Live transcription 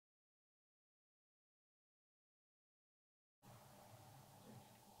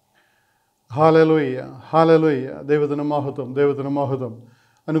Hallelujah, hallelujah. ദൈവത്തിന് മഹത്വം, ദൈവത്തിന് മഹത്വം.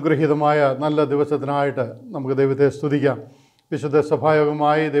 അനുഗ്രഹീതമായ നല്ല ദിവസത്തിനായിട്ട് നമുക്ക് ദൈവത്തെ സ്തുതിക്കാം. വിശുദ്ധ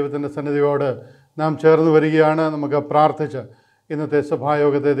സഭായോഗമായി ദൈവത്തിൻ്റെ സന്നിധിയോട് നാം ചേർന്ന് വരികയാണ്. നമുക്ക് പ്രാർത്ഥിച്ച് ഇന്നത്തെ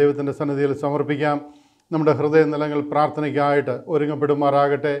സഭായോഗത്തെ ദൈവത്തിൻ്റെ സന്നിധിയിൽ സമർപ്പിക്കാം. നമ്മുടെ ഹൃദയനിലങ്ങൾ പ്രാർത്ഥനയ്ക്കായിട്ട്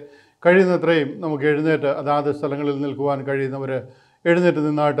ഒരുങ്ങപ്പെടുമാറാകട്ടെ. കഴിയുന്നത്രയും നമുക്ക് എഴുന്നേറ്റ് അതാത് സ്ഥലങ്ങളിൽ നിൽക്കുവാൻ കഴിയുന്നവർ എഴുന്നേറ്റ്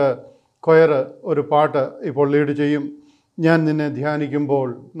നിന്നായിട്ട് കൊയർ ഒരു പാട്ട് ഇപ്പോൾ ലീഡ് ചെയ്യും. ഞാൻ നിന്നെ ധ്യാനിക്കുമ്പോൾ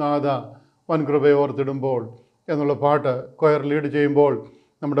നാഥ വൻകൃപയെ ഓർത്തിടുമ്പോൾ എന്നുള്ള പാട്ട് കൊയർ ലീഡ് ചെയ്യുമ്പോൾ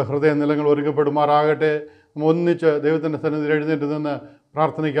നമ്മുടെ ഹൃദയനിലങ്ങൾ ഒരുക്കപ്പെടുമാറാകട്ടെ. നമ്മൾ ഒന്നിച്ച് ദൈവത്തിൻ്റെ സന്നിധിയിൽ എഴുന്നേറ്റ് നിന്ന്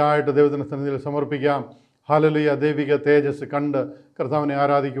പ്രാർത്ഥനയ്ക്കായിട്ട് ദൈവത്തിൻ്റെ സന്നിധിയിൽ സമർപ്പിക്കാം. ഹല്ലേലൂയ. ദൈവിക തേജസ് കണ്ട് കർത്താവിനെ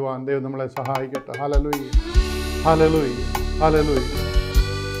ആരാധിക്കുവാൻ ദൈവം നമ്മളെ സഹായിക്കട്ടെ. Hallelujah, hallelujah, hallelujah.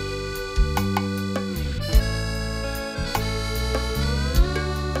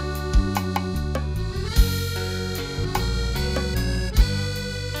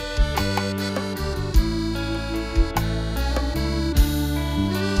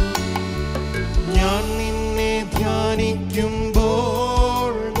 ഞാൻ നിന്നെ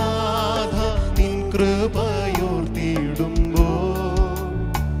ധ്യാനിക്കുമ്പോൾ നാഥ നിൻ കൃപയോർത്തിടുമ്പോൾ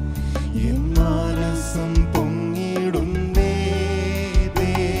എൻ മനസ്സം പൊങ്ങിടുന്നേ,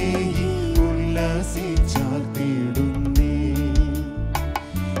 ദേഹി ഉല്ലസിച്ചാർത്തിടുന്നേ.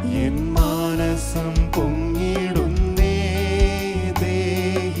 എൻ മനസ്സം പൊങ്ങിടുന്നേ,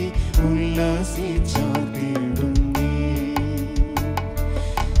 ദേഹി ഉല്ലസിച്ചാർത്തിടുന്നേ.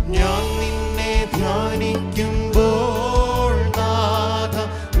 ഞാൻ ധ്യാനിക്കുമ്പോൾ നാഥ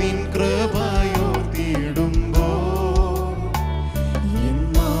നിൻ കൃപയോർത്തിടുമ്പോൾ എൻ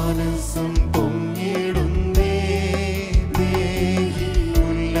മനസ്സം പൊങ്ങിടുന്നേ, ദേഹി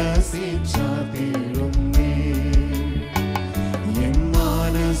ഉല്ലസിച്ചാർത്തിടുന്നേ. എൻ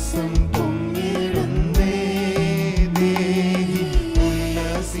മനസ്സം പൊങ്ങിടുന്നേ, ദേഹി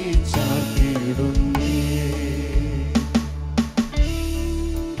ഉല്ലസിച്ചാർത്തിടുന്നേ.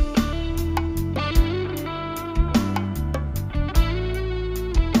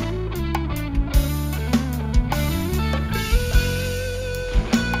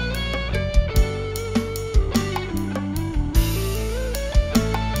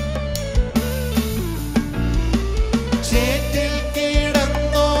 ചേറ്റിൽ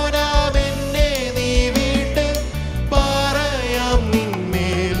കിടന്നോനാമെന്നെ നീ വീട്ട് പറയാം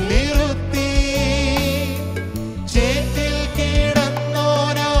നിന്മേൽ നിറുത്തി. ചേറ്റിൽ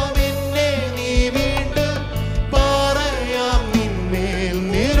കിടന്നോനാമെന്നെ നീ വീട്ട് പറയാം നിന്മേൽ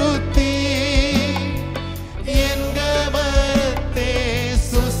നിറുത്തി. എൻ ഗമനത്തെ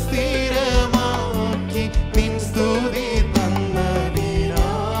സുസ്ഥിരമാക്കി നിൻ സ്തുതി തന്നതിനാ.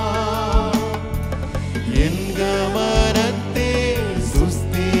 എൻ ഗമനത്തെ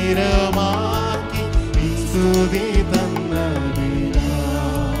സുസ്ഥിരമാക്കി നിൻ സ്തുതി തന്നതിനാ.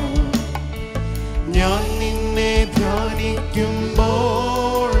 ഞാൻ നിന്നെ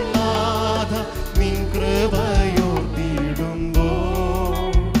ധ്യാനിക്കുമ്പോൾ നാഥ നിൻ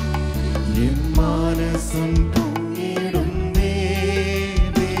കൃപയോർത്തിടുമ്പോൾ എൻ മനസ്സം പൊങ്ങിടുന്നേ,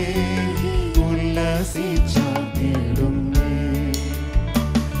 ദേഹി ഉല്ലസിച്ചാർത്തിടുന്നേ.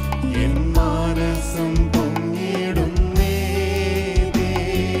 എൻ മനസ്സം പൊങ്ങിടുന്നേ,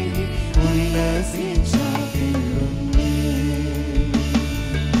 ദേഹി ഉല്ലസിച്ചാർത്തിടുന്നേ.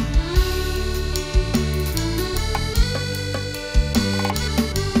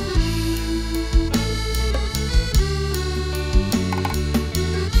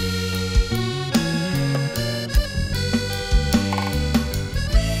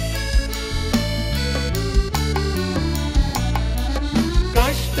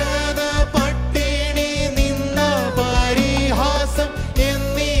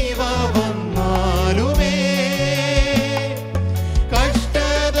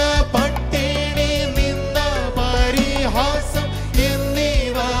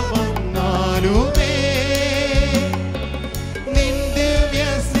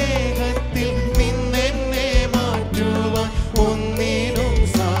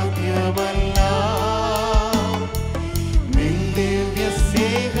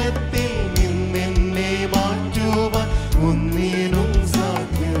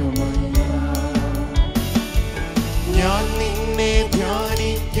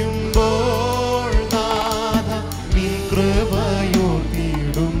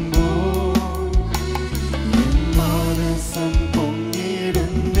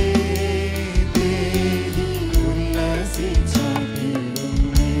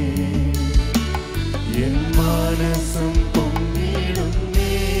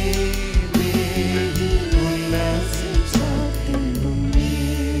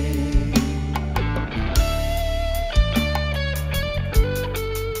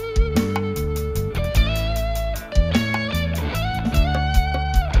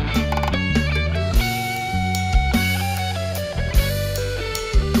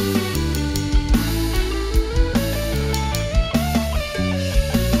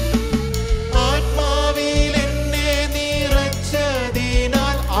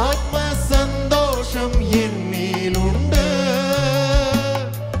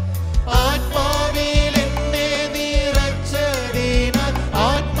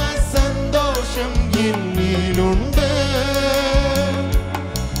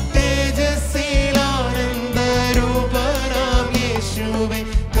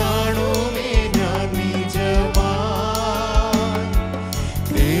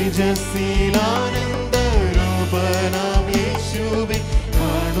 തേജസ്സിലാനന്ദരൂപനാം യേശുവേ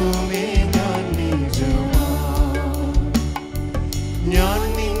കാണുമേ ഞാൻ നിജമായി. ഞാൻ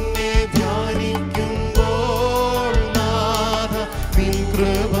നിന്നെ ധ്യാനിക്കുമ്പോൾ നാഥ നിൻ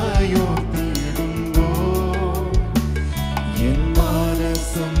കൃപയോർത്തിടുമ്പോൾ എൻ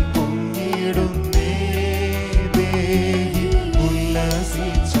മാനസം പൊങ്ങിടുന്നേ, ദേഹി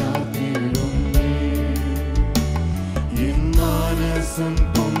ഉല്ലസിച്ചാർത്തിടുന്നേ. എൻ മാനസം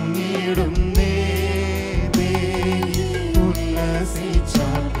പൊങ്ങിടുന്നേ, ദേഹി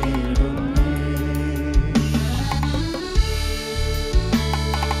ഉല്ലസിച്ചാർത്തിടുന്നേ.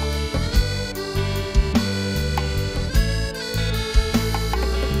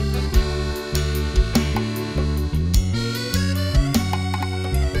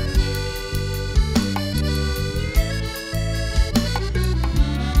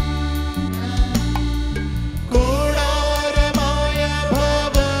 കൂടാരമായ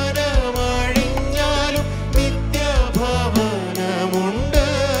ഭവനമഴിഞ്ഞാലും നിത്യഭവനമുണ്ട്.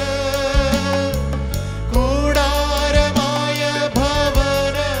 കൂടാരമായ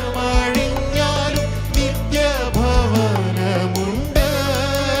ഭവനമഴിഞ്ഞാലും നിത്യഭവനമുണ്ട്.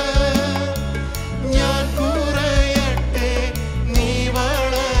 ഞാൻ കുറയട്ടെ, നീ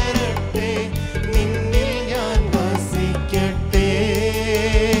വളരട്ടെ, നിന്നിൽ ഞാൻ വസിക്കട്ടെ.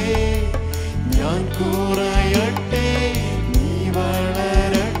 ഞാൻ കുറയട്ടെ, നീ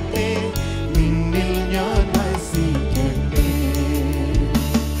വളരട്ടെ, നിന്നിൽ ഞാൻ വസിക്കട്ടെ.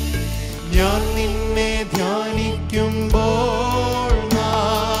 ഞാൻ നിന്നെ ധ്യാനിക്കുമ്പോൾ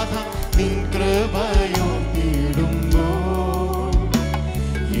നാഥ നിൻ കൃപയോർത്തിടുമ്പോൾ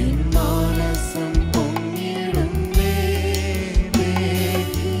എൻ മാനസം പൊങ്ങിടുന്നേ,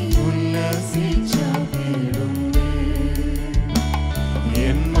 ദേഹി ഉല്ലസിച്ചാർത്തിടുന്നേ.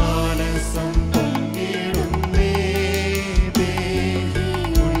 എൻ മാനസം പൊങ്ങിടുന്നേ, ദേഹി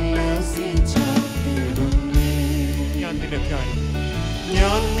ഉല്ലസിച്ചാർത്തിടുന്നേ.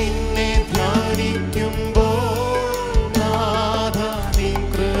 ഞാൻ നിന്നെ ധ്യാനിക്കുമ്പോൾ നാഥ നിൻ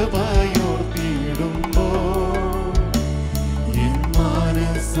കൃപയോർത്തിടുമ്പോൾ എൻ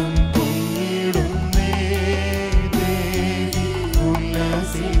മാനസം പൊങ്ങിടുന്നേ, ദേഹി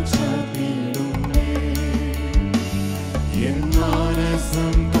ഉല്ലസിച്ചാർത്തിടുന്നേ. എൻ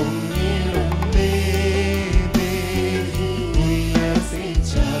മാനസം പൊങ്ങിടുന്നേ, ദേഹി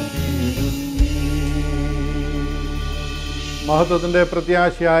ഉല്ലസിച്ചാർത്തിടുന്നേ. മഹത്വത്തിൻ്റെ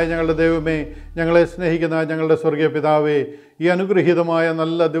പ്രത്യാശയായ ഞങ്ങളുടെ ദൈവമേ, ഞങ്ങളെ സ്നേഹിക്കുന്ന ഞങ്ങളുടെ സ്വർഗീയ പിതാവേ, ഈ അനുഗ്രഹീതമായ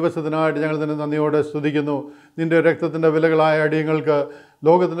നല്ല ദിവസത്തിനായിട്ട് ഞങ്ങൾ തന്നെ നന്ദിയോടെ സ്തുതിക്കുന്നു. നിൻ്റെ രക്തത്തിൻ്റെ വിലകളായ അടിയങ്ങൾക്ക്,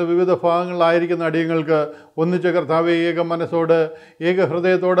 ലോകത്തിൻ്റെ വിവിധ ഭാഗങ്ങളിലായിരിക്കുന്ന അടിയങ്ങൾക്ക് ഒന്നിച്ച കർത്താവെ ഏക മനസ്സോട് ഏക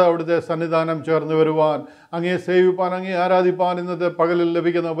ഹൃദയത്തോട് അവിടുത്തെ സന്നിധാനം ചേർന്ന് വരുവാൻ, അങ്ങേ സേവിപ്പാൻ, അങ്ങേ ആരാധിപ്പാൻ ഇന്നത്തെ പകലിൽ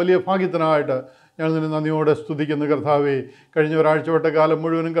ലഭിക്കുന്ന വലിയ ഭാഗ്യത്തിനായിട്ട് ഞങ്ങൾ നിന്നെ നന്ദിയോടെ സ്തുതിക്കുന്നു കർത്താവേ. കഴിഞ്ഞ ഒരാഴ്ചവട്ട കാലം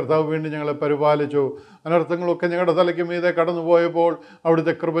മുഴുവനും കർത്താവ് വീണ്ടും ഞങ്ങളെ പരിപാലിച്ചു. അനർത്ഥങ്ങളൊക്കെ ഞങ്ങളുടെ തലയ്ക്ക് മീതെ കടന്നുപോയപ്പോൾ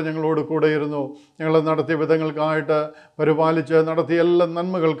അവിടുത്തെ കൃപ ഞങ്ങളോട് കൂടെയിരുന്നു. ഞങ്ങളെ നടത്തിയ വിധങ്ങൾക്കായിട്ട്, പരിപാലിച്ച് നടത്തിയ എല്ലാ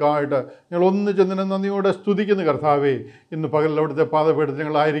നന്മകൾക്കായിട്ട് ഞങ്ങൾ ഒന്നിച്ച് നിന്നെ നന്ദിയോടെ സ്തുതിക്കുന്നു കർത്താവേ. ഇന്ന് പകലിൽ അവിടുത്തെ പാദപീഠത്തിൽ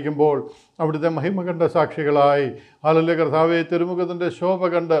ഞങ്ങളായിരിക്കുമ്പോൾ അവിടുത്തെ മഹിമ കണ്ട സാക്ഷികളായി, ഹല്ലേലൂയ കർത്താവേ, തിരുമുഖത്തിൻ്റെ ശോഭ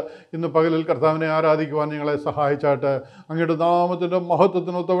കണ്ട് ഇന്ന് പകലിൽ കർത്താവിനെ ആരാധിക്കുവാൻ ഞങ്ങളെ സഹായിച്ചാട്ട് അങ്ങയുടെ നാമത്തിൻ്റെ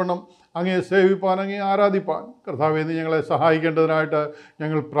മഹത്വത്തിനൊത്തവണ്ണം അങ്ങയെ സേവിപ്പാൻ, അങ്ങയെ ആരാധിപ്പാൻ കർത്താവേ നീ ഞങ്ങളെ സഹായിക്കേണ്ടതിനായിട്ട്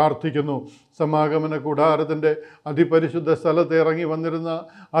ഞങ്ങൾ പ്രാർത്ഥിക്കുന്നു. സമാഗമന കൂടാരത്തിൻ്റെ അതിപരിശുദ്ധ സ്ഥലത്ത് ഇറങ്ങി വന്നിരുന്ന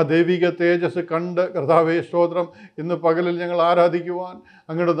ആ ദൈവിക തേജസ് കണ്ട് കർത്താവേ സ്തോത്രം, ഇന്ന് പകലിൽ ഞങ്ങൾ ആരാധിക്കുവാൻ,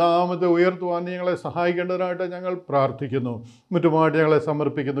 അങ്ങയുടെ നാമത്തെ ഉയർത്തുവാൻ ഞങ്ങളെ സഹായിക്കേണ്ടതിനായിട്ട് ഞങ്ങൾ പ്രാർത്ഥിക്കുന്നു. മുറ്റുമായിട്ട് ഞങ്ങളെ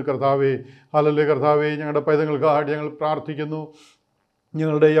സമർപ്പിക്കുന്നു കർത്താവേ. ഹല്ലേലൂയ കർത്താവേ, ഞങ്ങളുടെ പൈതങ്ങൾക്കായിട്ട് ഞങ്ങൾ പ്രാർത്ഥിക്കുന്നു.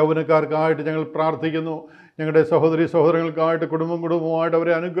 ഞങ്ങളുടെ യൗവനക്കാർക്കായിട്ട് ഞങ്ങൾ പ്രാർത്ഥിക്കുന്നു. ഞങ്ങളുടെ സഹോദരി സഹോദരങ്ങൾക്കായിട്ട് കുടുംബമായിട്ട്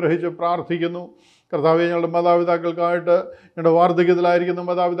അവരെ അനുഗ്രഹിച്ച് പ്രാർത്ഥിക്കുന്നു കർത്താവേ. ഞങ്ങളുടെ മാതാപിതാക്കൾക്കായിട്ട്, ഞങ്ങളുടെ വാർദ്ധക്യത്തിലായിരിക്കുന്ന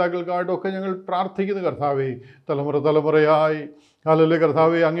മാതാപിതാക്കൾക്കായിട്ടൊക്കെ ഞങ്ങൾ പ്രാർത്ഥിക്കുന്നു കർത്താവേ. തലമുറയായി ഹല്ലേലൂയ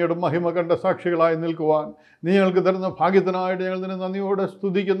കർത്താവേ, അങ്ങയുടെ മഹിമ കണ്ട സാക്ഷികളായി നിൽക്കുവാൻ നീ ഞങ്ങൾക്ക് തരുന്ന ഭാഗ്യത്തിനായിട്ട് ഞങ്ങൾ നിന്നെ നന്ദിയോടെ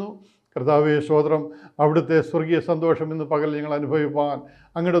സ്തുതിക്കുന്നു കർത്താവേ. സ്തോത്രം, അവിടുത്തെ സ്വർഗീയ സന്തോഷം ഇന്ന് പകൽ ഞങ്ങൾ അനുഭവിപ്പാൻ,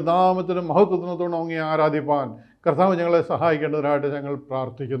 അങ്ങയുടെ നാമത്തിനും മഹത്വത്തിനോട് അങ്ങയെ ആരാധിപ്പാൻ കർത്താവ് ഞങ്ങളെ സഹായിക്കേണ്ടതിനായിട്ട് ഞങ്ങൾ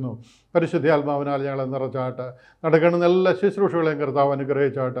പ്രാർത്ഥിക്കുന്നു. പരിശുദ്ധാത്മാവിനാൽ ഞങ്ങളെ നിറച്ചാട്ട് നടക്കുന്ന എല്ലാ ശുശ്രൂഷകളെയും കർത്താവ്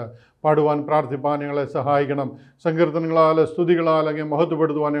അനുഗ്രഹിച്ചാട്ട് പാടുവാൻ, പ്രാർത്ഥിപ്പാൻ ഞങ്ങളെ സഹായിക്കണം. സങ്കീർത്തനങ്ങളാൽ, സ്തുതികളാൽ അങ്ങ്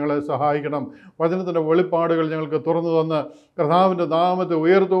മഹത്വപ്പെടുത്തുവാൻ ഞങ്ങളെ സഹായിക്കണം. വചനത്തിൻ്റെ വെളിപ്പാടുകൾ ഞങ്ങൾക്ക് തുറന്നു തന്ന് കർത്താവിൻ്റെ നാമത്തെ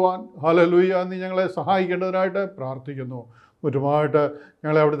ഉയർത്തുവാൻ ഹല്ലേലൂയ നീ ഞങ്ങളെ സഹായിക്കേണ്ടതിനായിട്ട് പ്രാർത്ഥിക്കുന്നു. മുറ്റുമായിട്ട്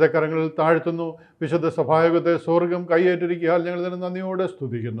ഞങ്ങളെ അവിടുത്തെ കരങ്ങളിൽ താഴ്ത്തുന്നു. വിശുദ്ധ സഭായോഗത്തെ സ്വർഗം കൈയേറ്റിരിക്കാൻ ഞങ്ങൾ ഇതിന് നന്ദിയോടെ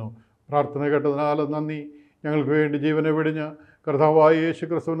സ്തുതിക്കുന്നു. പ്രാർത്ഥന കേട്ടതിനാൽ നന്ദി. ഞങ്ങൾക്ക് വേണ്ടി ജീവനെ വെടിഞ്ഞ് കർത്താവായ യേശു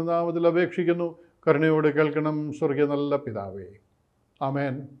ക്രിസ്തുവിൻ്റെ നാമത്തിൽ അപേക്ഷിക്കുന്നു. കരുണയോട് കേൾക്കണം സ്വർഗീയ നല്ല പിതാവേ.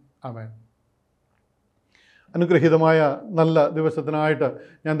 ആമേൻ, ആമേൻ. അനുഗ്രഹീതമായ നല്ല ദിവസത്തിനായിട്ട്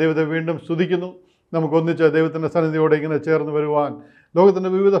ഞാൻ ദൈവത്തെ വീണ്ടും സ്തുതിക്കുന്നു. നമുക്കൊന്നിച്ച് ദൈവത്തിൻ്റെ സന്നിധിയോടെ ഇങ്ങനെ ചേർന്ന് വരുവാൻ ലോകത്തിൻ്റെ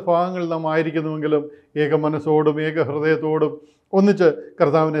വിവിധ ഭാഗങ്ങളിൽ നാം ആയിരിക്കുന്നുവെങ്കിലും ഏക മനസ്സോടും ഏക ഹൃദയത്തോടും ഒന്നിച്ച്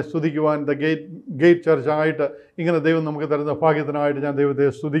കർത്താവിനെ സ്തുതിക്കുവാൻ ഗേറ്റ് ചർച്ചായിട്ട് ഇങ്ങനെ ദൈവം നമുക്ക് തരുന്ന ഭാഗ്യത്തിനായിട്ട് ഞാൻ ദൈവത്തെ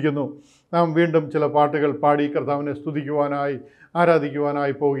സ്തുതിക്കുന്നു. നാം വീണ്ടും ചില പാട്ടുകൾ പാടി കർത്താവിനെ സ്തുതിക്കുവാനായി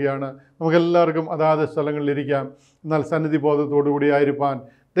ആരാധിക്കുവാനായി പോവുകയാണ്. നമുക്കെല്ലാവർക്കും അതാത് സ്ഥലങ്ങളിലിരിക്കാം. എന്നാൽ സന്നിധി ബോധത്തോടുകൂടി ആയിരിക്കാൻ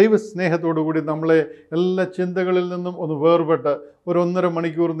ദൈവസ്നേഹത്തോടുകൂടി നമ്മളെ എല്ലാ ചിന്തകളിൽ നിന്നും ഒന്ന് വേർപെട്ട് ഒരു 1.5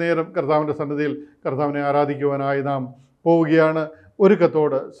 മണിക്കൂർ നേരം കർത്താവിൻ്റെ സന്നിധിയിൽ കർത്താവിനെ ആരാധിക്കുവാനായി നാം പോവുകയാണ്.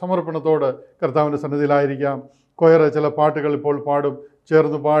 ഒരുക്കത്തോട് സമർപ്പണത്തോട് കർത്താവിൻ്റെ സന്നിധിയിലായിരിക്കാം. കൊയറ് ചില പാട്ടുകൾ ഇപ്പോൾ പാടും.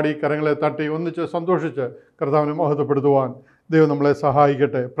 ചേർന്ന് പാടി കരങ്ങളെ തട്ടി ഒന്നിച്ച് സന്തോഷിച്ച് കർത്താവിനെ മഹത്വപ്പെടുത്തുവാൻ ദൈവം നമ്മളെ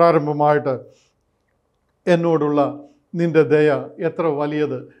സഹായിക്കട്ടെ. പ്രാരംഭമായിട്ട് എന്നോടുള്ള നിൻ്റെ ദയ എത്ര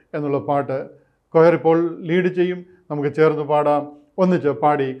വലിയത് എന്നുള്ള പാട്ട് കൊയറിപ്പോൾ ലീഡ് ചെയ്യും. നമുക്ക് ചേർന്ന് പാടാം. ഒന്നിച്ച്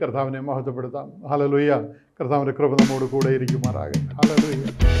പാടി കർത്താവിനെ മഹത്വപ്പെടുത്താം. ഹല്ലേലൂയ. കർത്താവിൻ്റെ കൃപ നമ്മോട് കൂടെ ഇരിക്കുമാറാകട്ടെ. ഹല്ലേലൂയ.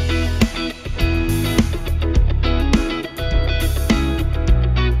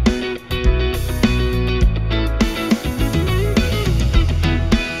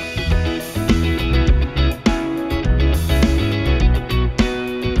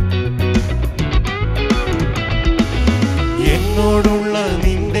 എന്നോടുള്ള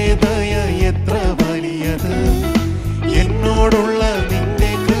നിന്റെ ദയ എത്ര വലിയത്, എന്നോടുള്ള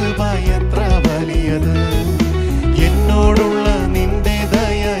നിന്റെ കൃപ എത്ര വലിയത്, എന്നോടുള്ള നിന്റെ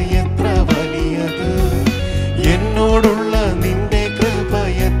ദയ എത്ര വലിയത്, എന്നോടുള്ള നിന്റെ കൃപ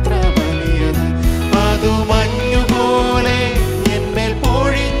എത്ര വലിയത്. അതു മഞ്ഞുപോലെ എന്മേൽ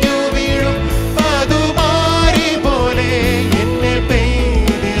പൊഴിഞ്ഞു വീഴും, അതു മാരി പോലെ എന്നെ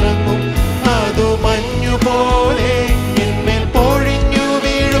പെയ്തിറങ്ങും. അതു മഞ്ഞുപോലെ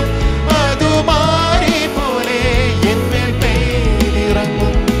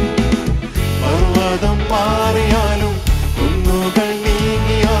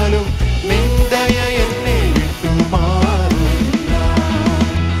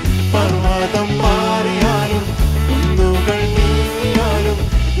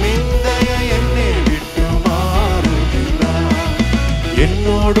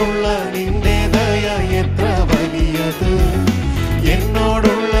എന്നോടുള്ള നിന്റെ ദയ എത്ര വലിയത്,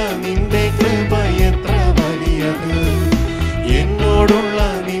 എന്നോടുള്ള നിന്റെ കൃപ എത്ര വലിയത്, എന്നോടുള്ള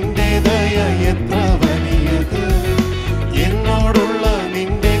നിന്റെ ദയ എത്ര വലിയത്, എന്നോടുള്ള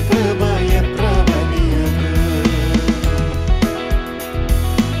നിന്റെ കൃപ എത്ര വലിയത്.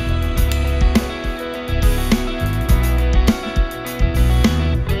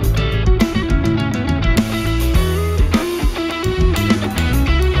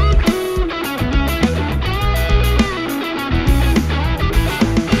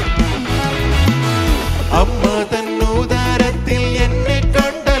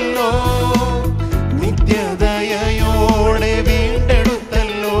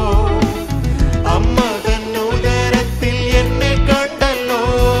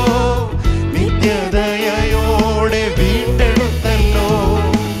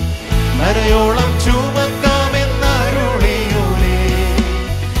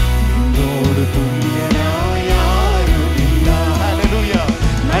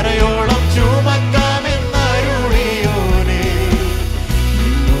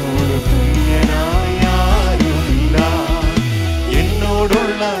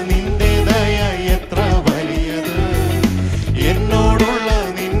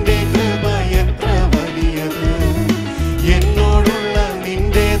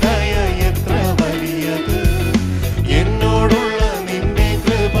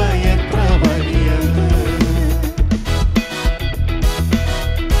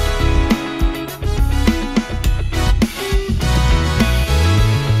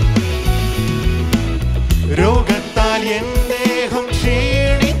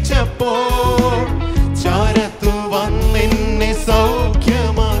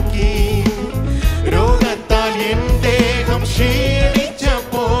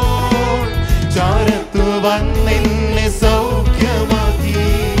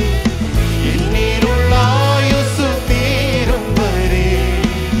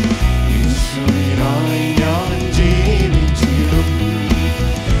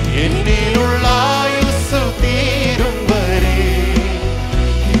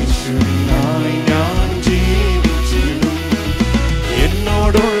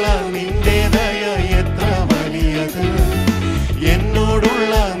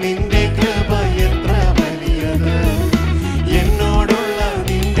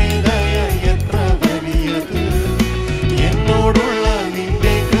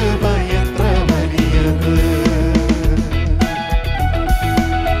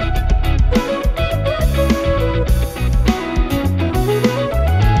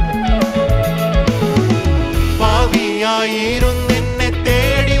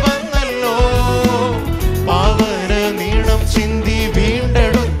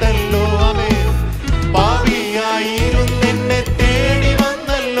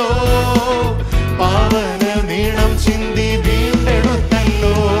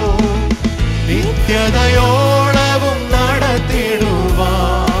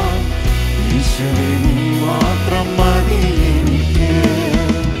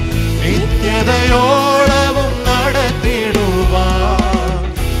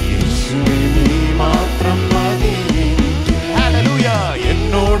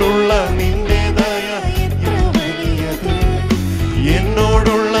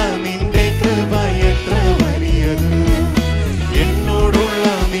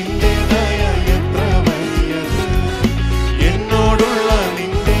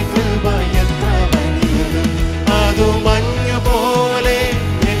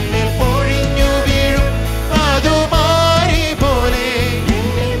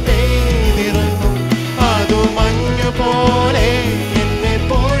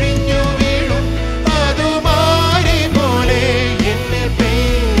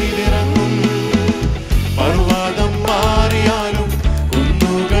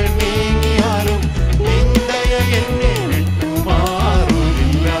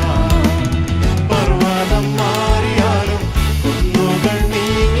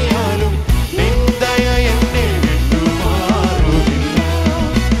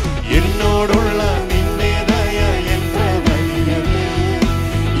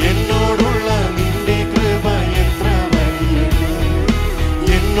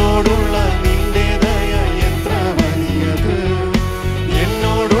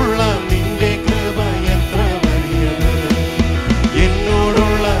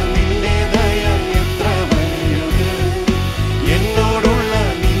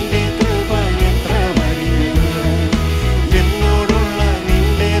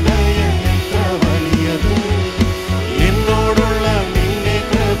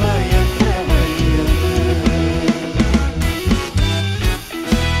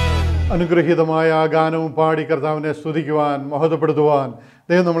 അനുഗ്രഹീതമായ ആ ഗാനവും പാടി കർത്താവിനെ സ്തുതിക്കുവാൻ, മഹത്വപ്പെടുത്തുവാൻ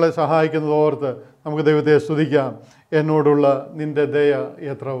ദൈവം നമ്മളെ സഹായിക്കുന്നത് ഓർത്ത് നമുക്ക് ദൈവത്തെ സ്തുതിക്കാം. എന്നോടുള്ള നിൻ്റെ ദയ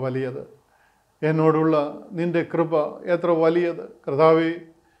എത്ര വലിയത്, എന്നോടുള്ള നിൻ്റെ കൃപ എത്ര വലിയത്. കർത്താവേ,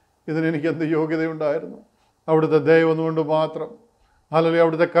 ഇതിനെനിക്ക് എന്ത് യോഗ്യതയുണ്ടായിരുന്നു? അവിടുത്തെ ദയ ഒന്നുകൊണ്ട് മാത്രം, അല്ലെങ്കിൽ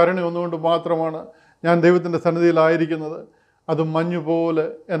അവിടുത്തെ കരുണ ഒന്നുകൊണ്ട് മാത്രമാണ് ഞാൻ ദൈവത്തിൻ്റെ സന്നിധിയിലായിരിക്കുന്നത്. അത് മഞ്ഞുപോലെ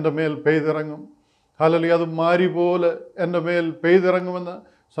എൻ്റെ മേൽ പെയ്തിറങ്ങും, അല്ലെങ്കിൽ അത് മാരി പോലെ എൻ്റെ മേൽ പെയ്തിറങ്ങുമെന്ന്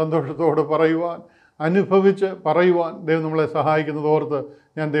സന്തോഷത്തോടെ പറയുവാൻ, അനുഭവിച്ച് പറയുവാൻ ദൈവം നമ്മളെ സഹായിക്കുന്നത് ഓർത്ത്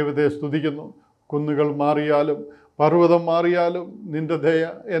ഞാൻ ദൈവത്തെ സ്തുതിക്കുന്നു. കുന്നുകൾ മാറിയാലും പർവ്വതം മാറിയാലും നിൻ്റെ ദയ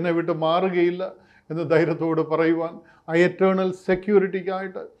എന്നെ വിട്ട് മാറുകയില്ല എന്ന് ധൈര്യത്തോട് പറയുവാൻ, ആ എറ്റേണൽ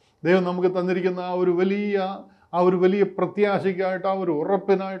സെക്യൂരിറ്റിക്കായിട്ട് ദൈവം നമുക്ക് തന്നിരിക്കുന്ന ആ ഒരു വലിയ പ്രത്യാശയ്ക്കായിട്ട്, ആ ഒരു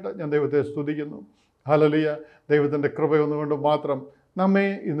ഉറപ്പിനായിട്ട് ഞാൻ ദൈവത്തെ സ്തുതിക്കുന്നു. ഹല്ലേലൂയ. ദൈവത്തിൻ്റെ കൃപയൊന്നുകൊണ്ട് മാത്രം നമ്മെ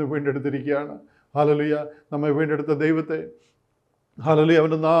ഇന്ന് വീണ്ടെടുത്തിരിക്കുകയാണ്. ഹല്ലേലൂയ. നമ്മെ വീണ്ടെടുത്ത ദൈവത്തെ, ഹല്ലേലൂയ,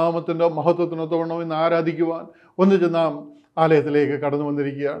 അവൻ്റെ നാമത്തിൻ്റെ മഹത്വത്തിനൊത്തവണ്ണം ഇന്ന് ആരാധിക്കുവാൻ ഒന്നിച്ച് നാം ആലയത്തിലേക്ക് കടന്നു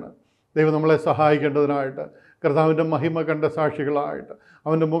വന്നിരിക്കുകയാണ്. ദൈവം നമ്മളെ സഹായിക്കേണ്ടതിനായിട്ട്, കർത്താവിൻ്റെ മഹിമ കണ്ട സാക്ഷികളായിട്ട്,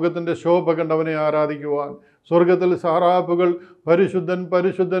 അവൻ്റെ മുഖത്തിൻ്റെ ശോഭ കണ്ടവനെ ആരാധിക്കുവാൻ, സ്വർഗത്തിൽ സാറാപ്പുകൾ പരിശുദ്ധൻ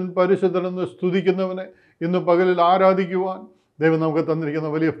പരിശുദ്ധൻ പരിശുദ്ധൻ എന്ന് സ്തുതിക്കുന്നവനെ ഇന്ന് പകലിൽ ആരാധിക്കുവാൻ ദൈവം നമുക്ക് തന്നിരിക്കുന്ന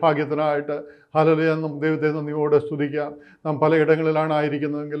വലിയ ഭാഗ്യത്തിനായിട്ട് ഹല്ലേലൂയ, നമുക്ക് ദൈവത്തെ നന്ദിയോടെ സ്തുതിക്കാം. നാം പലയിടങ്ങളിലാണ്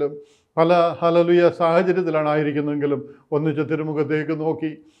ആയിരിക്കുന്നതെങ്കിലും, പല ഹല്ലേലൂയ സാഹചര്യത്തിലാണ് ആയിരിക്കുന്നതെങ്കിലും ഒന്നിച്ച് തിരുമുഖത്തേക്ക്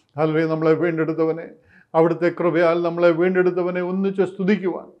നോക്കി ഹല്ലേലൂയ, നമ്മളെ വീണ്ടെടുത്തവനെ, അവിടുത്തെ കൃപയാൽ നമ്മളെ വീണ്ടെടുത്തവനെ ഒന്നിച്ച്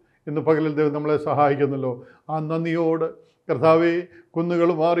സ്തുതിക്കുവാൻ ഇന്ന് പകലിൽ ദൈവം നമ്മളെ സഹായിക്കുന്നല്ലോ. ആ നന്ദിയോട് കർത്താവേ, കുന്നുകൾ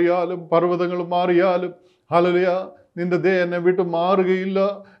മാറിയാലും പർവ്വതങ്ങൾ മാറിയാലും ഹല്ലേലൂയ, നിൻ്റെ ദയ എന്നെ വിട്ട് മാറുകയില്ല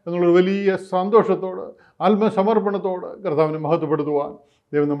എന്നുള്ളൊരു വലിയ സന്തോഷത്തോട്, ആത്മസമർപ്പണത്തോട് കർത്താവിനെ മഹത്വപ്പെടുത്തുവാൻ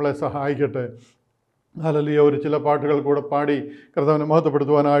ദൈവം നമ്മളെ സഹായിക്കട്ടെ. ഹല്ലേലൂയ. ഒരു ചില പാട്ടുകൾ കൂടെ പാടി കർത്താവിനെ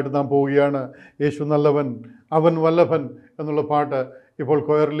മഹത്വപ്പെടുത്തുവാനായിട്ട് നാം പോവുകയാണ്. യേശു നല്ലവൻ, അവൻ വല്ലഭൻ എന്നുള്ള പാട്ട് ഇപ്പോൾ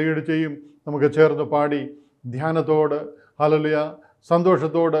കൊയർ ലീഡ് ചെയ്യും. നമുക്ക് ചേർന്ന് പാടി ധ്യാനത്തോട്, ഹല്ലേലൂയ,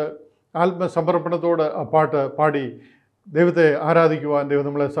 സന്തോഷത്തോട്, ആത്മസമർപ്പണത്തോട് ആ പാട്ട് പാടി ദൈവത്തെ ആരാധിക്കുവാൻ ദൈവം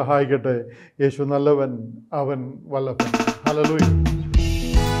നമ്മളെ സഹായിക്കട്ടെ. യേശു നല്ലവൻ, അവൻ വല്ലഭൻ. ഹല്ലേലൂയ.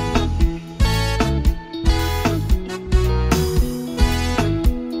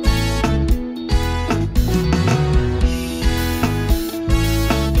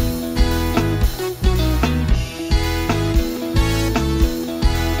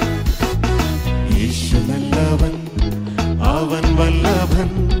 യേശു നല്ലവൻ, അവൻ വല്ലഭൻ,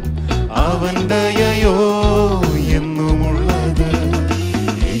 അവൻ ദയയോ എന്നുമുള്ളത്.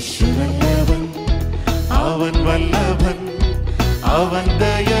 യേശു നല്ലവൻ, അവൻ വല്ലഭൻ, അവൻ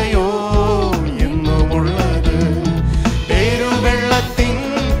ദയയോ എന്നുമുള്ളത്. പെരുവെള്ളത്തിൻ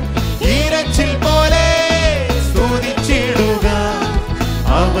ഈരച്ചിൽ പോലെ സ്തുതിച്ചിടുക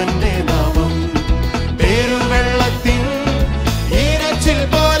അവന്റെ നാമം. പെരുവെള്ളത്തിൻ ഈരച്ചിൽ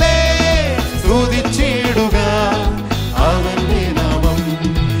പോലെ സ്തുതിച്ചിടുക അവന്റെ നാമം.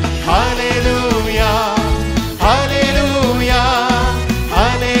 Hallelujah, hallelujah,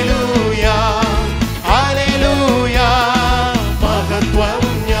 hallelujah, hallelujah.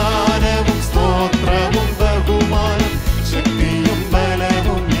 മഹത്വവും ജ്ഞാനവും സ്തോത്രവും ബഹുമാനം ശക്തിയും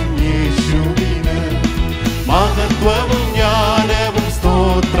ബലവും യേശുവിന്. മഹത്വവും ജ്ഞാനവും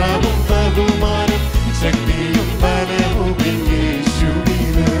സ്തോത്രവും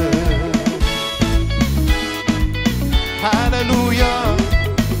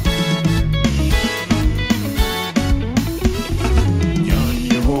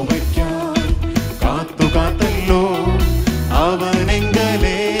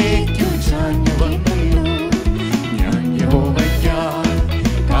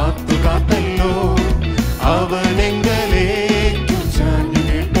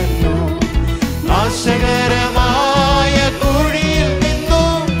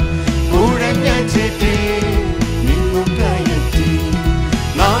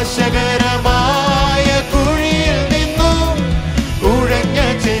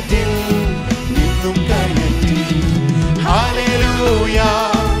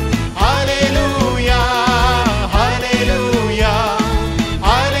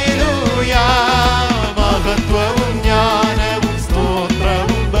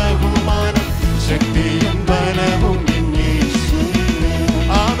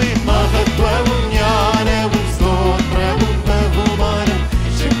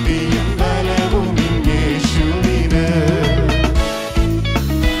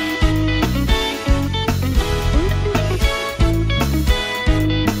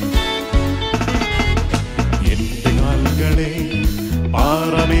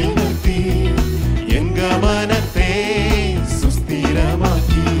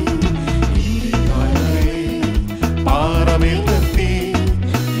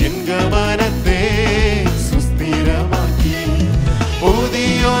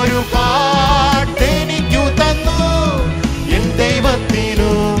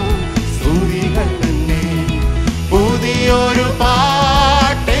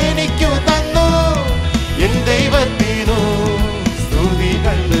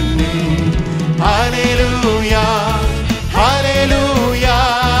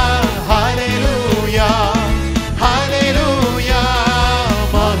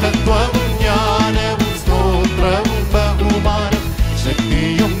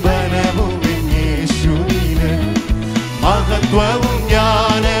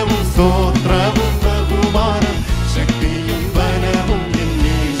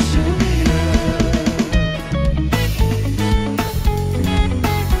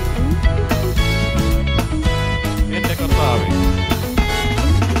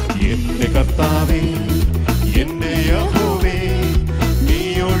കർത്താവേ എന്റെ യഹോവേ നീ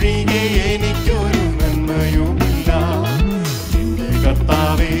ഒഴികെ എനിക്കൊരു നന്മയുമില്ല. എന്റെ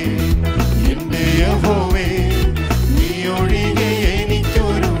കർത്താവേ എന്റെ യഹോവേ നീ ഒഴികെ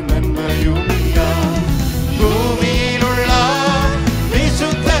എനിക്കൊരു നന്മയുമില്ല. ഭൂമിയിലുള്ള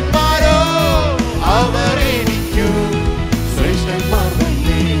വിശുദ്ധന്മാരോ അവർ എനിക്കു ശ്രേഷ്ഠന്മാർ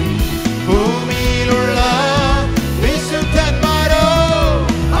തന്നെ. ഭൂമിയിലുള്ള വിശുദ്ധന്മാരോ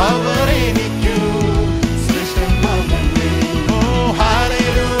അവർ എനിക്കു ശ്രേഷ്ഠന്മാർ തന്നെ. ഓ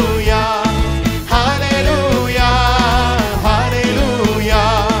ഹല്ലേലൂയ ഹല്ലേലൂയ ഹല്ലേലൂയ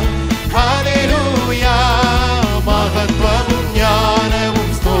ഹല്ലേലൂയ. മഹത്വവും ജ്ഞാനവും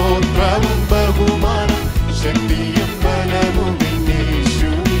സ്തോത്രവും ബഹുമാനം ശക്തിയും ബലവും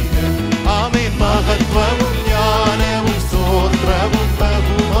യേശുവിന്. ആമേൻ. മഹത്വവും ജ്ഞാനവും സ്തോത്രവും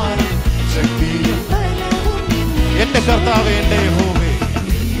ബഹുമാനം ശക്തിയും ബലവും എന്റെ കർത്താവേ എന്റെ യഹോവേ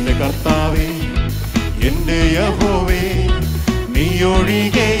എന്റെ കർത്താവേ എന്റെ യഹോവേ നീ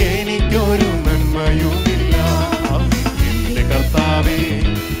ഒഴികെ എനിക്കൊരു നന്മയുമില്ല. എന്റെ കർത്താവേ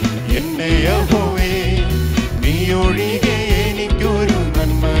എന്റെ യഹോവേ നീ ഒഴികെ എനിക്കൊരു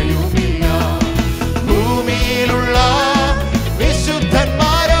നന്മയുമില്ല. ഭൂമിയിലുള്ള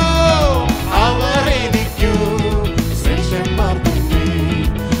വിശുദ്ധന്മാരോ അവർ എനിക്കു ശ്രേഷ്ഠന്മാർ തന്നെ.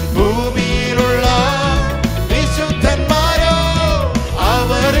 ഭൂമിയിലുള്ള വിശുദ്ധന്മാരോ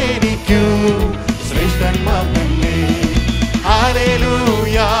അവർ എനിക്കു ശ്രേഷ്ഠന്മാർ തന്നെ.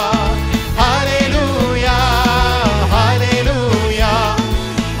 Hallelujah hallelujah hallelujah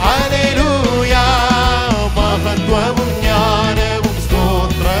hallelujah. മഹത്വവും ജ്ഞാനവും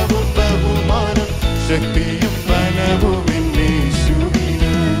സ്തോത്രവും ബഹുമാനം ശക്തിയും ബലവും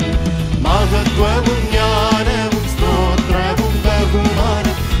യേശുവിന്. മഹത്വവും ജ്ഞാനവും സ്തോത്രവും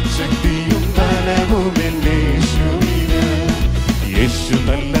ബഹുമാനം ശക്തിയും ബലവും യേശുവിന്. യേശു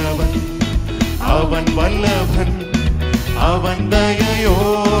നല്ലവൻ അവൻ വല്ലഭൻ അവൻ ദയയോ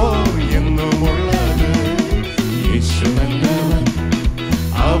എന്നുമുള്ളത്. യേശു നല്ലവൻ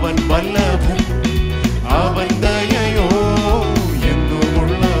അവൻ വല്ലഭൻ അവൻ ദയയോ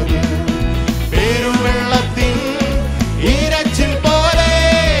എന്നുമുള്ളത്. പെരുവെള്ളത്തിൻ ഇരച്ചിൽ പോലെ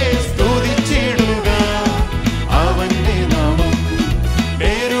സ്തുതിച്ചിടുക അവന്റെ നാമം.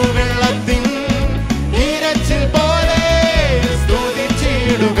 പെരുവെള്ളത്തിൻ ഇരച്ചിൽ പോലെ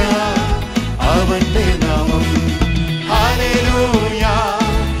സ്തുതിച്ചിടുക അവന്റെ നാമം. Hallelujah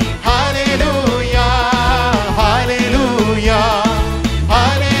hallelujah hallelujah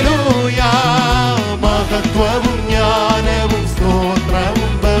hallelujah. മഹത്വവും ജ്ഞാനവും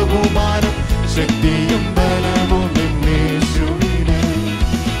സ്തോത്രവും ബഹുമാനം ശക്തിയും ബലവും യേശുവിന്.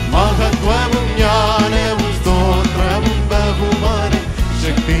 മഹത്വവും ജ്ഞാനവും സ്തോത്രവും ബഹുമാനം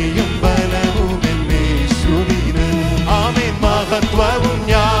ശക്തിയും ബലവും യേശുവിന്. ആമേൻ. മഹത്വവും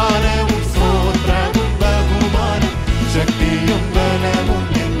ജ്ഞാനവും സ്തോത്രവും ബഹുമാനം ശക്തിയും ബലവും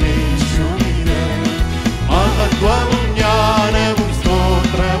യേശുവിന്. മഹത്വവും ജ്ഞാനവും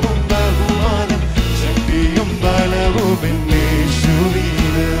സ്തോത്രവും ബഹുമാനം ശക്തിയും ബലവും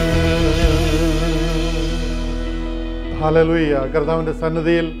യേശുവിന്. ഹല്ലേലൂയ. കർത്താവിൻ്റെ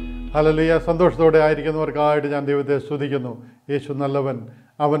സന്നിധിയിൽ ഹല്ലേലൂയ സന്തോഷത്തോടെ ആയിരിക്കുന്നവർക്കായിട്ട് ഞാൻ ദൈവത്തെ സ്തുതിക്കുന്നു. യേശു നല്ലവൻ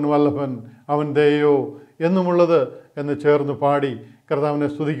അവൻ വല്ലഭൻ അവൻ ദയോ എന്നുമുള്ളത് എന്ന് ചേർന്ന് പാടി കർത്താവിനെ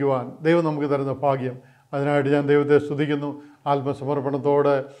സ്തുതിക്കുവാൻ ദൈവം നമുക്ക് തരുന്ന ഭാഗ്യം. അതിനായിട്ട് ഞാൻ ദൈവത്തെ സ്തുതിക്കുന്നു.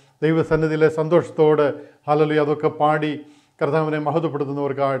 ആത്മസമർപ്പണത്തോടെ ദൈവസന്നിധിയിലെ സന്തോഷത്തോടെ ഹല്ലേലൂയ അതൊക്കെ പാടി കർത്താവിനെ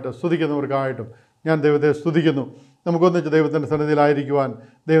മഹത്വപ്പെടുത്തുന്നവർക്കായിട്ട് സ്തുതിക്കുന്നവർക്കായിട്ടും ഞാൻ ദൈവത്തെ സ്തുതിക്കുന്നു. നമുക്കൊന്നിച്ച് ദൈവത്തിൻ്റെ സന്നിധിയിലായിരിക്കുവാൻ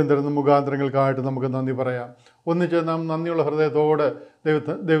ദൈവം തരുന്ന മുഖാന്തരങ്ങൾക്കായിട്ട് നമുക്ക് നന്ദി പറയാം. ഒന്നിച്ച് നാം നന്ദിയുള്ള ഹൃദയത്തോടെ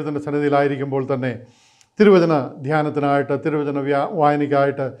ദൈവത്തിൻ്റെ സന്നിധിയിലായിരിക്കുമ്പോൾ തന്നെ തിരുവചന ധ്യാനത്തിനായിട്ട് തിരുവചന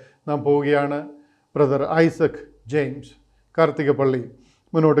വായനയ്ക്കായിട്ട് നാം പോവുകയാണ്. ബ്രദർ ഐസക് ജെയിംസ് കാർത്തികപ്പള്ളി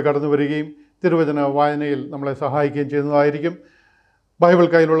മുന്നോട്ട് കടന്നു വരികയും തിരുവചന വായനയിൽ നമ്മളെ സഹായിക്കുകയും ചെയ്യുന്നതായിരിക്കും. ബൈബിൾ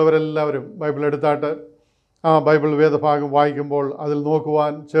കയ്യിലുള്ളവരെല്ലാവരും ബൈബിൾ എടുത്താട്ട് ആ ബൈബിൾ വേദഭാഗം വായിക്കുമ്പോൾ അതിൽ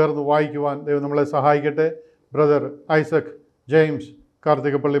നോക്കുവാൻ ചേർന്ന് വായിക്കുവാൻ ദൈവം നമ്മളെ സഹായിക്കട്ടെ. ബ്രദർ ഐസക് ജെയിംസ്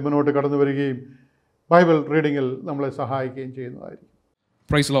കാർത്തികപ്പള്ളി മുന്നോട്ട് കടന്നു വരികയും ബൈബിൾ റീഡിങ്ങിൽ നമ്മളെ സഹായിക്കുകയും ചെയ്യുന്നതായിരിക്കും.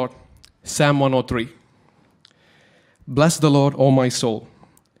 Praise the Lord. Psalm 103. Bless the Lord, O my soul,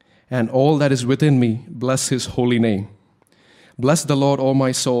 and all that is within me, bless his holy name. Bless the Lord, O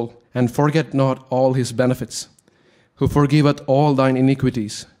my soul, and forget not all his benefits, who forgiveth all thine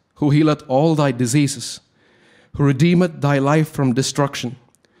iniquities, who healeth all thy diseases, who redeemeth thy life from destruction,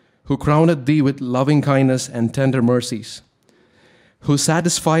 who crowneth thee with loving kindness and tender mercies, who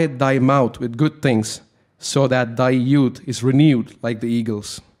satisfieth thy mouth with good things, so that thy youth is renewed like the eagles.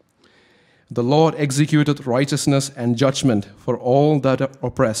 The Lord executeth righteousness and judgment for all that are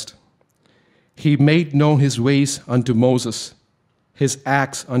oppressed. He made known his ways unto Moses, his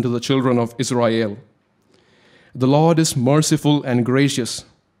acts unto the children of Israel. The Lord is merciful and gracious,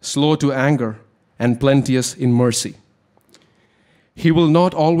 slow to anger, and plenteous in mercy. He will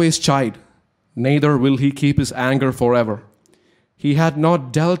not always chide, neither will he keep his anger forever. He had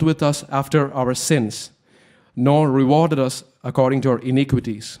not dealt with us after our sins, nor rewarded us according to our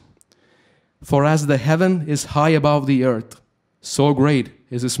iniquities. For as the heaven is high above the earth, so great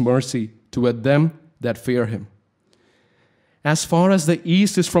is his mercy toward them that fear him. As far as the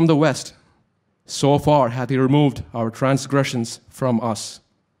east is from the west, so far hath he removed our transgressions from us.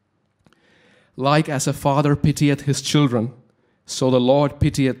 Like as a father pitieth his children, so the Lord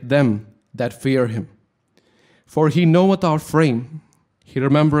pitieth them that fear him. For he knoweth our frame, he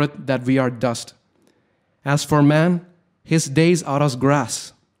remembereth that we are dust. As for man, his days are as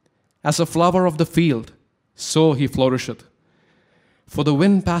grass, as a flower of the field, so he flourisheth. For the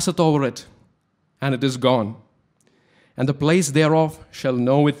wind passeth over it, and it is gone, and the place thereof shall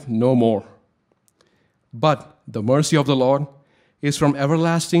know it no more. But the mercy of the Lord is from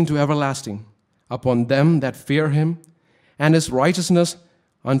everlasting to everlasting upon them that fear him, and his righteousness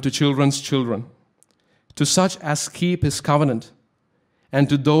unto children's children, to such as keep his covenant, and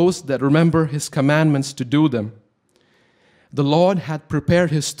to those that remember his commandments to do them. The Lord hath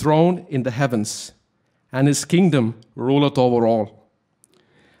prepared his throne in the heavens, and his kingdom ruleth over all.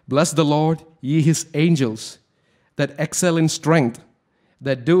 Bless the Lord, ye his angels, that excel in strength,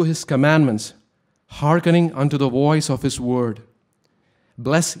 that do his commandments, hearkening unto the voice of his word.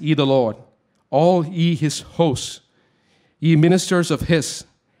 Bless ye the Lord, all ye his hosts, ye ministers of his,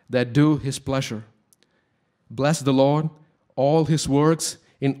 that do his pleasure. Bless the Lord, all his works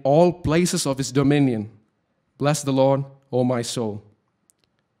in all places of his dominion. Bless the Lord, O my soul.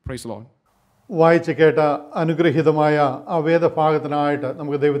 Praise the Lord. വായിച്ച് കേട്ട അനുഗ്രഹീതമായ ആ വേദഭാഗത്തിനായിട്ട്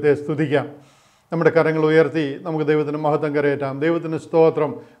നമുക്ക് ദൈവത്തെ സ്തുതിക്കാം. നമ്മുടെ കരങ്ങൾ ഉയർത്തി നമുക്ക് ദൈവത്തിന് മഹത്വം കരയേറ്റാം. ദൈവത്തിന്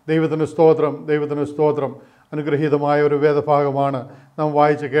സ്തോത്രം, ദൈവത്തിന് സ്തോത്രം, ദൈവത്തിന് സ്തോത്രം. അനുഗ്രഹീതമായ ഒരു വേദഭാഗമാണ് നാം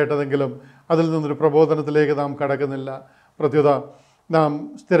വായിച്ച് കേട്ടതെങ്കിലും അതിൽ നിന്നൊരു പ്രബോധനത്തിലേക്ക് നാം കടക്കുന്നില്ല. പ്രത്യുത നാം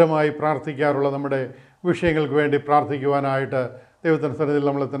സ്ഥിരമായി പ്രാർത്ഥിക്കാറുള്ള നമ്മുടെ വിഷയങ്ങൾക്ക് വേണ്ടി പ്രാർത്ഥിക്കുവാനായിട്ട് ദൈവത്തിൻ്റെ സന്നിധിയിൽ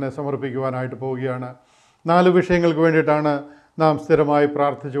നമ്മളെ തന്നെ സമർപ്പിക്കുവാനായിട്ട് പോവുകയാണ്. 4 വിഷയങ്ങൾക്ക് വേണ്ടിയിട്ടാണ് നാം സ്ഥിരമായി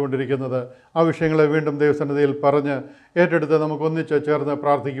പ്രാർത്ഥിച്ചുകൊണ്ടിരിക്കുന്നത്. ആ വിഷയങ്ങളെ വീണ്ടും ദൈവസന്നിധിയിൽ പറഞ്ഞ് ഏറ്റെടുത്ത് നമുക്ക് ഒന്നിച്ച് ചേർന്ന്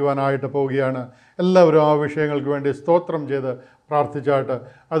പ്രാർത്ഥിക്കുവാനായിട്ട് പോവുകയാണ്. എല്ലാവരും ആ വിഷയങ്ങൾക്ക് വേണ്ടി സ്തോത്രം ചെയ്ത് പ്രാർത്ഥിച്ചായിട്ട്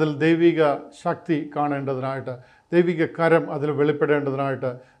അതിൽ ദൈവിക ശക്തി കാണേണ്ടതിനായിട്ട്, ദൈവിക കരം അതിൽ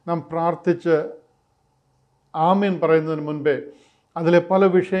വെളിപ്പെടേണ്ടതിനായിട്ട് നാം പ്രാർത്ഥിച്ച് ആമേൻ പറയുന്നതിന് മുൻപേ അതിലെ പല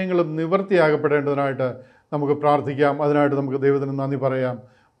വിഷയങ്ങളും നിവൃത്തിയാകപ്പെടേണ്ടതിനായിട്ട് നമുക്ക് പ്രാർത്ഥിക്കാം. അതിനായിട്ട് നമുക്ക് ദൈവത്തിന് നന്ദി പറയാം.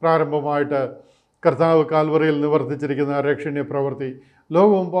 പ്രാരംഭമായിട്ട് കർത്താവ് കാൽവറിയിൽ നിവർത്തിച്ചിരിക്കുന്ന രക്ഷണീയ പ്രവൃത്തി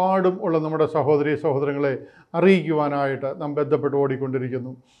ലോകമെമ്പാടും ഉള്ള നമ്മുടെ സഹോദരീ സഹോദരങ്ങളെ അറിയിക്കുവാനായിട്ട് നാം ബന്ധപ്പെട്ട്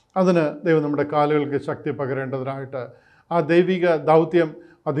ഓടിക്കൊണ്ടിരിക്കുന്നു. അതിന് ദൈവം നമ്മുടെ കാലുകൾക്ക് ശക്തി പകരേണ്ടതിനായിട്ട് ആ ദൈവിക ദൗത്യം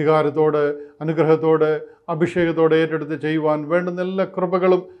അധികാരത്തോട്, അനുഗ്രഹത്തോട്, അഭിഷേകത്തോടെ ഏറ്റെടുത്ത് ചെയ്യുവാൻ വേണ്ടുന്ന എല്ലാ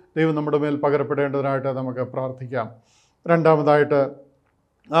കൃപകളും ദൈവം നമ്മുടെ മേൽ പകരപ്പെടേണ്ടതിനായിട്ട് നമുക്ക് പ്രാർത്ഥിക്കാം. രണ്ടാമതായിട്ട്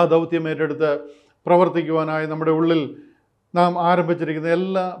ആ ദൗത്യം ഏറ്റെടുത്ത് പ്രവർത്തിക്കുവാനായി നമ്മുടെ ഉള്ളിൽ നാം ആരംഭിച്ചിരിക്കുന്ന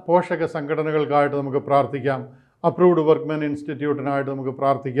എല്ലാ പോഷക സംഘടനകൾക്കായിട്ട് നമുക്ക് പ്രാർത്ഥിക്കാം. അപ്രൂവ്ഡ് വർക്ക്മെൻ ഇൻസ്റ്റിറ്റ്യൂട്ടിനായിട്ട് നമുക്ക്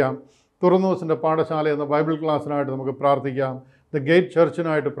പ്രാർത്ഥിക്കാം. തുറന്നോസിൻ്റെ പാഠശാല എന്ന ബൈബിൾ ക്ലാസ്സിനായിട്ട് നമുക്ക് പ്രാർത്ഥിക്കാം. ദ ഗേറ്റ്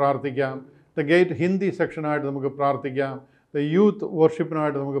ചർച്ചിനായിട്ട് പ്രാർത്ഥിക്കാം. ദ ഗേറ്റ് ഹിന്ദി സെക്ഷനായിട്ട് നമുക്ക് പ്രാർത്ഥിക്കാം. ദ യൂത്ത്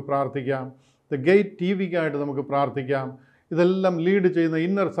വർഷിപ്പിനായിട്ട് നമുക്ക് പ്രാർത്ഥിക്കാം. ദ ഗേറ്റ് ടി വിക്കായിട്ട് നമുക്ക് പ്രാർത്ഥിക്കാം. ഇതെല്ലാം ലീഡ് ചെയ്യുന്ന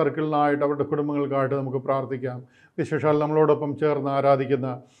ഇന്നർ സർക്കിളിനായിട്ട് അവരുടെ കുടുംബങ്ങൾക്കായിട്ട് നമുക്ക് പ്രാർത്ഥിക്കാം. വിശേഷാൽ നമ്മളോടൊപ്പം ചേർന്ന് ആരാധിക്കുന്ന,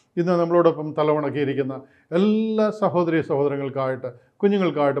 ഇന്ന് നമ്മളോടൊപ്പം തലവണക്കിയിരിക്കുന്ന എല്ലാ സഹോദരീ സഹോദരങ്ങൾക്കായിട്ട്,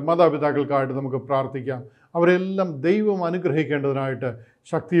 കുഞ്ഞുങ്ങൾക്കായിട്ട്, മാതാപിതാക്കൾക്കായിട്ട് നമുക്ക് പ്രാർത്ഥിക്കാം. അവരെല്ലാം ദൈവം അനുഗ്രഹിക്കേണ്ടതിനായിട്ട്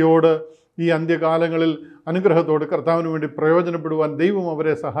ശക്തിയോട് ഈ അന്ത്യകാലങ്ങളിൽ അനുഗ്രഹത്തോട് കർത്താവിന് വേണ്ടി പ്രയോജനപ്പെടുവാൻ ദൈവം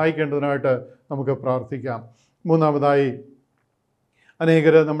അവരെ സഹായിക്കേണ്ടതിനായിട്ട് നമുക്ക് പ്രാർത്ഥിക്കാം. മൂന്നാമതായി,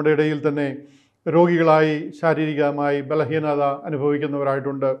 അനേകർ നമ്മുടെ ഇടയിൽ തന്നെ രോഗികളായി ശാരീരികമായി ബലഹീനത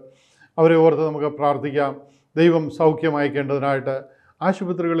അനുഭവിക്കുന്നവരായിട്ടുണ്ട്. അവരെ ഓർത്ത് നമുക്ക് പ്രാർത്ഥിക്കാം. ദൈവം സൗഖ്യം അയക്കേണ്ടതിനായിട്ട്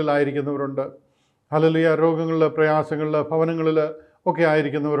ആശുപത്രികളിലായിരിക്കുന്നവരുണ്ട്. ഹല്ലേലൂയ. രോഗങ്ങളിൽ, പ്രയാസങ്ങളിൽ, ഭവനങ്ങളിൽ ഒക്കെ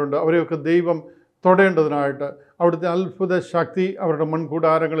ആയിരിക്കുന്നവരുണ്ട്. അവരെയൊക്കെ ദൈവം തൊടേണ്ടതിനായിട്ട്, അവിടുത്തെ അത്ഭുത ശക്തി അവരുടെ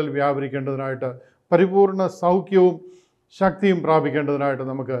മൺകൂടാരങ്ങളിൽ വ്യാപരിക്കേണ്ടതിനായിട്ട്, പരിപൂർണ സൗഖ്യവും ശക്തിയും പ്രാപിക്കേണ്ടതിനായിട്ട്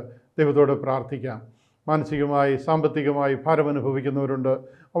നമുക്ക് ദൈവത്തോട് പ്രാർത്ഥിക്കാം. മാനസികമായി, സാമ്പത്തികമായി ഭാരമനുഭവിക്കുന്നവരുണ്ട്.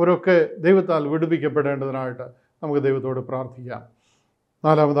 അവരൊക്കെ ദൈവത്താൽ വിടുവിക്കപ്പെടേണ്ടതിനായിട്ട് നമുക്ക് ദൈവത്തോട് പ്രാർത്ഥിക്കാം.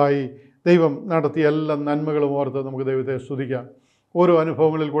 നാലാമതായി, ദൈവം നടത്തിയ എല്ലാ നന്മകളും ഓർത്ത് നമുക്ക് ദൈവത്തെ സ്തുതിക്കാം. ഓരോ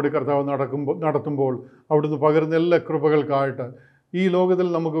അനുഭവങ്ങളിൽ കൂടി കർത്താവ് നടത്തുമ്പോൾ അവിടുന്ന് പകരുന്ന എല്ലാ കൃപകൾക്കായിട്ട്, ഈ ലോകത്തിൽ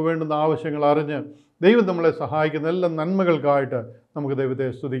നമുക്ക് വേണ്ടുന്ന ആവശ്യങ്ങൾ അറിഞ്ഞ് ദൈവം നമ്മളെ സഹായിക്കുന്ന എല്ലാ നന്മകൾക്കായിട്ട് നമുക്ക് ദൈവത്തെ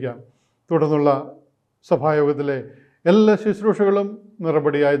സ്തുതിക്കാം. തുടർന്നുള്ള സഭായോഗത്തിലെ എല്ലാ ശുശ്രൂഷകളും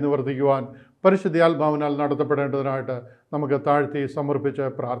നിറപടിയായി നിവർത്തിക്കുവാൻ പരിശുദ്ധാത്മാവിനാൽ നടത്തപ്പെടേണ്ടതിനായിട്ട് നമുക്ക് താഴ്ത്തി സമർപ്പിച്ച്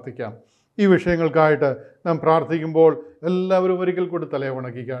പ്രാർത്ഥിക്കാം. ഈ വിഷയങ്ങൾക്കായിട്ട് നാം പ്രാർത്ഥിക്കുമ്പോൾ എല്ലാവരും ഒരിക്കൽ കൂടി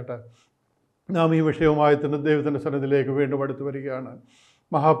തലവണക്കിക്കാട്ടെ. നാം ഈ വിഷയവുമായി തന്നെ ദൈവത്തിൻ്റെ സന്നിധിയിലേക്ക് വീണ്ടും അടുത്ത് വരികയാണ്.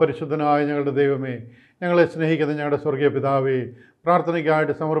 മഹാപരിശുദ്ധനായ ഞങ്ങളുടെ ദൈവമേ, ഞങ്ങളെ സ്നേഹിക്കുന്ന ഞങ്ങളുടെ സ്വർഗീയ പിതാവേ,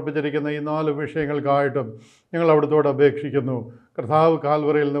 പ്രാർത്ഥനയ്ക്കായിട്ട് സമർപ്പിച്ചിരിക്കുന്ന ഈ 4 വിഷയങ്ങൾക്കായിട്ടും ഞങ്ങൾ അവിടുത്തോട് അപേക്ഷിക്കുന്നു. കർത്താവ്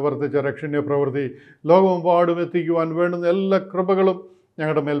കാൽവറിയിൽ നിവർത്തിച്ച രക്ഷണ്യ പ്രവൃത്തി ലോകമെമ്പാടും എത്തിക്കുവാൻ വേണ്ടുന്ന എല്ലാ കൃപകളും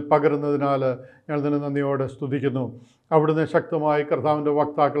ഞങ്ങളുടെ മേൽ പകരുന്നതിനാൽ ഞങ്ങൾ തന്നെ നന്ദിയോടെ സ്തുതിക്കുന്നു. അവിടുന്ന് ശക്തമായി കർത്താവിൻ്റെ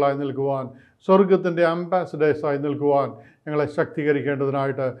വക്താക്കളായി നിൽക്കുവാൻ, സ്വർഗത്തിൻ്റെ അംബാസഡേഴ്സായി നിൽക്കുവാൻ ഞങ്ങളെ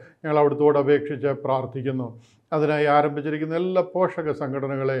ശക്തീകരിക്കേണ്ടതിനായിട്ട് ഞങ്ങൾ അവിടുത്തോട് അപേക്ഷിച്ച് പ്രാർത്ഥിക്കുന്നു. അതിനായി ആരംഭിച്ചിരിക്കുന്ന എല്ലാ പോഷക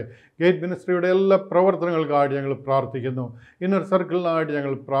സംഘടനകളെ, ഗേറ്റ് മിനിസ്ട്രിയുടെ എല്ലാ പ്രവർത്തനങ്ങൾക്കായിട്ട് ഞങ്ങൾ പ്രാർത്ഥിക്കുന്നു. ഇന്നർ സർക്കിളിനായിട്ട്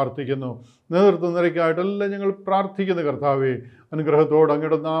ഞങ്ങൾ പ്രാർത്ഥിക്കുന്നു. നേതൃത്വ നിരക്കായിട്ടെല്ലാം ഞങ്ങൾ പ്രാർത്ഥിക്കുന്നു. കർത്താവേ, അനുഗ്രഹത്തോട്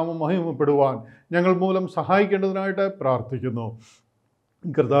അങ്ങയുടെ നാമം മഹിമപ്പെടുവാൻ ഞങ്ങൾ മൂലം സഹായിക്കേണ്ടതിനായിട്ട് പ്രാർത്ഥിക്കുന്നു.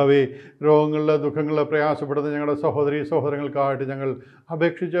 കർത്താവേ, രോഗങ്ങളിലെ ദുഃഖങ്ങളിലെ പ്രയാസപ്പെടുന്ന ഞങ്ങളുടെ സഹോദരീ സഹോദരങ്ങൾക്കായിട്ട് ഞങ്ങൾ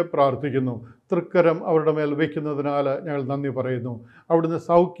അപേക്ഷിച്ച് പ്രാർത്ഥിക്കുന്നു. തൃക്കരം അവരുടെ മേൽ വയ്ക്കുന്നതിനാൽ ഞങ്ങൾ നന്ദി പറയുന്നു. അവിടുന്ന്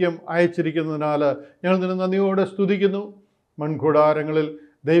സൗഖ്യം അയച്ചിരിക്കുന്നതിനാൽ ഞങ്ങൾ നിന്നെ നന്ദിയോടെ സ്തുതിക്കുന്നു. മൺകൂടാരങ്ങളിൽ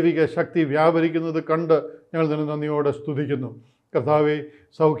ദൈവിക ശക്തി വ്യാപരിക്കുന്നത് കണ്ട് ഞങ്ങൾ നിന്നെ നന്ദിയോടെ സ്തുതിക്കുന്നു. കർത്താവേ,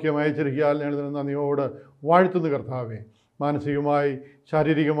 സൗഖ്യം അയച്ചിരിക്കാൻ ഞങ്ങൾ നിന്നെ നന്ദിയോടെ വാഴ്ത്തുന്നു. കർത്താവേ, മാനസികമായി,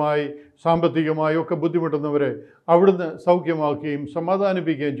 ശാരീരികമായി, സാമ്പത്തികമായി ഒക്കെ ബുദ്ധിമുട്ടുന്നവരെ അവിടുന്ന് സൗഖ്യമാക്കുകയും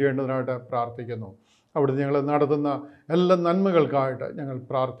സമാധാനിപ്പിക്കുകയും ചെയ്യേണ്ടതിനായിട്ട് പ്രാർത്ഥിക്കുന്നു. അവിടുന്ന് ഞങ്ങളെ നടത്തുന്ന എല്ലാ നന്മകൾക്കായിട്ട് ഞങ്ങൾ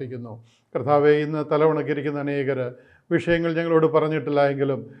പ്രാർത്ഥിക്കുന്നു. കർത്താവെ, ഇന്ന് തലവണക്കിരിക്കുന്ന അനേകർ വിഷയങ്ങൾ ഞങ്ങളോട് പറഞ്ഞിട്ടില്ല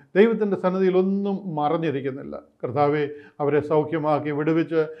എങ്കിലും ദൈവത്തിൻ്റെ സന്നിധിയിൽ ഒന്നും മറഞ്ഞിരിക്കുന്നില്ല. കർത്താവെ, അവരെ സൗഖ്യമാക്കി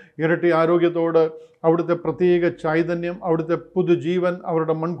വിടുവിച്ച് ഇരട്ടി ആരോഗ്യത്തോട് അവിടുത്തെ പ്രത്യേക ചൈതന്യം, അവിടുത്തെ പുതുജീവൻ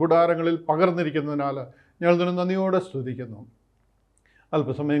അവരുടെ മൺകുടാരങ്ങളിൽ പകർന്നിരിക്കുന്നതിനാൽ ഞങ്ങൾ ഇതിന് നന്ദിയോടെ സ്തുതിക്കുന്നു.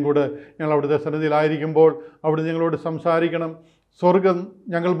 അല്പസമയം കൂടെ ഞങ്ങൾ അവിടുത്തെ സന്നിധിയിലായിരിക്കുമ്പോൾ അവിടുന്ന് ഞങ്ങളോട് സംസാരിക്കണം. സ്വർഗം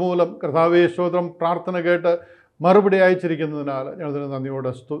ഞങ്ങൾ മൂലം കർത്താവേ സ്തോത്രം പ്രാർത്ഥന കേട്ട് മറുപടി അയച്ചിരിക്കുന്നതിനാൽ ഞങ്ങൾ ഇതിന്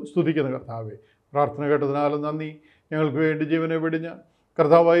നന്ദിയോടെ സ്തുതിക്കുന്നു. കർത്താവേ, പ്രാർത്ഥന കേട്ടതിനാൽ നന്ദി. ഞങ്ങൾക്ക് വേണ്ടി ജീവനെ വെടിഞ്ഞ്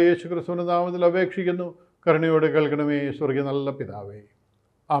കർത്താവായ യേശു ക്രിസ്തുവിൻ്റെ നാമത്തിൽ അപേക്ഷിക്കുന്നു. കരുണയോടെ കേൾക്കണമേ സ്വർഗീയ നല്ല പിതാവേ.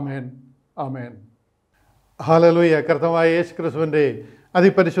 ആമേൻ, ആമേൻ. ഹല്ലേലൂയ. കർത്താവായ യേശു ക്രിസ്തുവിൻ്റെ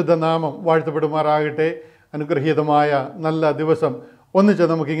അതിപരിശുദ്ധ നാമം വാഴ്ത്തപ്പെടുമാറാകട്ടെ. അനുഗ്രഹീതമായ നല്ല ദിവസം ഒന്നിച്ച്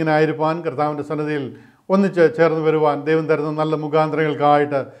നമുക്കിങ്ങനെ ആയിരിക്കാൻ, കർത്താവിൻ്റെ സന്നിധിയിൽ ഒന്നിച്ച് ചേർന്ന് വരുവാൻ ദൈവം തരുന്ന നല്ല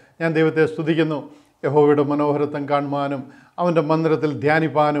മുഖാന്തരങ്ങൾക്കായിട്ട് ഞാൻ ദൈവത്തെ സ്തുതിക്കുന്നു. യഹോവയുടെ മനോഹരത്വം കാണുവാനും അവൻ്റെ മന്ദിരത്തിൽ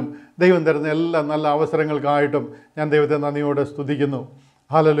ധ്യാനിപ്പാനും ദൈവം തരുന്ന എല്ലാ നല്ല അവസരങ്ങൾക്കായിട്ടും ഞാൻ ദൈവത്തെ നന്ദിയോടെ സ്തുതിക്കുന്നു.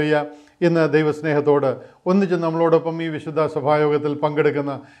 ഹല്ലേലൂയ. ഇന്ന് ദൈവസ്നേഹത്തോട് ഒന്നിച്ച് നമ്മളോടൊപ്പം ഈ വിശുദ്ധ സഭായോഗത്തിൽ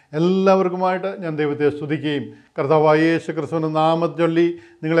പങ്കെടുക്കുന്ന എല്ലാവർക്കുമായിട്ട് ഞാൻ ദൈവത്തെ സ്തുതിക്കുകയും കർത്താവായ യേശു ക്രിസ്തുവിൻ്റെ നാമം ചൊല്ലി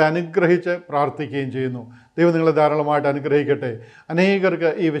നിങ്ങളെ അനുഗ്രഹിച്ച് പ്രാർത്ഥിക്കുകയും ചെയ്യുന്നു. ദൈവം നിങ്ങളെ ധാരാളമായിട്ട് അനുഗ്രഹിക്കട്ടെ.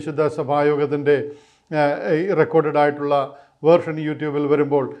 അനേകർക്ക് ഈ വിശുദ്ധ സഭായോഗത്തിൻ്റെ റെക്കോർഡഡ് ആയിട്ടുള്ള വേർഷൻ യൂട്യൂബിൽ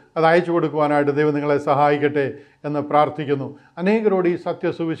വരുമ്പോൾ അത് അയച്ചു കൊടുക്കുവാനായിട്ട് ദൈവം നിങ്ങളെ സഹായിക്കട്ടെ എന്ന് പ്രാർത്ഥിക്കുന്നു. അനേകരോട് ഈ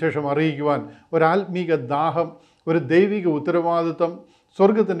സത്യസുവിശേഷം അറിയിക്കുവാൻ ഒരാത്മീക ദാഹം, ഒരു ദൈവിക ഉത്തരവാദിത്വം,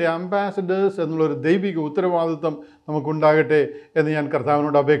 സ്വർഗത്തിൻ്റെ അംബാസഡേഴ്സ് എന്നുള്ളൊരു ദൈവിക ഉത്തരവാദിത്വം നമുക്കുണ്ടാകട്ടെ എന്ന് ഞാൻ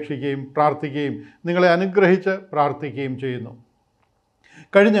കർത്താവിനോട് അപേക്ഷിക്കുകയും പ്രാർത്ഥിക്കുകയും നിങ്ങളെ അനുഗ്രഹിച്ച് പ്രാർത്ഥിക്കുകയും ചെയ്യുന്നു.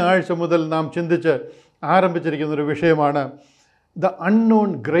 കഴിഞ്ഞ ആഴ്ച മുതൽ നാം ചിന്തിച്ച് ആരംഭിച്ചിരിക്കുന്നൊരു വിഷയമാണ് ദ അൺനോൺ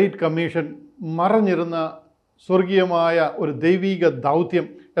ഗ്രേറ്റ് കമ്മീഷൻ, മറഞ്ഞിരുന്ന സ്വർഗീയമായ ഒരു ദൈവിക ദൗത്യം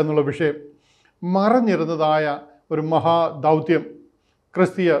എന്നുള്ള വിഷയം. മറഞ്ഞിരുന്നതായ ഒരു മഹാദൗത്യം,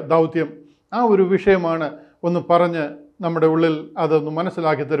 ക്രിസ്തീയ ദൗത്യം, ആ ഒരു വിഷയമാണ് ഒന്ന് പറഞ്ഞ് നമ്മുടെ ഉള്ളിൽ അതൊന്ന്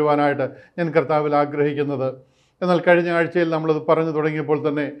മനസ്സിലാക്കി തരുവാനായിട്ട് ഞാൻ കർത്താവിൽ ആഗ്രഹിക്കുന്നത്. എന്നാൽ കഴിഞ്ഞ ആഴ്ചയിൽ നമ്മളത് പറഞ്ഞു തുടങ്ങിയപ്പോൾ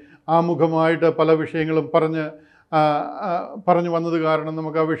തന്നെ ആമുഖമായിട്ട് പല വിഷയങ്ങളും പറഞ്ഞു വന്നത് കാരണം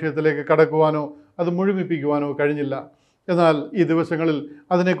നമുക്ക് ആ വിഷയത്തിലേക്ക് കടക്കുവാനോ അത് മുഴുമിപ്പിക്കുവാനോ കഴിഞ്ഞില്ല. എന്നാൽ ഈ ദിവസങ്ങളിൽ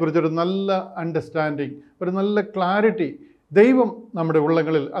അതിനെക്കുറിച്ചൊരു നല്ല അണ്ടർസ്റ്റാൻഡിങ്, ഒരു നല്ല ക്ലാരിറ്റി ദൈവം നമ്മുടെ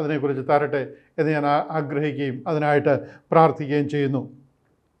ഉള്ളങ്ങളിൽ അതിനെക്കുറിച്ച് തരട്ടെ എന്ന് ഞാൻ ആഗ്രഹിക്കുകയും അതിനായിട്ട് പ്രാർത്ഥിക്കുകയും ചെയ്യുന്നു.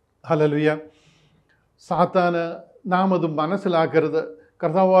 ഹല്ലേലൂയ. സാത്താന് നാം അത് മനസ്സിലാക്കരുത്.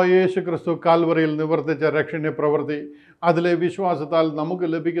 കർത്താവായ യേശു ക്രിസ്തു കാൽവറിയിൽ നിവർത്തിച്ച രക്ഷണ്യ പ്രവൃത്തി, അതിലെ വിശ്വാസത്താൽ നമുക്ക്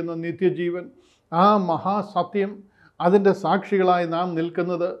ലഭിക്കുന്ന നിത്യജീവൻ, ആ മഹാസത്യം, അതിൻ്റെ സാക്ഷികളായി നാം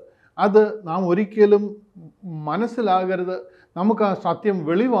നിൽക്കുന്നത്, അത് നാം ഒരിക്കലും മനസ്സിലാകരുത്, നമുക്ക് ആ സത്യം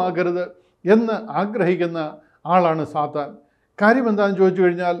വെളിവാകരുത് എന്ന് ആഗ്രഹിക്കുന്ന ആളാണ് സാത്താൻ. കാര്യം എന്താണെന്ന് ചോദിച്ചു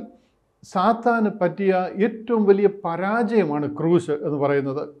കഴിഞ്ഞാൽ, സാത്താന് പറ്റിയ ഏറ്റവും വലിയ പരാജയമാണ് ക്രൂശ് എന്ന്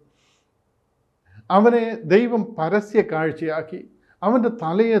പറയുന്നത്. അവനെ ദൈവം പരസ്യ കാഴ്ചയാക്കി, അവൻ്റെ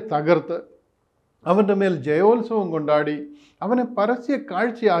തലയെ തകർത്ത് അവൻ്റെ മേൽ ജയോത്സവം കൊണ്ടാടി അവനെ പരസ്യ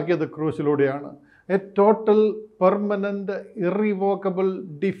കാഴ്ചയാക്കിയത് ക്രൂശിലൂടെയാണ്. A total permanent irrevocable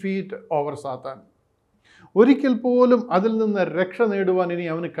defeat over സാത്താൻ. ഒരിക്കൽ പോലും അതിൽ നിന്ന് രക്ഷ നേടുവാൻ ഇനി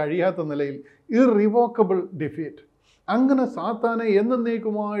അവന് കഴിയാത്ത നിലയിൽ ഇറിവോക്കബിൾ ഡിഫീറ്റ്. അങ്ങനെ സാത്താനെ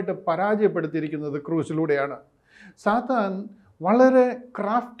എന്നേക്കുമായിട്ട് പരാജയപ്പെടുത്തിയിരിക്കുന്നത് ക്രൂശിലൂടെയാണ്. സാത്താൻ വളരെ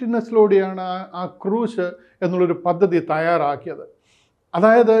ക്രാഫ്റ്റിനെസ്സിലൂടെയാണ് ആ ക്രൂശ് എന്നുള്ളൊരു പദ്ധതി തയ്യാറാക്കിയത്.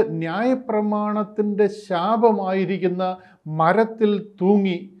 അതായത് ന്യായപ്രമാണത്തിൻ്റെ ശാപമായിരിക്കുന്ന മരത്തിൽ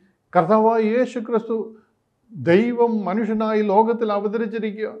തൂങ്ങി കർത്താവായ യേശു ക്രിസ്തു ദൈവം മനുഷ്യനായി ലോകത്തിൽ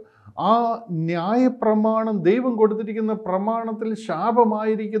അവതരിച്ചിരിക്കുക. ആ ന്യായപ്രമാണം, ദൈവം കൊടുത്തിരിക്കുന്ന പ്രമാണത്തിൽ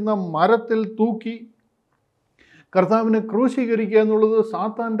ശാപമായിരിക്കുന്ന മരത്തിൽ തൂക്കി കർത്താവിനെ ക്രൂശീകരിക്കുക എന്നുള്ളത്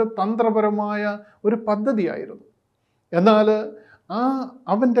സാത്താൻ്റെ തന്ത്രപരമായ ഒരു പദ്ധതിയായിരുന്നു. എന്നാൽ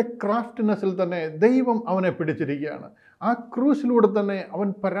അവൻ്റെ ക്രാഫ്റ്റ്നെസ്സിൽ തന്നെ ദൈവം അവനെ പിടിച്ചിരിക്കുകയാണ്. ആ ക്രൂശിലൂടെ തന്നെ അവൻ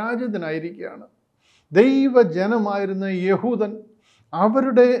പരാജിതനായിരിക്കുകയാണ്. ദൈവജനമായിരുന്ന യഹൂദൻ,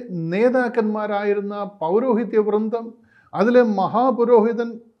 അവരുടെ നേതാക്കന്മാരായിരുന്ന പൗരോഹിത്യ വൃന്ദം, അതിലെ മഹാപുരോഹിതൻ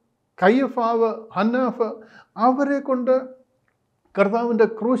കയ്യഫാവ്, ഹന്നാഫ്, അവരെ കൊണ്ട് കർത്താവിൻ്റെ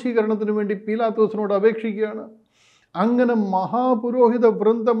ക്രൂശീകരണത്തിന് വേണ്ടി പീലാത്തോസിനോട് അപേക്ഷിക്കുകയാണ്. അങ്ങനെ മഹാപുരോഹിത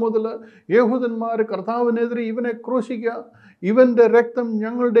വൃന്ദം മുതൽ യഹൂദന്മാർ കർത്താവിനെതിരെ ഇവനെ ക്രൂശിക്കുക, ഇവൻ്റെ രക്തം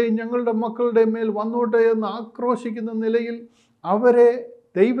ഞങ്ങളുടെ മക്കളുടെ മേൽ വന്നോട്ടെ എന്ന് ആക്രോശിക്കുന്ന നിലയിൽ അവരെ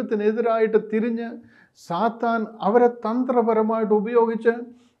ദൈവത്തിനെതിരായിട്ട് തിരിഞ്ഞ് സാത്താൻ അവരെ തന്ത്രപരമായിട്ട് ഉപയോഗിച്ച്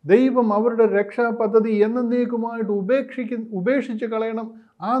ദൈവം അവരുടെ രക്ഷാപദ്ധതി എന്നേക്കുമായിട്ട് ഉപേക്ഷിച്ച് കളയണം.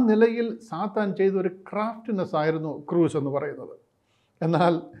 ആ നിലയിൽ സാത്താൻ ചെയ്തൊരു ക്രാഫ്റ്റ്നെസ് ആയിരുന്നു ക്രൂശ് എന്ന് പറയുന്നത്.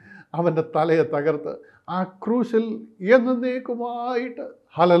 എന്നാൽ അവൻ്റെ തലയെ തകർത്ത് ആ ക്രൂശിൽ എന്നേക്കുമായിട്ട്,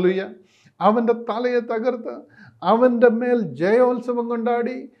 ഹല്ലേലൂയ, അവൻ്റെ തലയെ തകർത്ത് അവൻ്റെ മേൽ ജയോത്സവം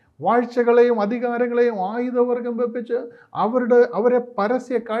കൊണ്ടാടി വാഴ്ചകളെയും അധികാരങ്ങളെയും ആയുധവർഗം വെപ്പിച്ച് അവരെ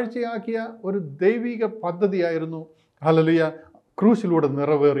പരസ്യ കാഴ്ചയാക്കിയ ഒരു ദൈവിക പദ്ധതിയായിരുന്നു, ഹല്ലേലൂയ, ക്രൂശിലൂടെ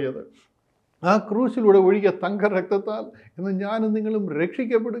നിറവേറിയത്. ആ ക്രൂശിലൂടെ ഒഴുകിയ തങ്കരക്തത്താൽ ഇന്ന് ഞാനും നിങ്ങളും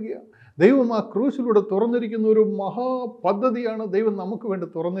രക്ഷിക്കപ്പെടുകയാണ്. ദൈവം ആ ക്രൂശിലൂടെ തുറന്നിരിക്കുന്ന ഒരു മഹാപദ്ധതിയാണ് ദൈവം നമുക്ക് വേണ്ടി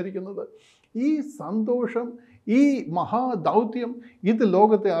തുറന്നിരിക്കുന്നത്. ഈ സന്തോഷം, ഈ മഹാദൗത്യം ഇത്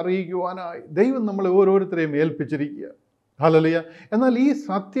ലോകത്തെ അറിയിക്കുവാനായി ദൈവം നമ്മളെ ഓരോരുത്തരെയും ഏൽപ്പിച്ചിരിക്കുക. ഹല്ലേലൂയ. എന്നാൽ ഈ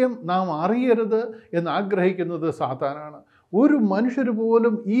സത്യം നാം അറിയരുത് എന്ന് ആഗ്രഹിക്കുന്നത് സാത്താനാണ്. ഒരു മനുഷ്യർ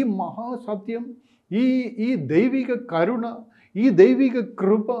പോലും ഈ മഹാസത്യം, ഈ ദൈവിക കരുണ, ഈ ദൈവിക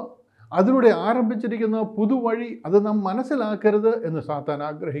കൃപ, അതിലൂടെ ആരംഭിച്ചിരിക്കുന്ന പുതുവഴി അത് നാം മനസ്സിലാക്കരുത് എന്ന് സാത്താൻ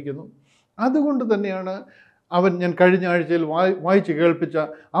ആഗ്രഹിക്കുന്നു. അതുകൊണ്ട് തന്നെയാണ് ഞാൻ കഴിഞ്ഞ ആഴ്ചയിൽ വായിച്ച് കേൾപ്പിച്ച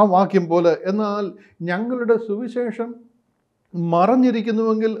ആ വാക്യം പോലെ, എന്നാൽ ഞങ്ങളുടെ സുവിശേഷം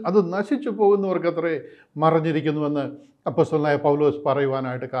മറഞ്ഞിരിക്കുന്നുവെങ്കിൽ അത് നശിച്ചു പോകുന്നവർക്കത്രേ മറഞ്ഞിരിക്കുന്നുവെന്ന് അപ്പോസ്തലനായ പൗലോസ്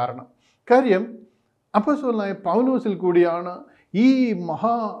പറയുവാനായിട്ട് കാര്യം അപ്പോസ്തലനായ പൗലോസിൽ കൂടിയാണ് ഈ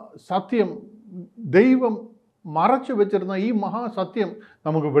മഹാസത്യം, ദൈവം മറച്ചു വെച്ചിരുന്ന ഈ മഹാസത്യം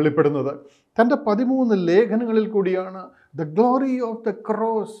നമുക്ക് വെളിപ്പെടുന്നത്. തൻ്റെ 13 ലേഖനങ്ങളിൽ കൂടിയാണ് the glory of the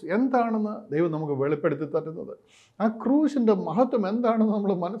cross എന്താണെന്ന് ദൈവം നമുക്ക് വെളിപ്പെടുത്തി തരുന്നത്. ആ ക്രൂശിൻ്റെ മഹത്വം എന്താണെന്ന്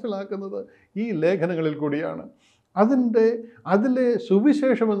നമ്മൾ മനസ്സിലാക്കുന്നത് ഈ ലേഖനങ്ങളിൽ കൂടിയാണ്. അതിലെ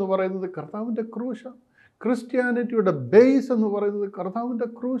സുവിശേഷം എന്ന് പറയുന്നത് കർത്താവിൻ്റെ ക്രൂശാണ്. ക്രിസ്ത്യാനിറ്റിയുടെ ബേസ് എന്ന് പറയുന്നത് കർത്താവിൻ്റെ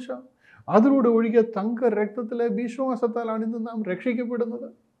ക്രൂശാണ്. അതിലൂടെ ഒഴുകിയ തങ്ക രക്തത്തിലെ വിശ്വാസത്താലാണ് ഇന്ന് നാം രക്ഷിക്കപ്പെടുന്നത്.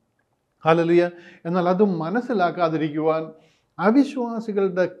 ഹല്ലേലൂയ. എന്നാൽ അത് മനസ്സിലാക്കാതിരിക്കുവാൻ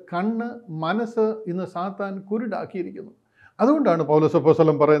അവിശ്വാസികളുടെ കണ്ണ്, മനസ്സ് ഇന്ന് സാത്താൻ കുരുടാക്കിയിരിക്കുന്നു. അതുകൊണ്ടാണ് പൗലോസ്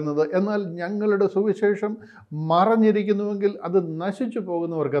അപ്പോസ്തലൻ പറയുന്നത്, എന്നാൽ ഞങ്ങളുടെ സുവിശേഷം മറഞ്ഞിരിക്കുന്നുവെങ്കിൽ അത് നശിച്ചു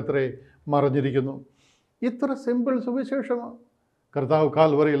പോകുന്നവർക്കത്രേ മറഞ്ഞിരിക്കുന്നു. ഇത്ര സിമ്പിൾ സുവിശേഷമാണ്. കർത്താവ്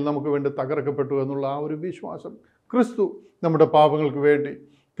കാൽവറിയിൽ നമുക്ക് വേണ്ടി തകർക്കപ്പെട്ടു എന്നുള്ള ആ ഒരു വിശ്വാസം. ക്രിസ്തു നമ്മുടെ പാപങ്ങൾക്ക് വേണ്ടി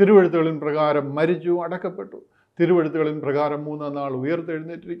തിരുവെഴുത്തുകളിൻ പ്രകാരം മരിച്ചു, അടക്കപ്പെട്ടു. തിരുവെഴുത്തുകളിൻ പ്രകാരം 3-ാം നാൾ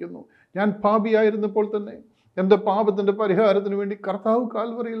ഉയർത്തെഴുന്നേറ്റിരിക്കുന്നു. ഞാൻ പാപിയായിരുന്നപ്പോൾ തന്നെ എൻ്റെ പാപത്തിൻ്റെ പരിഹാരത്തിന് വേണ്ടി കർത്താവ്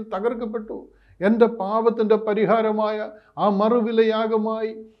കാൽവറിയിൽ തകർക്കപ്പെട്ടു. എൻ്റെ പാപത്തിൻ്റെ പരിഹാരമായ ആ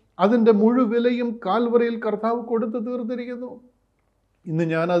മറുവിലയാഗമായി അതിൻ്റെ മുഴുവിലയും കാൽവറിയിൽ കർത്താവ് കൊടുത്തു തീർത്തിരിക്കുന്നു. ഇന്ന്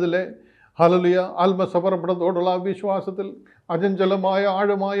ഞാനതിലെ ഹല്ലേലൂയ ആത്മസമർപ്പണത്തോടുള്ള ആ വിശ്വാസത്തിൽ, അചഞ്ചലമായ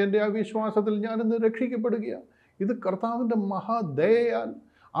ആഴമായ എൻ്റെ ആ വിശ്വാസത്തിൽ ഞാനിന്ന് രക്ഷിക്കപ്പെടുകയാണ്. ഇത് കർത്താവിൻ്റെ മഹാദയയാൽ,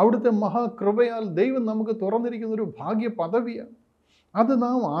 അവിടുത്തെ മഹാകൃപയാൽ ദൈവം നമുക്ക് തുറന്നിരിക്കുന്ന ഒരു ഭാഗ്യ പദവിയാണ്. അത്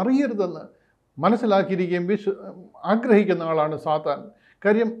നാം അറിയരുതെന്ന് മനസ്സിലാക്കിയിരിക്കുകയും ആഗ്രഹിക്കുന്ന ആളാണ് സാത്താൻ.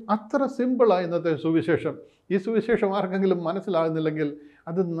 കാര്യം അത്ര സിമ്പിളാണ് ഇന്നത്തെ സുവിശേഷം. ഈ സുവിശേഷം ആർക്കെങ്കിലും മനസ്സിലാകുന്നില്ലെങ്കിൽ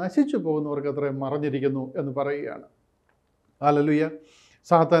അത് നശിച്ചു പോകുന്നവർക്ക് അത്രയും മറഞ്ഞിരിക്കുന്നു എന്ന് പറയുകയാണ്. ഹല്ലേലൂയ.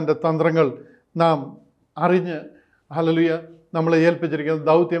 സാത്താൻ്റെ തന്ത്രങ്ങൾ നാം അറിഞ്ഞ്, ഹല്ലേലൂയ, നമ്മളെ ഏൽപ്പിച്ചിരിക്കുന്ന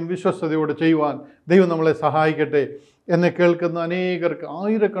ദൗത്യം വിശ്വസ്തയോടെ ചെയ്യുവാൻ ദൈവം നമ്മളെ സഹായിക്കട്ടെ. എന്നെ കേൾക്കുന്ന അനേകർക്ക്,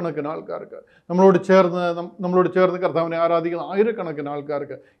 ആയിരക്കണക്കിന് ആൾക്കാർക്ക്, നമ്മളോട് ചേർന്ന് കർത്താവിനെ ആരാധിക്കുന്ന ആയിരക്കണക്കിന്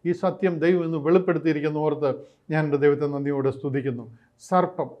ആൾക്കാർക്ക് ഈ സത്യം ദൈവം ഇന്ന് വെളിപ്പെടുത്തിയിരിക്കുന്ന ഓർത്ത് ഞാൻ എൻ്റെ ദൈവത്തെ നന്ദിയോടെ സ്തുതിക്കുന്നു.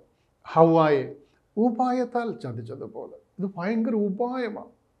 സർപ്പം ഹവ്വായെ ഉപായത്താൽ ചതിച്ചതുപോലെ, ഇത് ഭയങ്കര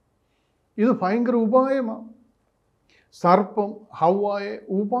ഉപായമാണ്. സർപ്പം ഹവ്വായെ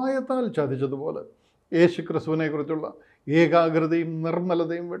ഉപായത്താൽ ചതിച്ചതുപോലെ യേശു ക്രിസ്തുവിനെ കുറിച്ചുള്ള ഏകാഗ്രതയും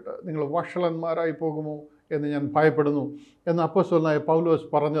നിർമ്മലതയും വിട്ട് നിങ്ങൾ വഷളന്മാരായി പോകുമോ എന്ന് ഞാൻ ഭയപ്പെടുന്നു എന്ന് അപ്പോസ്തലനായ പൗലോസ്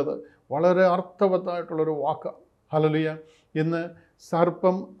പറഞ്ഞത് വളരെ അർത്ഥവത്തായിട്ടുള്ളൊരു വാക്കാണ്. ഹല്ലേലൂയ. ഇന്ന്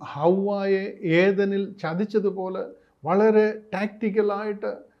സർപ്പം ഹവ്വായെ ഏദനിൽ ചതിച്ചതുപോലെ വളരെ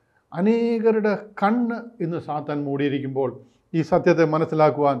ടാക്റ്റിക്കലായിട്ട് അനേകരുടെ കണ്ണ് ഇന്ന് സാത്താൻ മൂടിയിരിക്കുമ്പോൾ ഈ സത്യത്തെ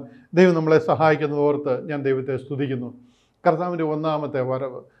മനസ്സിലാക്കുവാൻ ദൈവം നമ്മളെ സഹായിക്കുന്നത് ഓർത്ത് ഞാൻ ദൈവത്തെ സ്തുതിക്കുന്നു. കർത്താവിൻ്റെ ഒന്നാമത്തെ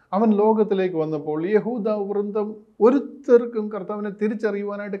വരവ്, അവൻ ലോകത്തിലേക്ക് വന്നപ്പോൾ യഹൂദ വൃന്ദം ഒരുത്തർക്കും കർത്താവിനെ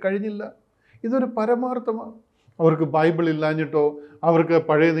തിരിച്ചറിയുവാനായിട്ട് കഴിഞ്ഞില്ല. ഇതൊരു പരമാർത്ഥമാണ്. അവർക്ക് ബൈബിൾ ഇല്ലാഞ്ഞിട്ടോ, അവർക്ക്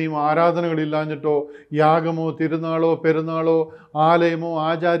പഴയ നിയമ ആരാധനകളില്ലാഞ്ഞിട്ടോ, യാഗമോ തിരുനാളോ പെരുന്നാളോ ആലയമോ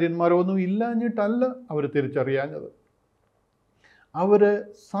ആചാര്യന്മാരോ ഒന്നും ഇല്ലാഞ്ഞിട്ടല്ല അവർ തിരിച്ചറിയാഞ്ഞത്. അവർ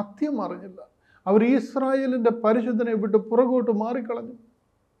സത്യം അറിഞ്ഞില്ല. അവർ ഇസ്രായേലിൻ്റെ പരിശുദ്ധനെ വിട്ട് പുറകോട്ട് മാറിക്കളഞ്ഞു.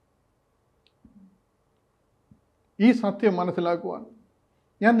 ഈ സത്യം മനസ്സിലാക്കുവാൻ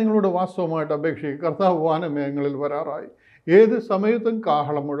ഞാൻ നിങ്ങളോട് വാസ്തവമായിട്ട് അപേക്ഷിക്കും. കർത്താവ് വാനമേഘങ്ങളിൽ വരാറായി. ഏത് സമയത്തും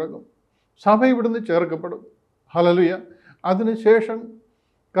കാഹളം മുഴങ്ങും. സഭ ഇവിടുന്ന് ചേർക്കപ്പെടും. ഹല്ലേലൂയ. അതിനുശേഷം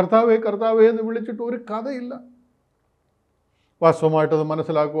കർത്താവേ കർത്താവേ എന്ന് വിളിച്ചിട്ട് ഒരു കഥയില്ല. വാസ്തവമായിട്ടത്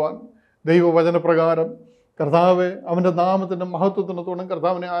മനസ്സിലാക്കുവാൻ ദൈവവചനപ്രകാരം കർത്താവെ അവൻ്റെ നാമത്തിൻ്റെ മഹത്വത്തിന് തുണം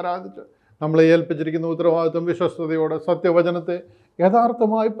കർത്താവിനെ ആരാധിച്ച് നമ്മളെ ഏൽപ്പിച്ചിരിക്കുന്ന ഉത്തരവാദിത്വം വിശ്വസ്തയോടെ സത്യവചനത്തെ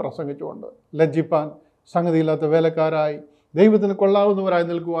യഥാർത്ഥമായി പ്രസംഗിച്ചുകൊണ്ട് ലജ്ജിപ്പാൻ സംഗതിയില്ലാത്ത വേലക്കാരായി ദൈവത്തിന് കൊള്ളാവുന്നവരായി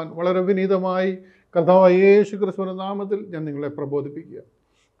നിൽക്കുവാൻ വളരെ വിനീതമായി കർത്താവായ യേശു ക്രിസ്തുവിൻ്റെ നാമത്തിൽ ഞാൻ നിങ്ങളെ പ്രബോധിപ്പിക്കുക.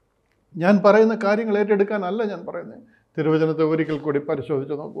 ഞാൻ പറയുന്ന കാര്യങ്ങൾ ഏറ്റെടുക്കാനല്ല ഞാൻ പറയുന്നത്. തിരുവചനത്തെ ഒരിക്കൽ കൂടി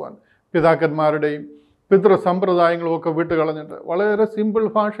പരിശോധിച്ച് നോക്കുവാൻ, പിതാക്കന്മാരുടെയും പിതൃസമ്പ്രദായങ്ങളും ഒക്കെ വിട്ടുകളഞ്ഞിട്ട് വളരെ സിമ്പിൾ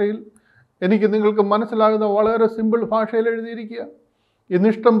ഭാഷയിൽ, എനിക്ക് നിങ്ങൾക്ക് മനസ്സിലാകുന്ന വളരെ സിമ്പിൾ ഭാഷയിൽ എഴുതിയിരിക്കുക.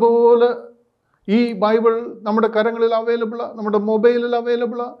 ഇന്നിഷ്ടം പോലെ ഈ ബൈബിൾ നമ്മുടെ കരങ്ങളിൽ അവൈലബിളാണ്, നമ്മുടെ മൊബൈലിൽ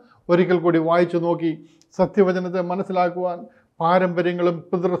അവൈലബിളാണ്. ഒരിക്കൽ കൂടി വായിച്ചു നോക്കി സത്യവചനത്തെ മനസ്സിലാക്കുവാൻ, പാരമ്പര്യങ്ങളും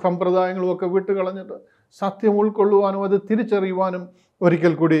പിതൃസമ്പ്രദായങ്ങളും ഒക്കെ വിട്ടുകളഞ്ഞിട്ട് സത്യം ഉൾക്കൊള്ളുവാനും അത് തിരിച്ചറിയുവാനും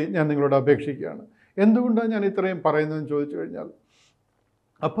ഒരിക്കൽ കൂടി ഞാൻ നിങ്ങളോട് അപേക്ഷിക്കുകയാണ്. എന്തുകൊണ്ടാണ് ഞാൻ ഇത്രയും പറയുന്നതെന്ന് ചോദിച്ചു കഴിഞ്ഞാൽ,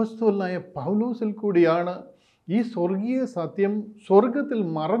 അപ്പോസ്തലനായ പൗലോസിൽ കൂടിയാണ് ഈ സ്വർഗീയ സത്യം, സ്വർഗത്തിൽ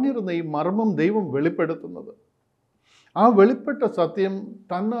മറഞ്ഞിരുന്ന ഈ മർമ്മം ദൈവം വെളിപ്പെടുത്തുന്നത്. ആ വെളിപ്പെട്ട സത്യം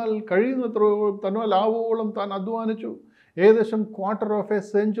തന്നാൽ തന്നാൽ ആവോളം താൻ അധ്വാനിച്ചു. ഏകദേശം quarter of A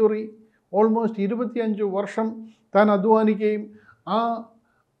century, almost 25 വർഷം താൻ അധ്വാനിക്കുകയും ആ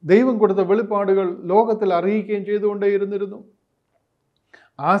ദൈവം കൊടുത്ത വെളിപ്പാടുകൾ ലോകത്തിൽ അറിയിക്കുകയും ചെയ്തുകൊണ്ടേയിരുന്നിരുന്നു.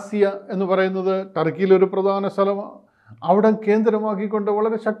 ആസിയ എന്ന് പറയുന്നത് ടർക്കിയിലൊരു പ്രധാന സ്ഥലമാണ്. അവിടെ കേന്ദ്രമാക്കിക്കൊണ്ട്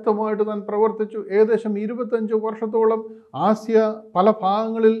വളരെ ശക്തമായിട്ട് താൻ പ്രവർത്തിച്ചു. ഏകദേശം 25 വർഷത്തോളം ആസിയ പല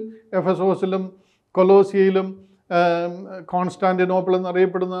ഭാഗങ്ങളിൽ, എഫെസോസിലും കൊലോസിയയിലും കോൺസ്റ്റാന്റിനോപ്പിൾ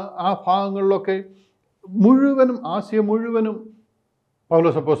എന്നറിയപ്പെടുന്ന ആ ഭാഗങ്ങളിലൊക്കെ മുഴുവനും, ആസിയ മുഴുവനും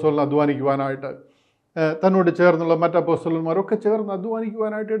പൗലോസ് അപ്പോസ്തലൻ അധ്വാനിക്കുവാനായിട്ട്, തന്നോട് ചേർന്നുള്ള മറ്റ് അപ്പോസ്തലന്മാരൊക്കെ ചേർന്ന്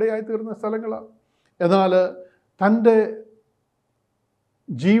അധ്വാനിക്കുവാനായിട്ട് ഇടയായി തീർന്ന സ്ഥലങ്ങളാണ്. എന്നാൽ തൻ്റെ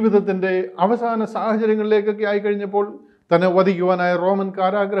ജീവിതത്തിൻ്റെ അവസാന സാഹചര്യങ്ങളിലേക്കൊക്കെ ആയിക്കഴിഞ്ഞപ്പോൾ, തന്നെ വധിക്കുവാനായ റോമൻ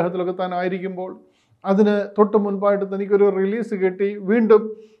കാരാഗ്രഹത്തിലൊക്കെ താൻ ആയിരിക്കുമ്പോൾ, അതിന് തൊട്ട് മുൻപായിട്ട് തനിക്കൊരു റിലീസ് കിട്ടി. വീണ്ടും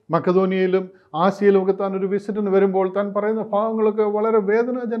മക്കതോനിയയിലും ആസിയയിലും ഒക്കെ താൻ ഒരു വിസിറ്റിന് വരുമ്പോൾ താൻ പറയുന്ന ഭാഗങ്ങളൊക്കെ വളരെ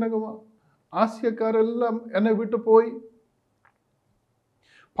വേദനാജനകമാണ്. ആസിയക്കാരെല്ലാം എന്നെ വിട്ടുപോയി.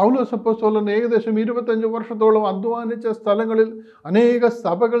 പൗലോസ് അപ്പോസ്തലൻ ഏകദേശം 25 വർഷത്തോളം അധ്വാനിച്ച സ്ഥലങ്ങളിൽ അനേക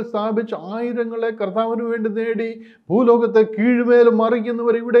സഭകൾ സ്ഥാപിച്ച് ആയിരങ്ങളെ കർത്താവിന് വേണ്ടി നേടി, ഭൂലോകത്തെ കീഴ്മേൽ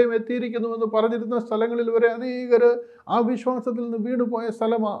മറിക്കുന്നവർ ഇവിടെയും എത്തിയിരിക്കുന്നുവെന്ന് പറഞ്ഞിരുന്ന സ്ഥലങ്ങളിൽ വരെ അനേകർ ആ വിശ്വാസത്തിൽ നിന്ന് വീണുപോയ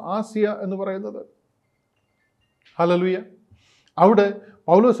സ്ഥലമാണ് ആസിയ എന്ന് പറയുന്നത്. ഹല്ലേലൂയ. അവിടെ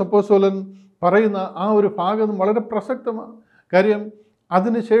പൗലോസ് അപ്പോസ്തലൻ പറയുന്ന ആ ഒരു ഭാഗം വളരെ പ്രസക്തമാണ്. കാര്യം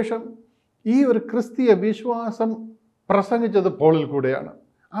അതിനുശേഷം ഈ ഒരു ക്രിസ്തീയ വിശ്വാസം പ്രസംഗിച്ചത് പോളിൽ കൂടെയാണ്.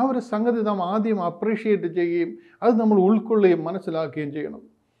 ആ ഒരു സംഗതി നാം ആദ്യം അപ്രീഷിയേറ്റ് ചെയ്യുകയും അത് നമ്മൾ ഉൾക്കൊള്ളുകയും മനസ്സിലാക്കുകയും ചെയ്യണം.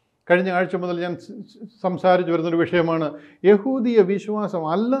 കഴിഞ്ഞ ആഴ്ച മുതൽ ഞാൻ സംസാരിച്ചു വരുന്നൊരു വിഷയമാണ് യഹൂദീയ വിശ്വാസം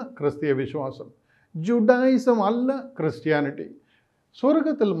അല്ല ക്രിസ്തീയ വിശ്വാസം, ജുഡായിസം അല്ല ക്രിസ്ത്യാനിറ്റി.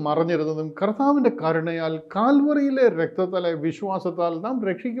 സ്വർഗത്തിൽ മറഞ്ഞിരുന്നതും കർത്താവിൻ്റെ കരുണയാൽ കാൽവറിയിലെ രക്തത്താലെ വിശ്വാസത്താൽ നാം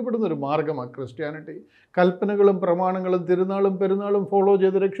രക്ഷിക്കപ്പെടുന്ന ഒരു മാർഗമാണ് ക്രിസ്ത്യാനിറ്റി. കൽപ്പനകളും പ്രമാണങ്ങളും തിരുനാളും പെരുന്നാളും ഫോളോ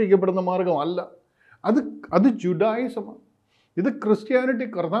ചെയ്ത് രക്ഷിക്കപ്പെടുന്ന മാർഗമല്ല. അത് ജുഡായിസമാണ്. ഇത് ക്രിസ്ത്യാനിറ്റി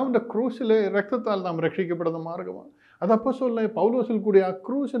കർത്താവിൻ്റെ ക്രൂസിലെ രക്തത്താൽ നാം രക്ഷിക്കപ്പെടുന്ന മാർഗമാണ്. അത് അപ്പോസ്തലനായ പൗലോസിൽ കൂടി ആ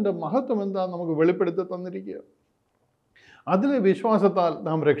ക്രൂസിൻ്റെ മഹത്വം എന്താണെന്ന് നമുക്ക് വെളിപ്പെടുത്തി തന്നിരിക്കുക. അതിലെ വിശ്വാസത്താൽ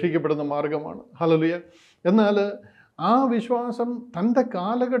നാം രക്ഷിക്കപ്പെടുന്ന മാർഗമാണ്. ഹല്ലേലൂയ. എന്നാൽ ആ വിശ്വാസം തൻ്റെ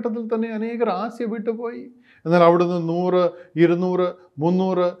കാലഘട്ടത്തിൽ തന്നെ അനേകർ ആസ്യ വിട്ടുപോയി. എന്നാൽ അവിടുന്ന് 100, 200,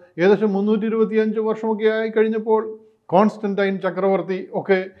 300, ഏകദേശം 325 വർഷമൊക്കെ ആയി കഴിഞ്ഞപ്പോൾ കോൺസ്റ്റന്റൈൻ ചക്രവർത്തി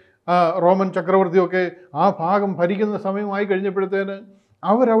ഒക്കെ, റോമൻ ചക്രവർത്തിയൊക്കെ ആ ഭാഗം ഭരിക്കുന്ന സമയമായി കഴിഞ്ഞപ്പോഴത്തേന്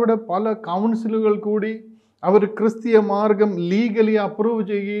അവരവിടെ പല കൗൺസിലുകൾ കൂടി അവർ ക്രിസ്തീയ മാർഗം ലീഗലി അപ്രൂവ്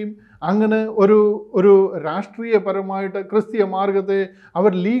ചെയ്യുകയും അങ്ങനെ ഒരു രാഷ്ട്രീയപരമായിട്ട് ക്രിസ്തീയ മാർഗത്തെ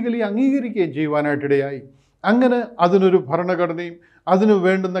അവർ ലീഗലി അംഗീകരിക്കുകയും ചെയ്യുവാനായിട്ടിടയായി. അങ്ങനെ അതിനൊരു ഭരണഘടനയും അതിന്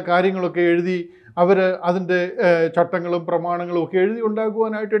വേണ്ടുന്ന കാര്യങ്ങളൊക്കെ എഴുതി അവർ അതിൻ്റെ ചട്ടങ്ങളും പ്രമാണങ്ങളും ഒക്കെ എഴുതി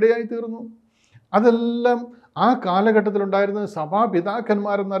ഉണ്ടാക്കുവാനായിട്ടിടയായി തീർന്നു. അതെല്ലാം ആ കാലഘട്ടത്തിലുണ്ടായിരുന്ന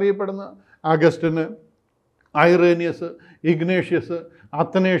സഭാപിതാക്കന്മാരെന്നറിയപ്പെടുന്ന Augustine, Irenaeus, Ignatius,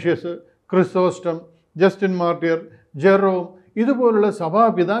 Athanasius, Chrysostom, Justin martyr, Jerome, ഇതുപോലുള്ള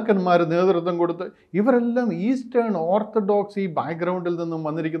സഭാപിതാക്കന്മാർ നേതൃത്വം കൊടുത്ത് ഇവരെല്ലാം ഈസ്റ്റേൺ ഓർത്തഡോക്സി ബാക്ക്ഗ്രൗണ്ടിൽ നിന്നും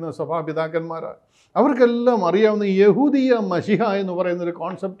വന്നിരിക്കുന്ന സഭാപിതാക്കന്മാരാണ്. അവർക്കെല്ലാം അറിയാവുന്ന യഹൂദിയ മശിഹ എന്ന് പറയുന്നൊരു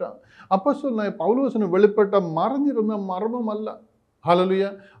കോൺസെപ്റ്റാണ്. അപ്പോസ്തലനായ പൗലോസിന് വെളിപ്പെട്ട മറഞ്ഞിരുന്ന മർമ്മമല്ല. ഹല്ലേലൂയ.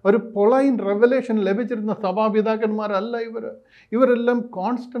 ഒരു പൊളൈൻ റെവലേഷൻ ലഭിച്ചിരുന്ന സഭാപിതാക്കന്മാരല്ല ഇവരെല്ലാം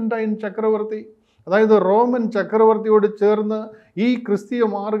കോൺസ്റ്റന്റൈൻ ചക്രവർത്തി, അതായത് റോമൻ ചക്രവർത്തിയോട് ചേർന്ന് ഈ ക്രിസ്തീയ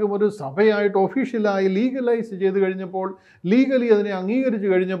മാർഗം ഒരു സഭയായിട്ട് ഒഫീഷ്യലായി ലീഗലൈസ് ചെയ്ത് കഴിഞ്ഞപ്പോൾ, ലീഗലി അതിനെ അംഗീകരിച്ചു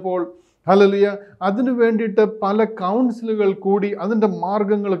കഴിഞ്ഞപ്പോൾ, ഹല്ലേലൂയ, അതിനു വേണ്ടിയിട്ട് പല കൗൺസിലുകൾ കൂടി അതിൻ്റെ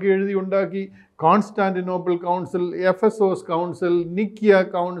മാർഗങ്ങളൊക്കെ എഴുതി ഉണ്ടാക്കി. Constantinople council, Ephesus council, നിക്കിയ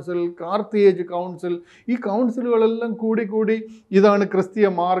council, കാർത്തിയേജ് council, ഈ കൗൺസിലുകളെല്ലാം കൂടി ഇതാണ് ക്രിസ്തീയ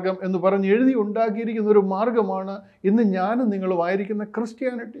മാർഗം എന്ന് പറഞ്ഞ് എഴുതി ഉണ്ടാക്കിയിരിക്കുന്ന ഒരു മാർഗമാണ് ഇന്ന് ഞാനും നിങ്ങളുമായിരിക്കുന്ന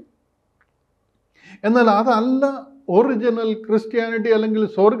ക്രിസ്ത്യാനിറ്റി. എന്നാൽ അതല്ല ഒറിജിനൽ ക്രിസ്ത്യാനിറ്റി, അല്ലെങ്കിൽ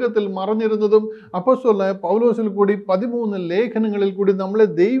സ്വർഗത്തിൽ മറഞ്ഞിരുന്നതും അപ്പോസ്തലനായ പൗലോസിൽ കൂടി 13 ലേഖനങ്ങളിൽ കൂടി നമ്മളെ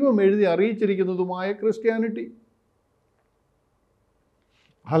ദൈവം എഴുതി അറിയിച്ചിരിക്കുന്നതുമായ ക്രിസ്ത്യാനിറ്റി.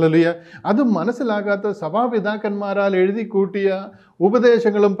 ഹല്ലേലൂയ. അത് മനസ്സിലാകാത്ത സഭാപിതാക്കന്മാരാൽ എഴുതി കൂട്ടിയ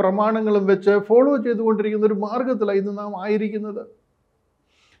ഉപദേശങ്ങളും പ്രമാണങ്ങളും വെച്ച് ഫോളോ ചെയ്തുകൊണ്ടിരിക്കുന്ന ഒരു മാർഗത്തിലാണ് ഇന്ന് നാം ആയിരിക്കുന്നത്.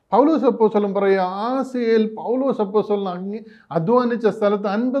 പൗലോസ് അപ്പോസ്തലൻ പറയുക, ആസിയയിൽ പൗലോസ് അപ്പോസ്തലൻ അധ്വാനിച്ച സ്ഥലത്ത്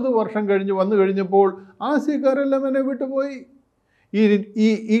 50 വർഷം വന്നു കഴിഞ്ഞപ്പോൾ ആസിയക്കാരെല്ലാം എന്നെ വിട്ടുപോയി.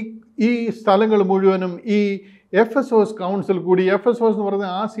 ഈ സ്ഥലങ്ങൾ മുഴുവനും ഈ എഫെസോസ് കൗൺസിൽ കൂടി, എഫെസോസ് എന്ന്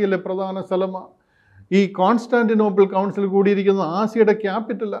പറയുന്നത് ആസിയയിലെ പ്രധാന സ്ഥലമാണ്. ഈ കോൺസ്റ്റാന്റിനോപ്പിൾ കൗൺസിൽ കൂടിയിരിക്കുന്നത് ആസിയയുടെ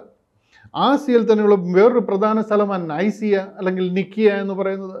ക്യാപിറ്റലാണ്. ആസിയയിൽ തന്നെയുള്ള വേറൊരു പ്രധാന സ്ഥലമാണ് നൈസിയ അല്ലെങ്കിൽ നിക്കിയ എന്ന്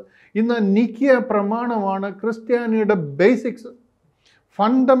പറയുന്നത്. ഇന്ന് നിക്കിയ പ്രമാണമാണ് ക്രിസ്ത്യാനിയുടെ ബേസിക്സ്,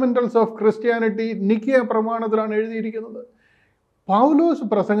 ഫണ്ടമെൻ്റൽസ് ഓഫ് ക്രിസ്ത്യാനിറ്റി നിക്കിയ പ്രമാണത്തിലാണ് എഴുതിയിരിക്കുന്നത്. പൗലോസ്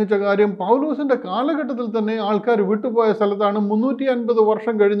പ്രസംഗിച്ച കാര്യം പൗലോസിൻ്റെ കാലഘട്ടത്തിൽ തന്നെ ആൾക്കാർ വിട്ടുപോയ സ്ഥലത്താണ് 350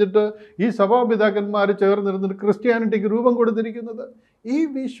 വർഷം കഴിഞ്ഞിട്ട് ഈ സഭാപിതാക്കന്മാർ ചേർന്നിരുന്നിട്ട് ക്രിസ്ത്യാനിറ്റിക്ക് രൂപം കൊടുത്തിരിക്കുന്നത്. ഈ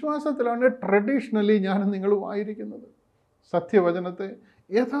വിശ്വാസത്തിലാണ് ട്രഡീഷണലി ഞാനും നിങ്ങളും ആയിരിക്കുന്നത്. സത്യവചനത്തെ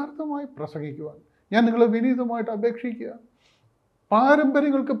യഥാർത്ഥമായി പ്രസംഗിക്കുവാൻ ഞാൻ നിങ്ങളെ വിനീതമായിട്ട് അപേക്ഷിക്കുക.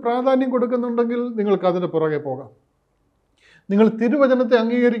 പാരമ്പര്യങ്ങൾക്ക് പ്രാധാന്യം കൊടുക്കുന്നുണ്ടെങ്കിൽ നിങ്ങൾക്ക് അതിന് പുറകെ പോകാം. നിങ്ങൾ തിരുവചനത്തെ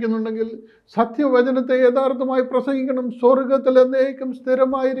അംഗീകരിക്കുന്നുണ്ടെങ്കിൽ സത്യവചനത്തെ യഥാർത്ഥമായി പ്രസംഗിക്കണം. സ്വർഗത്തിൽ എന്നേക്കും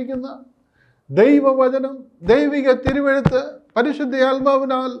സ്ഥിരമായിരിക്കുന്ന ദൈവവചനം, ദൈവിക തിരുവെഴുത്ത്, പരിശുദ്ധ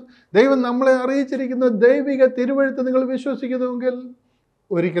ആത്മാവിനാൽ ദൈവം നമ്മളെ അറിയിച്ചിരിക്കുന്ന ദൈവിക തിരുവെഴുത്ത് നിങ്ങൾ വിശ്വസിക്കുന്നുവെങ്കിൽ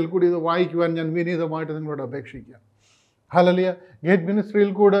ഒരിക്കൽ കൂടി ഇത് വായിക്കുവാൻ ഞാൻ വിനീതമായിട്ട് നിങ്ങളോട് അപേക്ഷിക്കുക. ഹല്ലേലൂയ. ഗേറ്റ്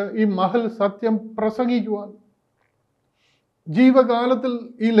മിനിസ്ട്രിയിൽ കൂടെ ഈ മഹൽ സത്യം പ്രസംഗിക്കുവാൻ ജീവകാലത്തിൽ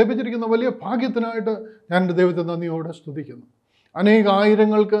ഈ ലഭിച്ചിരിക്കുന്ന വലിയ ഭാഗ്യത്തിനായിട്ട് ഞാൻ എൻ്റെ ദൈവത്തെ നന്ദിയോടെ സ്തുതിക്കുന്നു.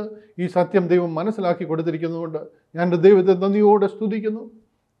 അനേകായിരങ്ങൾക്ക് ഈ സത്യം ദൈവം മനസ്സിലാക്കി കൊടുത്തിരിക്കുന്നതുകൊണ്ട് ഞാൻ എൻ്റെ ദൈവത്തെ നന്ദിയോടെ സ്തുതിക്കുന്നു.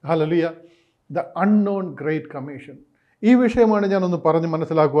 Hallelujah. The unknown great commission, ഈ വിഷയമാണ് ഞാനൊന്ന് പറഞ്ഞ്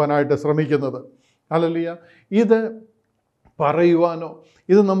മനസ്സിലാക്കുവാനായിട്ട് ശ്രമിക്കുന്നത്. ഹല്ലേലൂയ. ഇത് പറയുവാനോ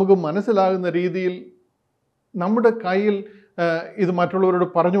ഇത് നമുക്ക് മനസ്സിലാകുന്ന രീതിയിൽ നമ്മുടെ കയ്യിൽ ഇത് മറ്റുള്ളവരോട്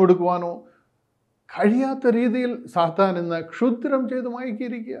പറഞ്ഞു കൊടുക്കുവാനോ കഴിയാത്ത രീതിയിൽ സാത്താൻ ഇന്ന് ക്ഷുദ്രം ചെയ്ത്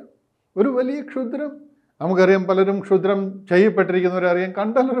മയക്കിയിരിക്കുക. ഒരു വലിയ ക്ഷുദ്രം. നമുക്കറിയാം, പലരും ക്ഷുദ്രം ചെയ്യപ്പെട്ടിരിക്കുന്നവരറിയാം.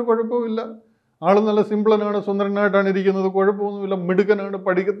 കണ്ടാലൊരു കുഴപ്പമില്ല, ആൾ നല്ല സിമ്പിളനാണ്, സുന്ദരനായിട്ടാണ് ഇരിക്കുന്നത്, കുഴപ്പമൊന്നുമില്ല, മിടുക്കനാണ്,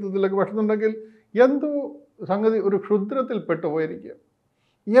 പഠിക്കുന്നതിലൊക്കെ പക്ഷുന്നുണ്ടെങ്കിൽ എന്തോ സംഗതി ഒരു ക്ഷുദ്രത്തിൽ പെട്ടുപോയിരിക്കുക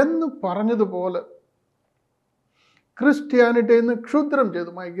എന്ന് പറഞ്ഞതുപോലെ ക്രിസ്ത്യാനിറ്റിയിൽ നിന്ന് ക്ഷുദ്രം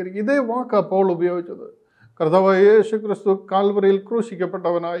ചെയ്ത് മയക്കിയിരിക്കുക. ഇതേ വാക്കാണ് പൗൽ ഉപയോഗിച്ചത്. കർത്താവായ യേശു ക്രിസ്തു കാൽവറിയിൽ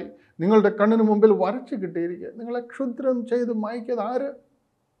ക്രൂശിക്കപ്പെട്ടവനായി നിങ്ങളുടെ കണ്ണിന് മുമ്പിൽ വരച്ച് കിട്ടിയിരിക്കുക. നിങ്ങളെ ക്ഷുദ്രം ചെയ്ത് മയക്കിയത് ആര്?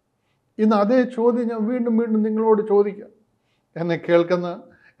 ഇന്ന് അതേ ചോദ്യം ഞാൻ വീണ്ടും നിങ്ങളോട് ചോദിക്കാം. എന്നെ കേൾക്കുന്ന,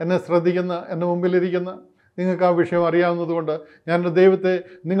 എന്നെ ശ്രദ്ധിക്കുന്ന, എൻ്റെ മുമ്പിലിരിക്കുന്ന നിങ്ങൾക്ക് ആ വിഷയം അറിയാവുന്നതുകൊണ്ട് ഞാൻ എൻ്റെ ദൈവത്തെ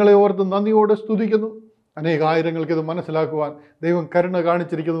നിങ്ങളെ ഓർത്ത് നന്ദിയോടെ സ്തുതിക്കുന്നു. അനേകായിരങ്ങൾക്ക് ഇത് മനസ്സിലാക്കുവാൻ ദൈവം കരുണ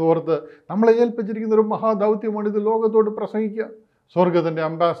കാണിച്ചിരിക്കുന്നത് ഓർത്ത് നമ്മളെ ഏൽപ്പിച്ചിരിക്കുന്ന ഒരു മഹാദൗത്യമാണ് ഇത് ലോകത്തോട് പ്രസംഗിക്കുക. സ്വർഗത്തിൻ്റെ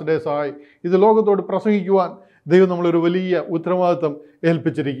അംബാസഡേഴ്സായി ഇത് ലോകത്തോട് പ്രസംഗിക്കുവാൻ ദൈവം നമ്മളൊരു വലിയ ഉത്തരവാദിത്വം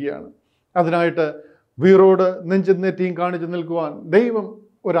ഏൽപ്പിച്ചിരിക്കുകയാണ്. അതിനായിട്ട് വീറോട് നെഞ്ചും നെറ്റിയും കാണിച്ച് നിൽക്കുവാൻ ദൈവം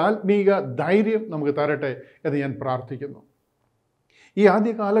ഒരു ആത്മീക ധൈര്യം നമുക്ക് തരട്ടെ എന്ന് ഞാൻ പ്രാർത്ഥിക്കുന്നു. ഈ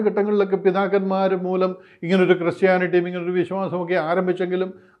ആദ്യ കാലഘട്ടങ്ങളിലൊക്കെ പിതാക്കന്മാർ മൂലം ഇങ്ങനൊരു ക്രിസ്ത്യാനിറ്റിയും ഇങ്ങനൊരു വിശ്വാസമൊക്കെ ആരംഭിച്ചെങ്കിലും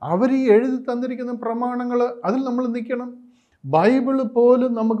അവർ ഈ എഴുതി തന്നിരിക്കുന്ന പ്രമാണങ്ങൾ അതിൽ നമ്മൾ നിൽക്കണം. ബൈബിള്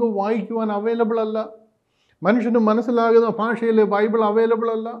പോലും നമുക്ക് വായിക്കുവാൻ അവൈലബിൾ അല്ല. മനുഷ്യന് മനസ്സിലാകുന്ന ഭാഷയിൽ ബൈബിൾ അവൈലബിൾ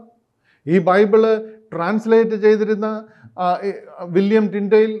അല്ല. ഈ ബൈബിള് ട്രാൻസ്ലേറ്റ് ചെയ്തിരുന്ന വില്യം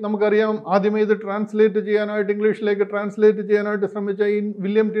ടിൻഡെയിൽ, നമുക്കറിയാം, ആദ്യമേ ഇത് ട്രാൻസ്ലേറ്റ് ചെയ്യാനായിട്ട്, ഇംഗ്ലീഷിലേക്ക് ട്രാൻസ്ലേറ്റ് ചെയ്യാനായിട്ട് ശ്രമിച്ച ഈ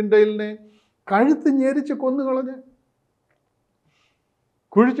വില്യം ടിൻഡെയിലിനെ കഴുത്ത് ഞെരിച്ച് കൊന്നുകളഞ്ഞ്,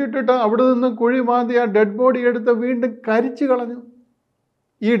 കുഴിച്ചിട്ടിട്ട് അവിടെ നിന്ന് കുഴി മാന്തി ആ ഡെഡ് ബോഡി എടുത്ത് വീണ്ടും കരിച്ചു കളഞ്ഞു.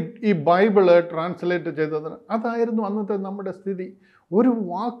 ഈ ബൈബിള് ട്രാൻസ്ലേറ്റ് ചെയ്തതിന് അതായിരുന്നു അന്നത്തെ നമ്മുടെ സ്ഥിതി. ഒരു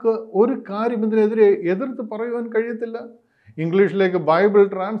വാക്ക്, ഒരു കാര്യം ഇതിനെതിരെ എതിർത്ത് പറയുവാൻ കഴിയത്തില്ല. ഇംഗ്ലീഷിലേക്ക് ബൈബിൾ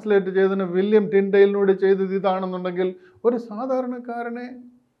ട്രാൻസ്ലേറ്റ് ചെയ്തതിന് വില്യം ടിൻഡെയിലിനോട് ചെയ്തത് ഇതാണെന്നുണ്ടെങ്കിൽ ഒരു സാധാരണക്കാരനെ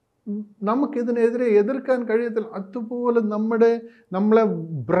നമുക്കിതിനെതിരെ എതിർക്കാൻ കഴിയത്തില്ല. അതുപോലെ നമ്മളെ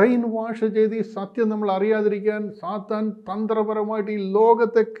ബ്രെയിൻ വാഷ് ചെയ്ത് ഈ സത്യം നമ്മൾ അറിയാതിരിക്കാൻ സാത്താൻ തന്ത്രപരമായിട്ട് ഈ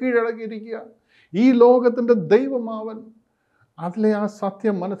ലോകത്തെ കീഴടക്കിയിരിക്കുക. ഈ ലോകത്തിൻ്റെ ദൈവമാവൻ. അതിലെ ആ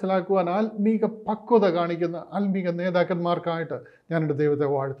സത്യം മനസ്സിലാക്കുവാൻ ആത്മീക പക്വത കാണിക്കുന്ന ആത്മീക നേതാക്കന്മാർക്കായിട്ട് ഞാനെൻ്റെ ദൈവത്തെ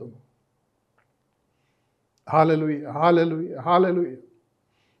വാഴ്ത്തുന്നു. Hallelujah, hallelujah, hallelujah.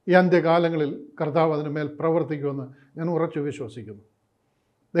 ഈ അന്ത്യകാലങ്ങളിൽ കർത്താവ് അതിന് മേൽ പ്രവർത്തിക്കുമെന്ന് ഞാൻ ഉറച്ചു വിശ്വസിക്കുന്നു.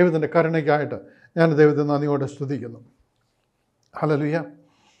 ദൈവത്തിൻ്റെ കരുണയ്ക്കായിട്ട് ഞാൻ ദൈവത്തെ നന്ദിയോടെ സ്തുതിക്കുന്നു. ഹല്ലേലൂയ.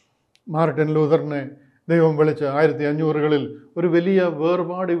 മാർട്ടിൻ ലൂഥറിനെ ദൈവം വിളിച്ച് 1500കളിൽ ഒരു വലിയ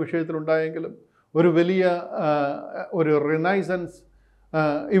വേർപാട് വിഷയത്തിലുണ്ടായെങ്കിലും, ഒരു വലിയ ഒരു റിനൈസൻസ്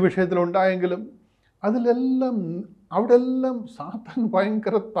ഈ വിഷയത്തിലുണ്ടായെങ്കിലും, അവിടെല്ലാം സാത്താൻ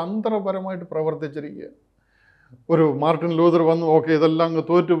ഭയങ്കര തന്ത്രപരമായിട്ട് പ്രവർത്തിച്ചിരിക്കുക. ഒരു മാർട്ടിൻ ലൂഥർ വന്നു, ഓക്കെ ഇതെല്ലാം അങ്ങ്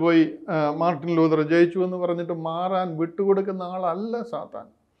തോറ്റുപോയി, മാർട്ടിൻ ലൂഥർ ജയിച്ചു എന്ന് പറഞ്ഞിട്ട് മാറാൻ വിട്ടുകൊടുക്കുന്ന ആളല്ല സാത്താൻ.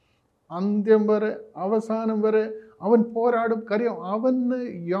 അന്ത്യം വരെ, അവസാനം വരെ അവൻ പോരാടും. കാര്യം അവന്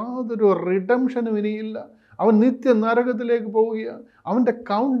യാതൊരു റിഡംഷനും ഇനിയില്ല. അവൻ നിത്യ നരകത്തിലേക്ക് പോവുകയാണ്. അവൻ്റെ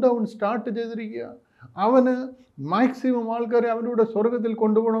കൗണ്ട് ഡൗൺ സ്റ്റാർട്ട് ചെയ്തിരിക്കുക. അവന് മാക്സിമം ആൾക്കാരെ അവനോട് സ്വർഗത്തിൽ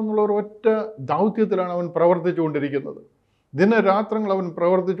കൊണ്ടുപോകണം എന്നുള്ള ഒരു ഒറ്റ ദൗത്യത്തിലാണ് അവൻ പ്രവർത്തിച്ചുകൊണ്ടിരിക്കുന്നത്. ദിനരാത്രങ്ങൾ അവൻ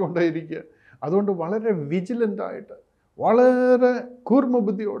പ്രവർത്തിച്ചുകൊണ്ടേയിരിക്കുക. അതുകൊണ്ട് വളരെ വിജിലൻ്റായിട്ട്, വളരെ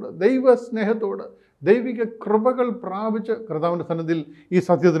കൂർമ്മബുദ്ധിയോട്, ദൈവസ്നേഹത്തോട്, ദൈവിക കൃപകൾ പ്രാപിച്ച് കർത്താവിൻ്റെ സന്നിധിയിൽ ഈ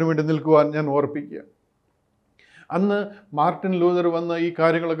സത്യത്തിന് വേണ്ടി നിൽക്കുവാൻ ഞാൻ ഓർപ്പിക്കുക. അന്ന് മാർട്ടിൻ ലൂഥർ വന്ന് ഈ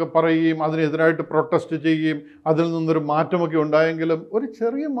കാര്യങ്ങളൊക്കെ പറയുകയും അതിനെതിരായിട്ട് പ്രൊട്ടസ്റ്റ് ചെയ്യുകയും അതിൽ നിന്നൊരു മാറ്റമൊക്കെ ഉണ്ടായെങ്കിലും ഒരു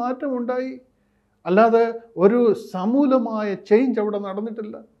ചെറിയ മാറ്റം ഉണ്ടായി, അല്ലാതെ ഒരു സമൂലമായ ചേഞ്ച് അവിടെ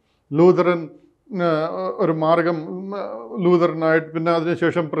നടന്നിട്ടില്ല. ലൂഥറൻ ഒരു മാർഗം ലൂഥറനായിട്ട്, പിന്നെ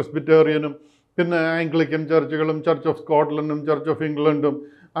അതിനുശേഷം പ്രെസ്ബിറ്റേറിയനും, പിന്നെ Anglican ചർച്ചുകളും, church of സ്കോട്ട്ലൻഡും, church of ഇംഗ്ലണ്ടും,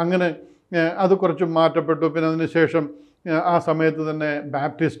 അങ്ങനെ അത് കുറച്ച് മാറ്റപ്പെട്ടു. പിന്നെ അതിനുശേഷം ആ സമയത്ത് തന്നെ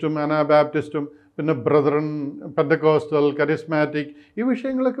ബാപ്റ്റിസ്റ്റും, അനാബാപ്റ്റിസ്റ്റും, പിന്നെ ബ്രദറൻ, പെന്തക്കോസ്റ്റൽ, കരിസ്മാറ്റിക്, ഈ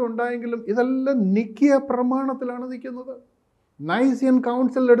വിഷയങ്ങളൊക്കെ ഉണ്ടായെങ്കിലും ഇതെല്ലാം നിക്കിയ പ്രമാണത്തിലാണ് നിൽക്കുന്നത്. നൈസിയൻ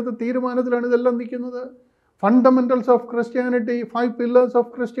കൗൺസിൽ എടുത്ത തീരുമാനത്തിലാണ് ഇതെല്ലാം നിൽക്കുന്നത്. Fundamentals of Christianity, 5 pillars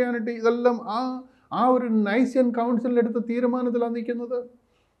of Christianity, ഇതെല്ലാം ആ ഒരു നൈസിയൻ കൗൺസിലെടുത്ത തീരുമാനത്തിലാണ് നിൽക്കുന്നത്.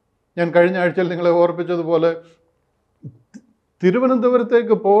 ഞാൻ കഴിഞ്ഞ ആഴ്ചയിൽ നിങ്ങളെ ഓർപ്പിച്ചതുപോലെ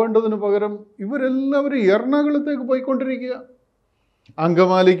തിരുവനന്തപുരത്തേക്ക് പോകേണ്ടതിന് പകരം ഇവരെല്ലാവരും എറണാകുളത്തേക്ക് പോയിക്കൊണ്ടിരിക്കുക.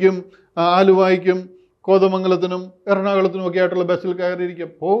 അങ്കമാലിക്കും ആലുവായ്ക്കും കോതമംഗലത്തിനും എറണാകുളത്തിനും ഒക്കെ ആയിട്ടുള്ള ബസ്സിൽ കയറിയിരിക്കുക.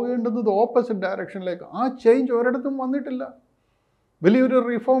 പോകേണ്ടത് ഓപ്പോസിറ്റ് ഡയറക്ഷനിലേക്ക്. ആ ചേഞ്ച് ഒരിടത്തും വന്നിട്ടില്ല. വലിയൊരു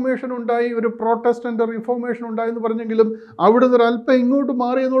റിഫോർമേഷൻ ഉണ്ടായി, ഒരു പ്രൊട്ടസ്റ്റൻ്റ് റിഫോർമേഷൻ ഉണ്ടായി എന്ന് പറഞ്ഞെങ്കിലും അവിടെ നിന്ന് ഒരല്പം ഇങ്ങോട്ട്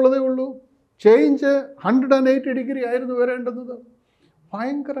മാറി എന്നുള്ളതേ ഉള്ളൂ. ചേഞ്ച് 180 ഡിഗ്രി ആയിരുന്നു വരേണ്ടുന്നത്.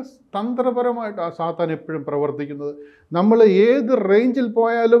 ഭയങ്കര തന്ത്രപരമായിട്ട് ആ സാത്താൻ എപ്പോഴും പ്രവർത്തിക്കുന്നത്. നമ്മൾ ഏത് റേഞ്ചിൽ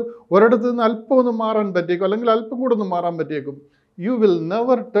പോയാലും ഒരിടത്ത് നിന്ന് അല്പം ഒന്ന് മാറാൻ പറ്റിയേക്കും, അല്ലെങ്കിൽ അല്പം കൂടെ ഒന്ന് മാറാൻ പറ്റിയേക്കും. You will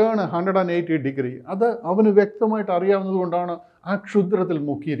never turn 180 degree. അത് അവന് വ്യക്തമായിട്ട് അറിയാവുന്നത് കൊണ്ടാണ് ആ ക്ഷുദ്രത്തിൽ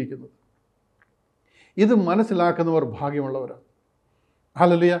മുക്കിയിരിക്കുന്നത്. ഇത് മനസ്സിലാക്കുന്നവർ ഭാഗ്യമുള്ളവരാണ്.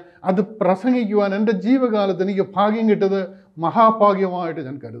 ഹല്ലേലൂയ. അത് പ്രസംഗിക്കുവാൻ എൻ്റെ ജീവകാലത്ത് എനിക്ക് ഭാഗ്യം കിട്ടിയത് മഹാഭാഗ്യമായിട്ട്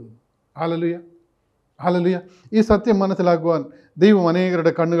ഞാൻ കരുതുന്നു. Hallelujah, hallelujah. ഈ സത്യം മനസ്സിലാക്കുവാൻ ദൈവം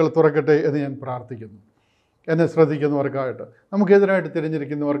അനേകരുടെ കണ്ണുകൾ തുറക്കട്ടെ എന്ന് ഞാൻ പ്രാർത്ഥിക്കുന്നു. എന്നെ ശ്രദ്ധിക്കുന്നവർക്കായിട്ട്, നമുക്കെതിരായിട്ട്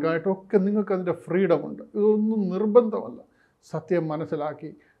തിരഞ്ഞെടുക്കുന്നവർക്കായിട്ടൊക്കെ നിങ്ങൾക്ക് അതിൻ്റെ ഫ്രീഡമുണ്ട്. ഇതൊന്നും നിർബന്ധമല്ല. സത്യം മനസ്സിലാക്കി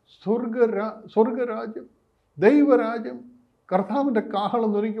സ്വർഗരാജ്യം, ദൈവരാജ്യം, കർത്താവിൻ്റെ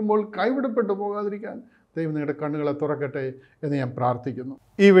കാഹളം ധരിക്കുമ്പോൾ കൈവിടപ്പെട്ടു പോകാതിരിക്കാൻ ദൈവം നിങ്ങളുടെ കണ്ണുകളെ തുറക്കട്ടെ എന്ന് ഞാൻ പ്രാർത്ഥിക്കുന്നു.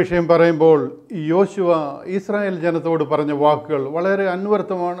 ഈ വിഷയം പറയുമ്പോൾ യോശുവ ഇസ്രായേൽ ജനത്തോട് പറഞ്ഞ വാക്കുകൾ വളരെ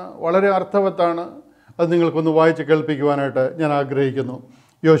അന്വർത്ഥമാണ്, വളരെ അർത്ഥവത്താണ്. അത് നിങ്ങൾക്കൊന്ന് വായിച്ച് കേൾപ്പിക്കുവാനായിട്ട് ഞാൻ ആഗ്രഹിക്കുന്നു.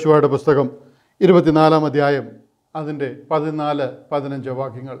 യോശുവയുടെ പുസ്തകം 24-ാം അധ്യായം, അതിൻ്റെ 14-15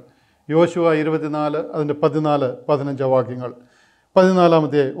 വാക്യങ്ങൾ. യോശുവ 24 അതിൻ്റെ 14-15 വാക്യങ്ങൾ.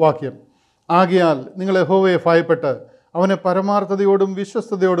 14-ാമത്തെ വാക്യം: ആകയാൽ നിങ്ങൾ യഹോവയെ ഭയപ്പെട്ട് അവനെ പരമാർത്ഥതയോടും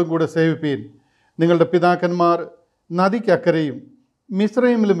വിശ്വസ്തയോടും കൂടെ സേവിപ്പീൻ. നിങ്ങളുടെ പിതാക്കന്മാർ നദിക്കക്കരെയും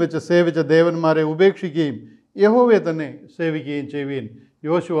മിസ്രൈമിലും വെച്ച് സേവിച്ച ദേവന്മാരെ ഉപേക്ഷിക്കുകയും യഹോവയെ തന്നെ സേവിക്കുകയും ചെയ്യുവീൻ.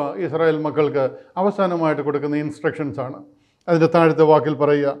 യോശുവ ഇസ്രായേൽ മക്കൾക്ക് അവസാനമായിട്ട് കൊടുക്കുന്ന ഇൻസ്ട്രക്ഷൻസാണ്. അതിൻ്റെ താഴത്തെ വാക്കിൽ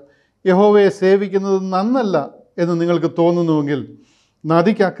പറയുക: യഹോവയെ സേവിക്കുന്നത് നന്നല്ല എന്ന് നിങ്ങൾക്ക് തോന്നുന്നുവെങ്കിൽ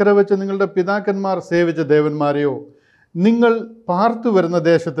നദിക്ക് അക്കരെ വെച്ച് നിങ്ങളുടെ പിതാക്കന്മാർ സേവിച്ച ദേവന്മാരെയോ നിങ്ങൾ പാർത്തു വരുന്ന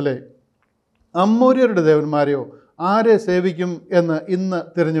ദേശത്തിലെ അമ്മോര്യരുടെ ദേവന്മാരെയോ ആരെ സേവിക്കും എന്ന് ഇന്ന്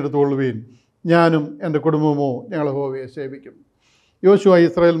തിരഞ്ഞെടുത്തുകൊള്ളുകയും ഞാനും എൻ്റെ കുടുംബമോ ഞങ്ങൾ യഹോവയെ സേവിക്കും. യോശുവ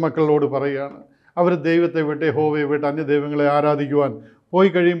ഇസ്രായേൽ മക്കളോട് പറയുകയാണ്, അവർ ദൈവത്തെ വിട്ട് യഹോവയെ വിട്ട് അന്യദൈവങ്ങളെ ആരാധിക്കുവാൻ പോയി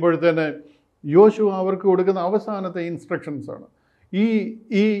കഴിയുമ്പോഴത്തേന് യോശുവ അവർക്ക് കൊടുക്കുന്ന അവസാനത്തെ ഇൻസ്ട്രക്ഷൻസാണ്.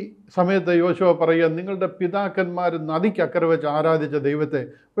 ഈ സമയത്ത് യോശുവ പറയുക, നിങ്ങളുടെ പിതാക്കന്മാർ നദിക്ക് അക്കരെ വെച്ച് ആരാധിച്ച ദൈവത്തെ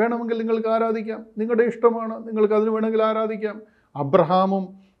വേണമെങ്കിൽ നിങ്ങൾക്ക് ആരാധിക്കാം, നിങ്ങളുടെ ഇഷ്ടമാണ്, നിങ്ങൾക്ക് അതിന് വേണമെങ്കിൽ ആരാധിക്കാം. അബ്രഹാമും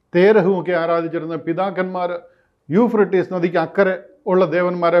തേരഹും ഒക്കെ ആരാധിച്ചിരുന്ന പിതാക്കന്മാർ യൂഫ്രട്ടീസ് നദിക്ക് അക്കരെ ഉള്ള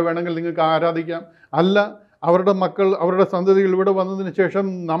ദേവന്മാരെ വേണമെങ്കിൽ നിങ്ങൾക്ക് ആരാധിക്കാം. അല്ല, അവരുടെ മക്കൾ, അവരുടെ സന്തതികൾ ഇവിടെ വന്നതിന് ശേഷം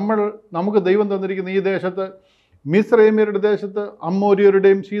നമുക്ക് ദൈവം തന്നിരിക്കുന്ന ഈ ദേശത്ത്, മിസ്രൈമ്യരുടെ ദേശത്ത്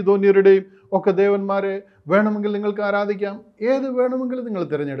അമ്മോര്യരുടെയും സീദോന്യരുടെയും ഒക്കെ ദേവന്മാരെ വേണമെങ്കിൽ നിങ്ങൾക്ക് ആരാധിക്കാം. ഏത് വേണമെങ്കിലും നിങ്ങൾ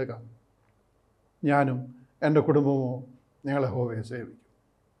തിരഞ്ഞെടുക്കാം. ഞാനും എൻ്റെ കുടുംബമോ ഞങ്ങളെ യഹോവയെ സേവിക്കും.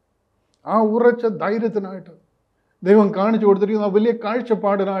 ആ ഉറച്ച ധൈര്യത്തിനായിട്ട് ദൈവം കാണിച്ചു കൊടുത്തിരിക്കുന്ന ആ വലിയ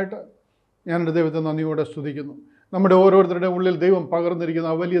കാഴ്ചപ്പാടിനായിട്ട് ഞാൻ എൻ്റെ ദൈവത്തെ നന്ദിയോടെ സ്തുതിക്കുന്നു. നമ്മുടെ ഓരോരുത്തരുടെ ഉള്ളിൽ ദൈവം പകർന്നിരിക്കുന്ന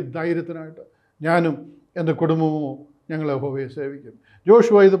ആ വലിയ ധൈര്യത്തിനായിട്ട് ഞാനും എൻ്റെ കുടുംബമോ ഞങ്ങളെ യഹോവയെ സേവിക്കും.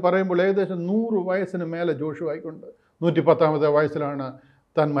 ജോഷുവ ഇത് പറയുമ്പോൾ ഏകദേശം 100 വയസ്സിന് മേലെ ജോഷുവായിക്കൊണ്ട് 110ാമത്തെ വയസ്സിലാണ്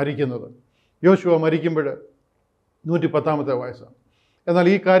താൻ മരിക്കുന്നത്. യോശുവ മരിക്കുമ്പോൾ 110ാമത്തെ വയസ്സാണ്. എന്നാൽ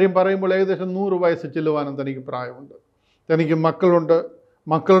ഈ കാര്യം പറയുമ്പോൾ ഏകദേശം 100 വയസ്സ് ചെല്ലുവാനും തനിക്ക് പ്രായമുണ്ട്. തനിക്ക് മക്കളുണ്ട്,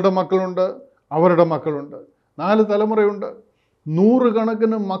 മക്കളുടെ മക്കളുണ്ട്, അവരുടെ മക്കളുണ്ട്, 4 തലമുറയുണ്ട്. 100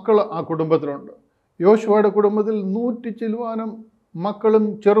 കണക്കിന് മക്കൾ ആ കുടുംബത്തിലുണ്ട്. യോശുവയുടെ കുടുംബത്തിൽ 100 ചില്ലുവാനും മക്കളും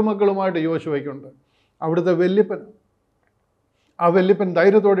ചെറുമക്കളുമായിട്ട് യോശുവയ്ക്കുണ്ട്. അവിടുത്തെ വല്യപ്പൻ, ആ വല്യപ്പൻ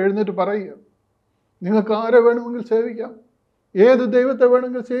ധൈര്യത്തോടെ എഴുന്നേറ്റ് പറയുക, നിങ്ങൾക്ക് ആരെ വേണമെങ്കിൽ സേവിക്കാം, ഏത് ദൈവത്തെ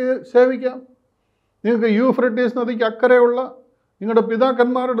വേണമെങ്കിൽ സേവിക്കാം. നിങ്ങൾക്ക് യൂഫ്രട്ടീസ് നദിക്ക് അക്കരെയുള്ള നിങ്ങളുടെ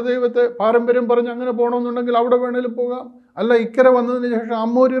പിതാക്കന്മാരുടെ ദൈവത്തെ പാരമ്പര്യം പറഞ്ഞ് അങ്ങനെ പോകണമെന്നുണ്ടെങ്കിൽ അവിടെ വേണമെങ്കിലും പോകാം. അല്ല, ഇക്കരെ വന്നതിന് ശേഷം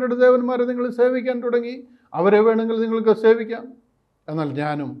അമ്മോര്യരുടെ ദേവന്മാരെ നിങ്ങൾ സേവിക്കാൻ തുടങ്ങി, അവരെ വേണമെങ്കിൽ നിങ്ങൾക്ക് സേവിക്കാം. എന്നാൽ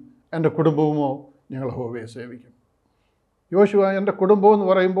ഞാനും എൻ്റെ കുടുംബവുമോ ഞങ്ങൾ യഹോവയെ സേവിക്കും. യോശുവ എൻ്റെ കുടുംബം എന്ന്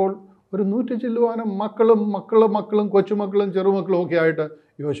പറയുമ്പോൾ ഒരു 100 ചില്ലുവാനും മക്കളും കൊച്ചുമക്കളും ചെറുമക്കളും ഒക്കെ ആയിട്ട്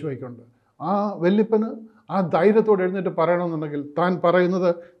യോശുവയ്ക്കുണ്ട്. ആ വല്യപ്പന് ആ ധൈര്യത്തോടെ എഴുന്നേറ്റ് പറയണമെന്നുണ്ടെങ്കിൽ താൻ പറയുന്നത്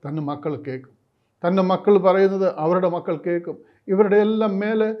തൻ്റെ മക്കൾ കേൾക്കും, തൻ്റെ മക്കൾ പറയുന്നത് അവരുടെ മക്കൾ കേൾക്കും. ഇവരുടെ എല്ലാം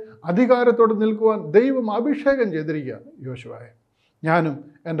മേലെ അധികാരത്തോടെ നിൽക്കുവാൻ ദൈവം അഭിഷേകം ചെയ്തിരിക്കുക യോശുവയെ. ഞാനും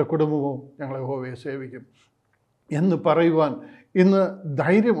എൻ്റെ കുടുംബവും ഞങ്ങളെ യഹോവയെ സേവിക്കും എന്ന് പറയുവാൻ ഇന്ന്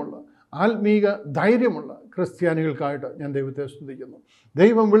ധൈര്യമുള്ള, ആത്മീക ധൈര്യമുള്ള ക്രിസ്ത്യാനികൾക്കായിട്ട് ഞാൻ ദൈവത്തെ സ്തുതിക്കുന്നു.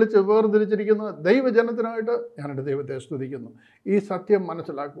 ദൈവം വിളിച്ച് വേർതിരിച്ചിരിക്കുന്ന ദൈവജനത്തിനായിട്ട് ഞാൻ എൻ്റെ ദൈവത്തെ സ്തുതിക്കുന്നു. ഈ സത്യം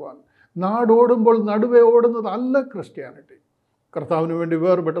മനസ്സിലാക്കുവാൻ നാടോടുമ്പോൾ നടുവേ ഓടുന്നതല്ല ക്രിസ്ത്യാനിറ്റി. കർത്താവിന് വേണ്ടി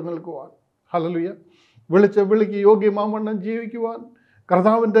വേർപെട്ട് നിൽക്കുവാൻ, ഹല്ലേലൂയ, വിളിക്ക് യോഗ്യമാവണ്ണം ജീവിക്കുവാൻ,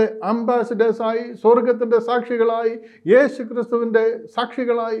 കർത്താവിൻ്റെ അംബാസിഡേഴ്സായി, സ്വർഗത്തിൻ്റെ സാക്ഷികളായി, യേശു ക്രിസ്തുവിൻ്റെ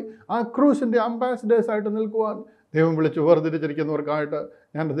സാക്ഷികളായി, ആ ക്രൂസിൻ്റെ അംബാസിഡേഴ്സായിട്ട് നിൽക്കുവാൻ ദൈവം വിളിച്ച് വേർതിരിച്ചിരിക്കുന്നവർക്കായിട്ട്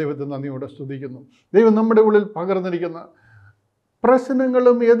ഞാൻ ദൈവത്തെ നന്ദിയോടെ സ്തുതിക്കുന്നു. ദൈവം നമ്മുടെ ഉള്ളിൽ പകർന്നിരിക്കുന്ന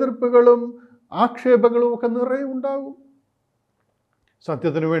പ്രശ്നങ്ങളും എതിർപ്പുകളും ആക്ഷേപങ്ങളും ഒക്കെ നിറയെ ഉണ്ടാകും.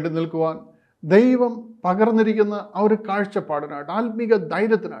 സത്യത്തിന് വേണ്ടി നിൽക്കുവാൻ ദൈവം പകർന്നിരിക്കുന്ന ആ ഒരു കാഴ്ചപ്പാടിനായിട്ട്, ആത്മീക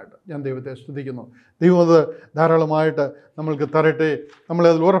ധൈര്യത്തിനായിട്ട് ഞാൻ ദൈവത്തെ സ്തുതിക്കുന്നു. ദൈവം അത് ധാരാളമായിട്ട് നമ്മൾക്ക് തരട്ടെ, നമ്മളെ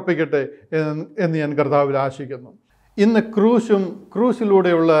അതിൽ ഉറപ്പിക്കട്ടെ എന്ന് ഞാൻ കർത്താവിൽ ആശിക്കുന്നു. ഇന്ന്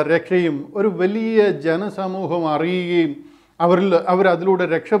ക്രൂസിലൂടെയുള്ള രക്ഷയും ഒരു വലിയ ജനസമൂഹം അറിയുകയും അവരതിലൂടെ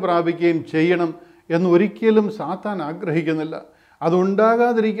രക്ഷ പ്രാപിക്കുകയും ചെയ്യണം എന്ന് ഒരിക്കലും സാത്താൻ ആഗ്രഹിക്കുന്നില്ല.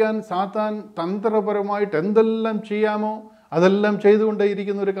 അതുണ്ടാകാതിരിക്കാൻ സാത്താൻ തന്ത്രപരമായിട്ട് എന്തെല്ലാം ചെയ്യാമോ അതെല്ലാം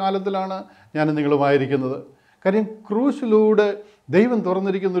ചെയ്തുകൊണ്ടേയിരിക്കുന്ന ഒരു കാലത്തിലാണ് ഞാൻ നിങ്ങളുമായിരിക്കുന്നത്. കാര്യം ക്രൂസിലൂടെ ദൈവം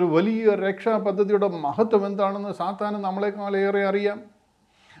തുറന്നിരിക്കുന്ന ഒരു വലിയ രക്ഷാ പദ്ധതിയുടെ മഹത്വം എന്താണെന്ന് സാത്താന് നമ്മളെക്കാളേറെ അറിയാം.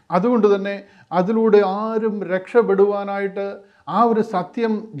 അതുകൊണ്ട് തന്നെ അതിലൂടെ ആരും രക്ഷപ്പെടുവാനായിട്ട് ആ ഒരു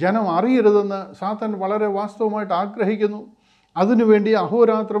സത്യം ജനം അറിയരുതെന്ന് സാത്താൻ വളരെ വാസ്തവമായിട്ട് ആഗ്രഹിക്കുന്നു. അതിനുവേണ്ടി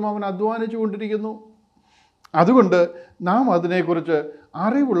അഹോരാത്രം അവൻ അധ്വാനിച്ചു കൊണ്ടിരിക്കുന്നു. അതുകൊണ്ട് നാം അതിനെക്കുറിച്ച്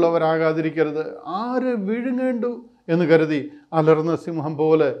അറിവുള്ളവരാകാതിരിക്കരുത്. ആര് വിഴുങ്ങേണ്ടു എന്ന് കരുതി അലർന്ന സിംഹം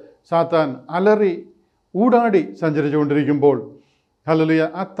പോലെ സാത്താൻ അലറി ഊടാടി സഞ്ചരിച്ചുകൊണ്ടിരിക്കുമ്പോൾ, ഹല്ലേലൂയ,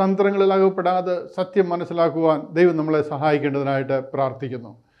 ആ തന്ത്രങ്ങളിൽ അകപ്പെടാതെ സത്യം മനസ്സിലാക്കുവാൻ ദൈവം നമ്മളെ സഹായിക്കേണ്ടതിനായിട്ട്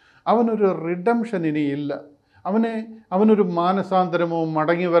പ്രാർത്ഥിക്കുന്നു. അവനൊരു റിഡംഷൻ ഇനിയില്ല. അവനൊരു മാനസാന്തരമോ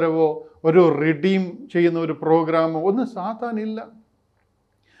മടങ്ങിവരവോ ഒരു റിഡീം ചെയ്യുന്ന ഒരു പ്രോഗ്രാമോ ഒന്നും സാത്താനില്ല.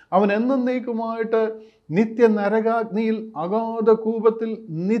 അവൻ എന്നേക്കുമായിട്ട് നിത്യ നരകാഗ്നിയിൽ അഗാധ കൂപത്തിൽ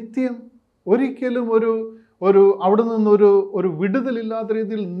നിത്യം ഒരിക്കലും ഒരു അവിടെ നിന്നൊരു വിടുതലില്ലാത്ത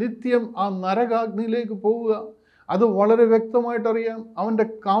രീതിയിൽ നിത്യം ആ നരകാഗ്നിയിലേക്ക് പോവുക. അത് വളരെ വ്യക്തമായിട്ടറിയാം. അവൻ്റെ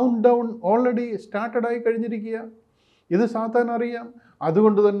കൗണ്ട് ഡൗൺ ഓൾറെഡി സ്റ്റാർട്ടഡായി കഴിഞ്ഞിരിക്കുക. ഇത് സാത്താൻ അറിയാം.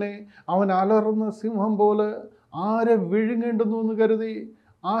 അതുകൊണ്ട് തന്നെ അവൻ അലറുന്ന സിംഹം പോലെ ആരെ വിഴുങ്ങേണ്ടുന്നു എന്ന് കരുതി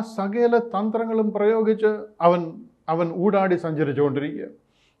ആ സകല തന്ത്രങ്ങളും പ്രയോഗിച്ച് അവൻ ഊടാടി സഞ്ചരിച്ചുകൊണ്ടിരിക്കുക.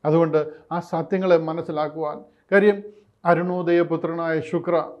 അതുകൊണ്ട് ആ സത്യങ്ങളെ മനസ്സിലാക്കുവാൻ കാര്യം അരുണോദയപുത്രനായ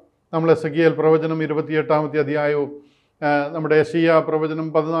ശുക്ര, നമ്മളെ എസെക്കിയേൽ പ്രവചനം 28-ാമത്തെ അധ്യായവും നമ്മുടെ യെശയ്യാ പ്രവചനം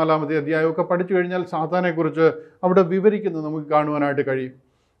 14-ാമത്തെ അധ്യായവും ഒക്കെ പഠിച്ചു കഴിഞ്ഞാൽ സാത്താനെക്കുറിച്ച് അവിടെ വിവരിക്കുന്നത് നമുക്ക് കാണുവാനായിട്ട് കഴിയും.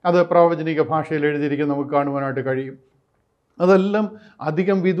 അത് പ്രാവചനിക ഭാഷയിൽ എഴുതിയിരിക്കുന്നത് നമുക്ക് കാണുവാനായിട്ട് കഴിയും. അതെല്ലാം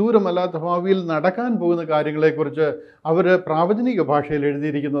അധികം വിദൂരമല്ലാത്ത ഭാവിയിൽ നടക്കാൻ പോകുന്ന കാര്യങ്ങളെക്കുറിച്ച് അവർ പ്രാവചനിക ഭാഷയിൽ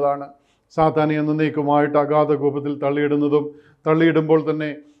എഴുതിയിരിക്കുന്നതാണ്. സാത്താനെ എന്നേക്കുമായിട്ട് അഗാധ കൂപത്തിൽ തള്ളിയിടുമ്പോൾ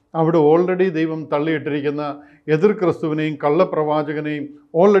തന്നെ അവിടെ ഓൾറെഡി ദൈവം തള്ളിയിട്ടിരിക്കുന്ന എതിർ ക്രിസ്തുവിനെയും കള്ളപ്രവാചകനെയും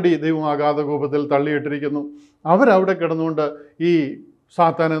ഓൾറെഡി ദൈവം അഗാധ കൂപത്തിൽ തള്ളിയിട്ടിരിക്കുന്നു. അവരവിടെ കിടന്നുകൊണ്ട് ഈ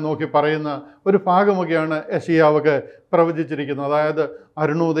സാത്താനെ നോക്കി പറയുന്ന ഒരു ഭാഗമൊക്കെയാണ് യെശയ്യാവൊക്കെ പ്രവചിച്ചിരിക്കുന്നത്. അതായത്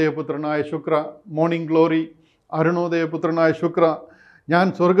അരുണോദയപുത്രനായ ശുക്ര, മോർണിംഗ് ഗ്ലോറി, അരുണോദയപുത്രനായ ശുക്ര, ഞാൻ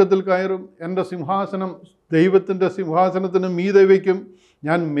സ്വർഗത്തിൽ കയറും, എൻ്റെ സിംഹാസനം ദൈവത്തിൻ്റെ സിംഹാസനത്തിന് മീതെ വയ്ക്കും,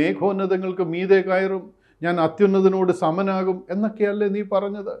 ഞാൻ മേഘോന്നതങ്ങൾക്ക് മീതെ കയറും, ഞാൻ അത്യുന്നതനോട് സമനാകും എന്നൊക്കെയല്ലേ നീ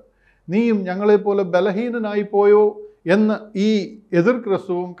പറഞ്ഞത്? നീയും ഞങ്ങളെപ്പോലെ ബലഹീനനായി പോയോ എന്ന് ഈ എതിർ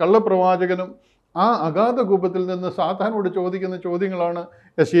ക്രിസ്തുവും കള്ളപ്രവാചകനും ആ അഗാധ കൂപത്തിൽ നിന്ന് സാത്താനോട് ചോദിക്കുന്ന ചോദ്യങ്ങളാണ്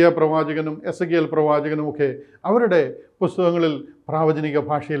യെശയ്യാ പ്രവാചകനും എസെക്കിയേൽ പ്രവാചകനും ഒക്കെ അവരുടെ പുസ്തകങ്ങളിൽ പ്രാവചനിക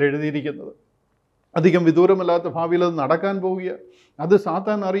ഭാഷയിൽ എഴുതിയിരിക്കുന്നത്. അധികം വിദൂരമല്ലാത്ത ഭാവിയിൽ അത് നടക്കാൻ പോവുക. അത്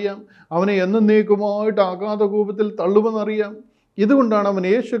സാത്താൻ അറിയാം. അവനെ എന്നേക്കുമായിട്ട് അഗാധ കൂപത്തിൽ തള്ളുമെന്നറിയാം. ഇതുകൊണ്ടാണ് അവൻ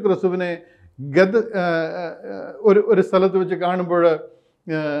യേശു ക്രിസ്തുവിനെ ഒരു സ്ഥലത്ത് വെച്ച് കാണുമ്പോൾ,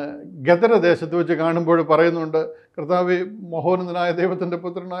 ഗദര ദേശത്ത് വെച്ച് കാണുമ്പോൾ പറയുന്നുണ്ട്, കർത്താവേ, മഹോന്നതനായ ദൈവത്തിൻ്റെ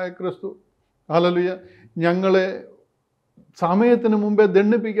പുത്രനായ ക്രിസ്തു, ഹല്ലേലൂയ, ഞങ്ങളെ സമയത്തിന് മുമ്പേ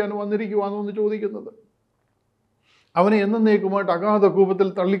ദണ്ഡിപ്പിക്കാൻ വന്നിരിക്കുവാണെന്ന് ഒന്ന് ചോദിക്കുന്നത്. അവനെ എന്നേക്കുമായിട്ട് അഗാധ കൂപത്തിൽ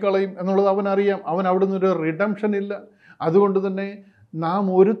തള്ളിക്കളയും എന്നുള്ളത് അവനറിയാം. അവൻ അവിടെ നിന്നൊരു റിഡംഷൻ ഇല്ല. അതുകൊണ്ട് തന്നെ നാം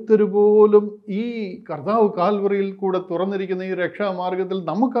ഒരുത്തരു പോലും ഈ കർത്താവ് കാൽവറിയിൽ കൂടെ തുറന്നിരിക്കുന്ന ഈ രക്ഷാമാർഗത്തിൽ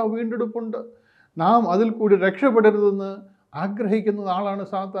നമുക്ക് ആ വീണ്ടെടുപ്പുണ്ട്. നാം അതിൽ കൂടി രക്ഷപ്പെടരുതെന്ന് ആഗ്രഹിക്കുന്ന ആളാണ്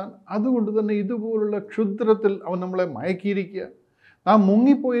സാത്താൻ. അതുകൊണ്ട് തന്നെ ഇതുപോലുള്ള ക്ഷുദ്രത്തിൽ അവൻ നമ്മളെ മയക്കിയിരിക്കുക, നാം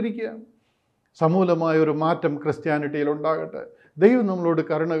മുങ്ങിപ്പോയിരിക്കുക. സമൂലമായ ഒരു മാറ്റം ക്രിസ്ത്യാനിറ്റിയിൽ ഉണ്ടാകട്ടെ. ദൈവം നമ്മളോട്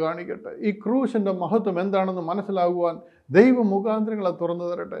കരുണ കാണിക്കട്ടെ. ഈ ക്രൂശിൻ്റെ മഹത്വം എന്താണെന്ന് മനസ്സിലാകുവാൻ ദൈവം മുഖാന്തരങ്ങളെ തുറന്നു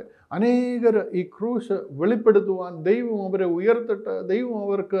തരട്ടെ. അനേകർ ഈ ക്രൂശ് വെളിപ്പെടുത്തുവാൻ ദൈവം അവരെ ഉയർത്തട്ടെ. ദൈവം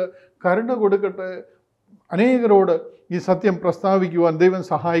അവർക്ക് കരുണ കൊടുക്കട്ടെ. അനേകരോട് ഈ സത്യം പ്രസ്താവിക്കുവാൻ ദൈവം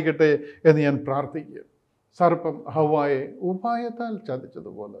സഹായിക്കട്ടെ എന്ന് ഞാൻ പ്രാർത്ഥിക്കുക. സർപ്പം ഹവ്വായെ ഉപായത്താൽ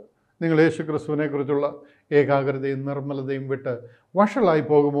ചതിച്ചതുപോലെ നിങ്ങൾ യേശു ക്രിസ്തുവിനെ കുറിച്ചുള്ള ഏകാഗ്രതയും നിർമ്മലതയും വിട്ട് വഷളായി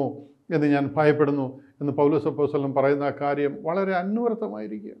പോകുമോ എന്ന് ഞാൻ ഭയപ്പെടുന്നു എന്ന് പൗലോസ് അപ്പോസ്തലൻ പറയുന്ന ആ കാര്യം വളരെ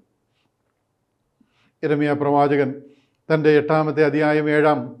അന്വർത്ഥമായിരിക്കുക. യിരെമ്യാ പ്രവാചകൻ തൻ്റെ 8-ാമത്തെ അധ്യായം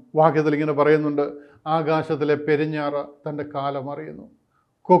 7-ാം വാക്യത്തിൽ ഇങ്ങനെ പറയുന്നുണ്ട്, ആകാശത്തിലെ പെരുഞ്ഞാറ തൻ്റെ കാലം അറിയുന്നു,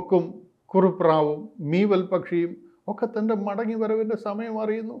 കൊക്കും കുറുപ്രാവും മീവൽ പക്ഷിയും ഒക്കെ തൻ്റെ മടങ്ങി വരവിൻ്റെ സമയം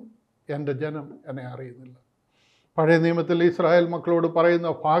അറിയുന്നു, എൻ്റെ ജനം എന്നെ അറിയുന്നില്ല. പഴയ നിയമത്തിൽ ഇസ്രായേൽ മക്കളോട് പറയുന്ന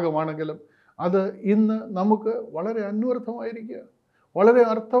ഭാഗമാണെങ്കിലും അത് ഇന്ന് നമുക്ക് വളരെ അന്വർത്ഥമായിരിക്കുക, വളരെ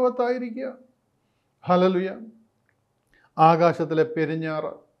അർത്ഥവത്തായിരിക്കുക. ഹല്ലേലൂയ. ആകാശത്തിലെ പെരുഞ്ഞാറ,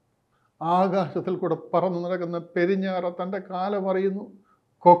 ആകാശത്തിൽ കൂടെ പറന്നു നടക്കുന്ന പെരുഞ്ഞാറ തൻ്റെ കാലം അറിയുന്നു,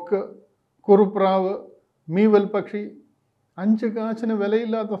 കൊക്ക്, കുറുപ്രാവ്, മീവൽ പക്ഷി, 5 കാശിന്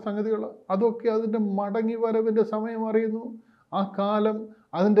വിലയില്ലാത്ത സംഗതികൾ, അതൊക്കെ അതിൻ്റെ മടങ്ങി വരവിൻ്റെ സമയം അറിയുന്നു. ആ കാലം,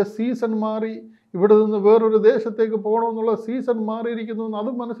 അതിൻ്റെ സീസൺ മാറി, ഇവിടെ നിന്ന് വേറൊരു ദേശത്തേക്ക് പോകണമെന്നുള്ള സീസൺ മാറിയിരിക്കുന്നു എന്ന്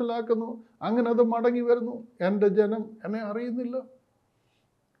അത് മനസ്സിലാക്കുന്നു. അങ്ങനെ അത് മടങ്ങി വരുന്നു. എൻ്റെ ജനം എന്നെ അറിയുന്നില്ല.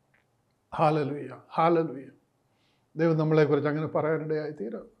 Hallelujah, hallelujah. ദൈവം നമ്മളെക്കുറിച്ച് അങ്ങനെ പറയാനിടയായി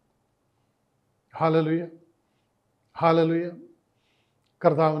തീരാം. Hallelujah, hallelujah.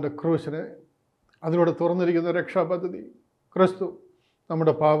 കർത്താവിൻ്റെ ക്രൂശിനെ, അതിലൂടെ തുറന്നിരിക്കുന്ന രക്ഷാപദ്ധതി, ക്രിസ്തു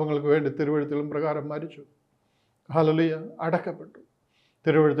നമ്മുടെ പാപങ്ങൾക്ക് വേണ്ടി തിരുവെഴുത്തുകളും പ്രകാരം മരിച്ചു, ഹല്ലേലൂയ, അടക്കപ്പെട്ടു,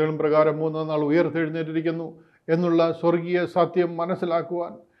 തിരുവെഴുത്തുകളും പ്രകാരം 3-ാം നാൾ ഉയർത്തെഴുന്നേറ്റിരിക്കുന്നു എന്നുള്ള സ്വർഗീയ സത്യം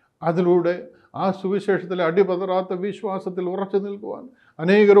മനസ്സിലാക്കുവാൻ, അതിലൂടെ ആ സുവിശേഷത്തിലെ അടിപതറാത്ത വിശ്വാസത്തിൽ ഉറച്ചു നിൽക്കുവാൻ,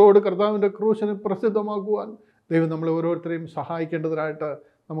 അനേകരോട് കർത്താവിൻ്റെ ക്രൂശിനെ പ്രസിദ്ധമാക്കുവാൻ ദൈവം നമ്മളെ ഓരോരുത്തരെയും സഹായിക്കേണ്ടതിനായിട്ട്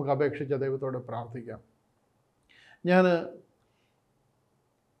നമുക്ക് അപേക്ഷിച്ച ദൈവത്തോട് പ്രാർത്ഥിക്കാം. ഞാൻ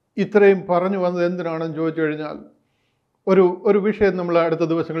ഇത്രയും പറഞ്ഞു വന്നത് എന്തിനാണെന്ന് ചോദിച്ചു കഴിഞ്ഞാൽ, ഒരു വിഷയം നമ്മൾ അടുത്ത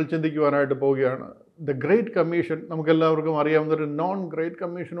ദിവസങ്ങളിൽ ചിന്തിക്കുവാനായിട്ട് പോവുകയാണ്. ദ ഗ്രേറ്റ് കമ്മീഷൻ, നമുക്കെല്ലാവർക്കും അറിയാവുന്നൊരു നോൺ ഗ്രേറ്റ്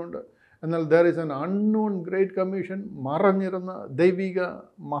കമ്മീഷനുണ്ട്. എന്നാൽ there is an unknown great commission, മറഞ്ഞിരുന്ന ദൈവിക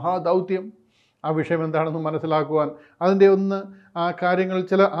മഹാദൗത്യം. ആ വിഷയം എന്താണെന്ന് മനസ്സിലാക്കുവാൻ, അതിൻ്റെ ആ കാര്യങ്ങൾ,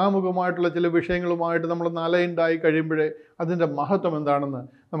 ചില ആമുഖമായിട്ടുള്ള ചില വിഷയങ്ങളുമായിട്ട് നമ്മളൊന്ന് അലൈൻഡായി കഴിയുമ്പോഴേ അതിൻ്റെ മഹത്വം എന്താണെന്ന്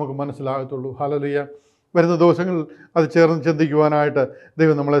നമുക്ക് മനസ്സിലാകത്തുള്ളൂ. ഹല്ലേലൂയ. വരുന്ന ദിവസങ്ങളിൽ അത് ചേർന്ന് ചിന്തിക്കുവാനായിട്ട്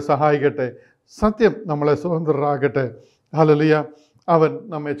ദൈവം നമ്മളെ സഹായിക്കട്ടെ. സത്യം നമ്മളെ സ്വതന്ത്രരാകട്ടെ. ഹല്ലേലൂയ. അവൻ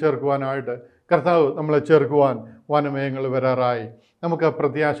നമ്മെ ചേർക്കുവാനായിട്ട്, കർത്താവ് നമ്മളെ ചേർക്കുവാൻ വനമേഘങ്ങൾ വരാറായി. നമുക്ക്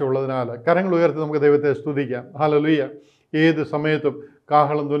പ്രത്യാശ ഉള്ളതിനാൽ കരങ്ങൾ ഉയർത്തി നമുക്ക് ദൈവത്തെ സ്തുതിക്കാം. ഹല്ലേലൂയ. ഏത് സമയത്തും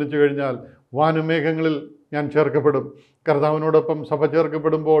കാഹളം ധ്വനിച്ചു കഴിഞ്ഞാൽ വാനമേഘങ്ങളിൽ ഞാൻ ചേർക്കപ്പെടും. കർത്താവിനോടൊപ്പം സഭ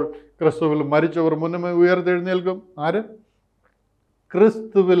ചേർക്കപ്പെടുമ്പോൾ ക്രിസ്തുവിൽ മരിച്ചവർ മുന്നമേ ഉയർത്തെഴുന്നേൽക്കും. ആര്?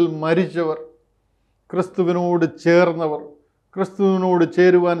 ക്രിസ്തുവിൽ മരിച്ചവർ, ക്രിസ്തുവിനോട് ചേർന്നവർ, ക്രിസ്തുവിനോട്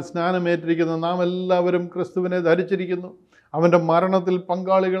ചേരുവാൻ സ്നാനമേറ്റിരിക്കുന്ന നാം എല്ലാവരും ക്രിസ്തുവിനെ ധരിച്ചിരിക്കുന്നു. അവൻ്റെ മരണത്തിൽ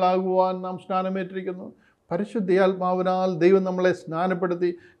പങ്കാളികളാകുവാൻ നാം സ്നാനമേറ്റിരിക്കുന്നു. പരിശുദ്ധാത്മാവിനാൽ ദൈവം നമ്മളെ സ്നാനപ്പെടുത്തി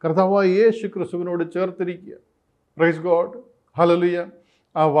കർത്താവായ യേശു ക്രിസ്തുവിനോട് ചേർത്തിരിക്കുക. Praise God. ഹല്ലേലൂയ.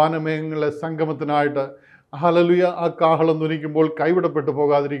 ആ വാനമേഘങ്ങളെ സംഗമത്തിനായിട്ട്, ഹല്ലേലൂയ, ആ കാഹളം ധ്വനിക്കുമ്പോൾ കൈവിടപ്പെട്ടു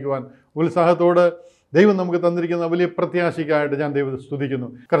പോകാതിരിക്കുവാൻ ഉത്സാഹത്തോട് ദൈവം നമുക്ക് തന്നിരിക്കുന്ന വലിയ പ്രത്യാശയ്ക്കായിട്ട് ഞാൻ ദൈവത്തെ സ്തുതിക്കുന്നു.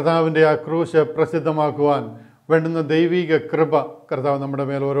 കർത്താവിൻ്റെ ആ ക്രൂശ് പ്രസിദ്ധമാക്കുവാൻ വേണ്ടുന്ന ദൈവിക കൃപ കർത്താവ് നമ്മുടെ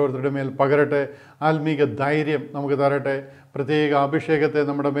മേൽ, ഓരോരുത്തരുടെ മേൽ പകരട്ടെ. ആത്മീക ധൈര്യം നമുക്ക് തരട്ടെ. പ്രത്യേക അഭിഷേകത്തെ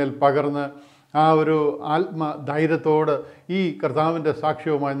നമ്മുടെ മേൽ പകർന്ന് ആ ഒരു ആത്മധൈര്യത്തോട് ഈ കർത്താവിൻ്റെ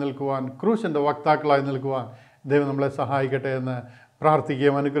സാക്ഷ്യവുമായി നിൽക്കുവാൻ, ക്രൂശിൻ്റെ വക്താക്കളായി നിൽക്കുവാൻ ദൈവം നമ്മളെ സഹായിക്കട്ടെ എന്ന്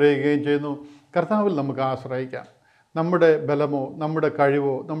പ്രാർത്ഥിക്കുകയും അനുഗ്രഹിക്കുകയും ചെയ്യുന്നു. കർത്താവിൽ നമുക്ക് ആശ്രയിക്കാം. നമ്മുടെ ബലമോ നമ്മുടെ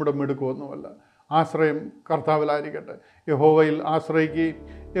കഴിവോ നമ്മുടെ മിടുക്കോ ഒന്നുമല്ല. ആശ്രയം കർത്താവിലായിരിക്കട്ടെ. യഹോവയിൽ ആശ്രയിക്കുകയും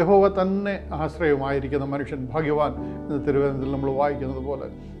യഹോവ തന്നെ ആശ്രയമായിരിക്കുന്ന മനുഷ്യൻ ഭാഗ്യവാൻ എന്ന് തിരുവചനത്തിൽ നമ്മൾ വായിക്കുന്നത് പോലെ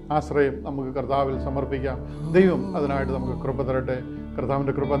ആശ്രയം നമുക്ക് കർത്താവിൽ സമർപ്പിക്കാം. ദൈവം അതിനായിട്ട് നമുക്ക് കൃപ തരട്ടെ.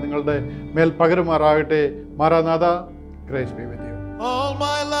 കർത്താവിൻ്റെ കൃപ നിങ്ങളുടെ മേൽ പകരുമാറാകട്ടെ. Maranatha, grace B with you. All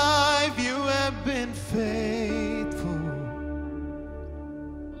my life you have been faithful.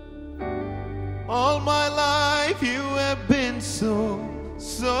 All my life you have been so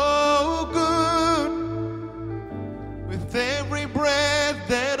good. With every breath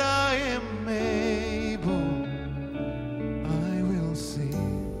that I am able, I will sing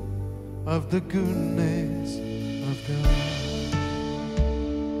of the goodness of God.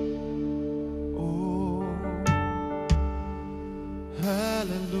 Oh,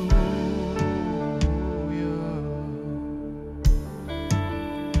 hallelujah.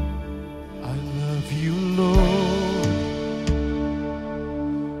 I love you, Lord,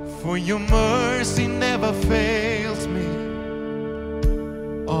 for your mercy never fails me.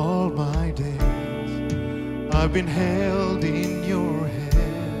 All my days I've been held in your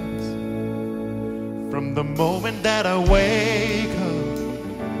hands. From the moment that I wake up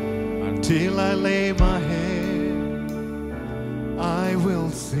until I lay my head, I will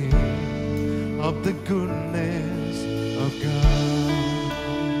sing of the goodness of God.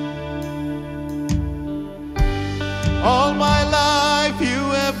 All my life you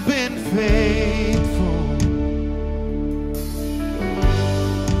have been faithful.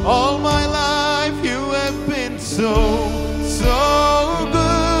 All my life you have been so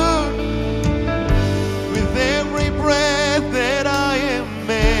good. With every breath that I am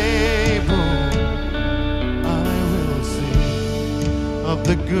able, I will sing of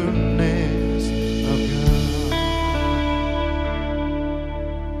the goodness of God.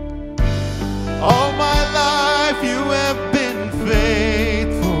 All my life you have been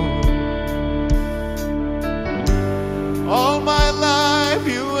faithful. All my life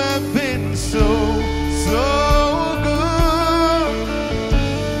you have been so good.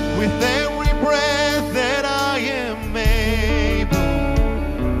 With every breath that I am able,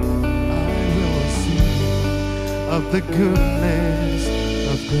 I will sing of the goodness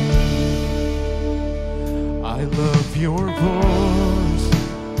of God. I love your voice.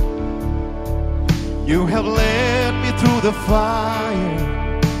 You have led me through the fire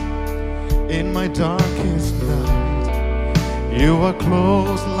in my darkest night. You are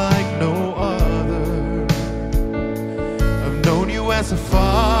close like no other. I've known you as a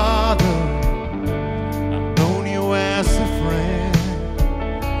father. I've known you as a friend.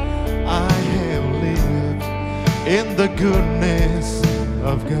 I have lived in the goodness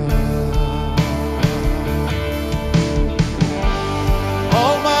of God.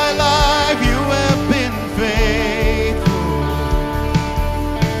 All my life you have been faithful.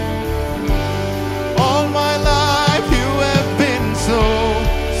 All my life you have been so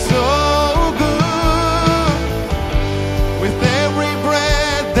good. With every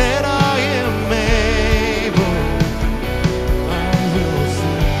breath that I am able, I will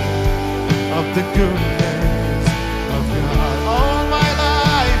sing of the goodness of God. All my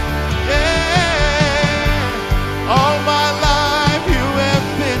life, yeah. All my life you have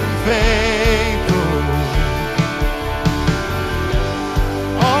been faithful.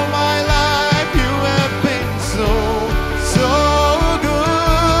 All my life you have been so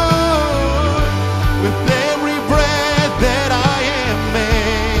good. With every breath that I am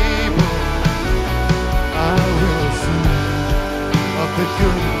able, I will sing of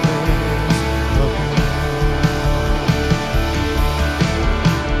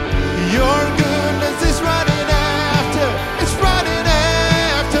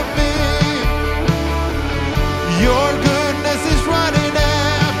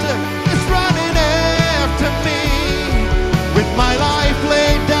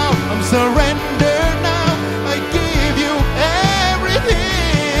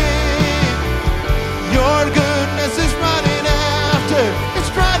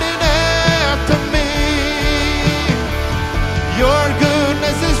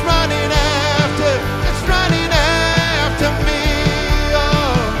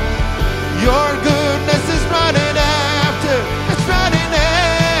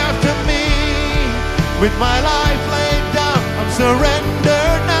With my life laid down, I'm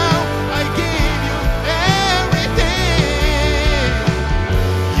surrendered now. I give you everything.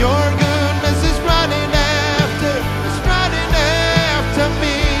 Your goodness is running after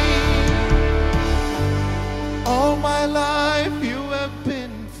me. All my life you have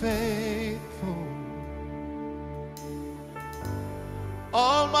been faithful.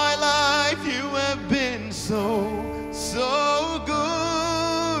 All my life you have been so good.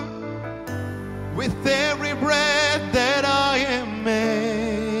 With every breath that I am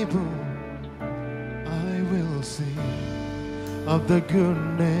able, I will sing of the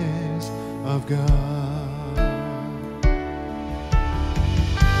goodness of God.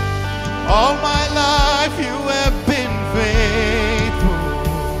 All my life you have been faithful.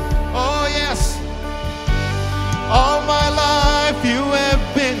 Oh yes. All my life you have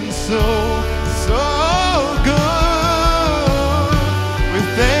been so good.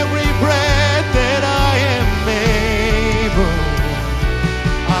 With every breath that I am able,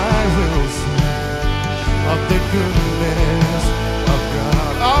 I will sing of the goodness of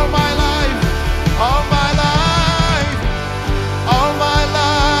God. All my life, all my life, all my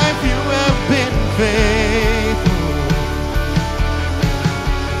life you have been faithful.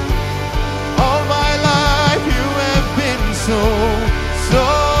 All my life you have been so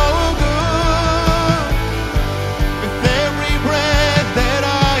good. With every breath that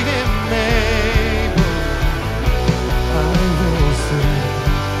I am able, I will sing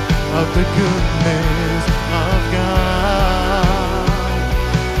of the goodness of God.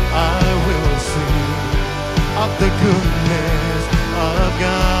 I will sing of the goodness of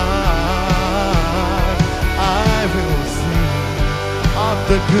God. I will sing of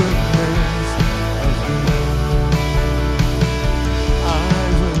the goodness of God. I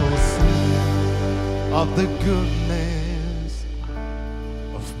will sing of the goodness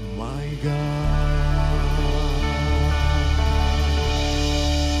of my God.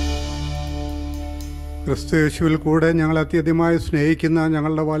 ക്രിസ്തുയേശുവിൽ കൂടെ ഞങ്ങളെ അത്യധികമായി സ്നേഹിക്കുന്ന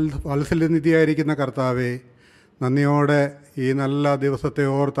ഞങ്ങളുടെ വാത്സല്യനിധിയായിരിക്കുന്ന കർത്താവേ, നന്ദിയോടെ ഈ നല്ല ദിവസത്തെ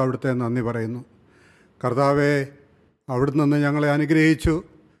ഓർത്ത് അവിടുത്തെ നന്ദി പറയുന്നു. കർത്താവേ, അവിടുന്ന് നിന്ന് ഞങ്ങളെ അനുഗ്രഹിച്ചു.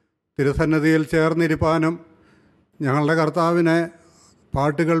 തിരുസന്നിധിയിൽ ചേർന്നിരിപ്പാനും ഞങ്ങളുടെ കർത്താവിനെ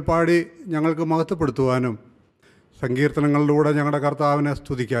പാട്ടുകൾ പാടി ഞങ്ങൾക്ക് മഹത്വപ്പെടുത്തുവാനും സങ്കീർത്തനങ്ങളിലൂടെ ഞങ്ങളുടെ കർത്താവിനെ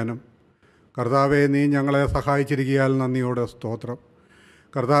സ്തുതിക്കാനും കർത്താവെ നീ ഞങ്ങളെ സഹായിച്ചിരിക്കുകയാൽ നന്ദിയോടെ സ്തോത്രം.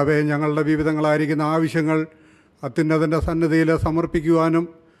 കർത്താവെ, ഞങ്ങളുടെ വിവിധങ്ങളായിരിക്കുന്ന ആവശ്യങ്ങൾ അത്യുന്നതൻ്റെ സന്നിധിയിൽ സമർപ്പിക്കുവാനും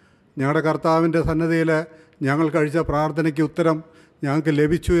ഞങ്ങളുടെ കർത്താവിൻ്റെ സന്നിധിയിൽ ഞങ്ങൾ കഴിച്ച പ്രാർത്ഥനയ്ക്ക് ഉത്തരം ഞങ്ങൾക്ക്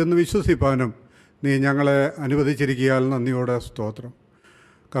ലഭിച്ചു എന്ന് വിശ്വസിപ്പാനും നീ ഞങ്ങളെ അനുവദിച്ചിരിക്കുകയാൽ നന്ദിയോടെ സ്തോത്രം.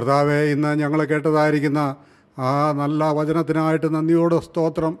 കർത്താവെ, ഇന്ന് ഞങ്ങൾ കേട്ടതായിരിക്കുന്ന ആ നല്ല വചനത്തിനായിട്ട് നന്ദിയോടെ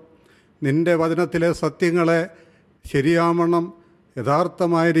സ്തോത്രം. നിൻ്റെ വചനത്തിലെ സത്യങ്ങളെ ശരിയാവണ്ണം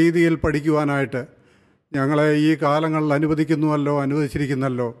യഥാർത്ഥമായ രീതിയിൽ പഠിക്കുവാനായിട്ട് ഞങ്ങളെ ഈ കാലങ്ങളിൽ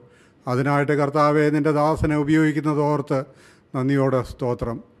അനുവദിച്ചിരിക്കുന്നല്ലോ. അതിനായിട്ട് കർത്താവെ, നിൻ്റെ ദാസനെ ഉപയോഗിക്കുന്നതോർത്ത് നന്ദിയോടെ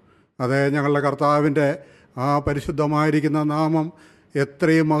സ്തോത്രം. അതേ, ഞങ്ങളുടെ കർത്താവിൻ്റെ ആ പരിശുദ്ധമായിരിക്കുന്ന നാമം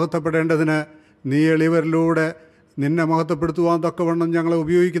എത്രയും മഹത്വപ്പെടേണ്ടതിന് നീ എളിവരിലൂടെ നിന്നെ മഹത്വപ്പെടുത്തുവാൻ തക്കവണ്ണം ഞങ്ങളെ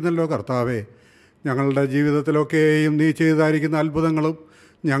ഉപയോഗിക്കുന്നല്ലോ കർത്താവേ. ഞങ്ങളുടെ ജീവിതത്തിലൊക്കെയും നീ ചെയ്തായിരിക്കുന്ന അത്ഭുതങ്ങളും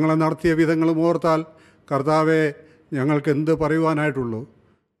ഞങ്ങളെ നടത്തിയ വിധങ്ങളും ഓർത്താൽ കർത്താവെ, ഞങ്ങൾക്ക് എന്ത് പറയുവാനായിട്ടുള്ളൂ?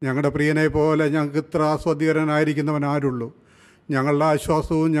 ഞങ്ങളുടെ പ്രിയനെ പോലെ ഞങ്ങൾക്ക് ഇത്ര ആസ്വാദ്യകരനായിരിക്കുന്നവൻ ആരുള്ളൂ? ഞങ്ങളുടെ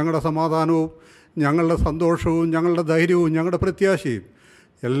ആശ്വാസവും ഞങ്ങളുടെ സമാധാനവും ഞങ്ങളുടെ സന്തോഷവും ഞങ്ങളുടെ ധൈര്യവും ഞങ്ങളുടെ പ്രത്യാശയും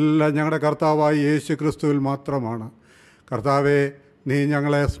എല്ലാം ഞങ്ങളുടെ കർത്താവായ യേശു ക്രിസ്തുവിൽ മാത്രമാണ്. കർത്താവെ, നീ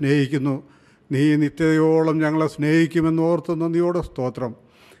ഞങ്ങളെ സ്നേഹിക്കുന്നു. നീ നിത്യതയോളം ഞങ്ങളെ സ്നേഹിക്കുമെന്ന് ഓർത്ത് നന്ദിയോടെ സ്തോത്രം.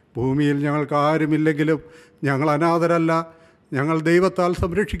 ഭൂമിയിൽ ഞങ്ങൾക്ക് ആരുമില്ലെങ്കിലും ഞങ്ങൾ അനാഥരല്ല. ഞങ്ങൾ ദൈവത്താൽ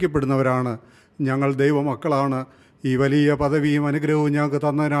സംരക്ഷിക്കപ്പെടുന്നവരാണ്. ഞങ്ങൾ ദൈവമക്കളാണ്. ഈ വലിയ പദവിയും അനുഗ്രഹവും ഞങ്ങൾക്ക്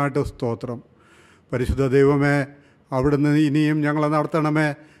തന്നതിനായിട്ട് സ്തോത്രം. പരിശുദ്ധ ദൈവമേ, അവിടുന്ന് ഇനിയും ഞങ്ങളെ നടത്തണമേ.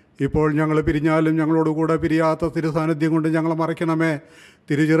 ഇപ്പോൾ ഞങ്ങൾ പിരിഞ്ഞാലും ഞങ്ങളോട് കൂടെ പിരിയാത്ത തിരുസാന്നിധ്യം കൊണ്ട് ഞങ്ങളെ മറയ്ക്കണമേ.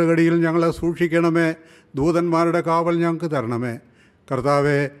 തിരുചിറകടിയിൽ ഞങ്ങളെ സൂക്ഷിക്കണമേ. ദൂതന്മാരുടെ കാവൽ ഞങ്ങൾക്ക് തരണമേ.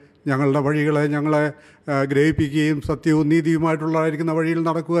 കർത്താവെ, ഞങ്ങളുടെ വഴികളെ ഞങ്ങളെ ഗ്രഹിപ്പിക്കുകയും സത്യവും നീതിയുമായിട്ടുള്ളതായിരിക്കുന്ന വഴിയിൽ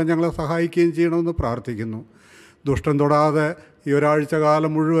നടക്കുവാൻ ഞങ്ങളെ സഹായിക്കുകയും ചെയ്യണമെന്ന് പ്രാർത്ഥിക്കുന്നു. ദുഷ്ടൻ തൊടാതെ ഈ ഒരാഴ്ച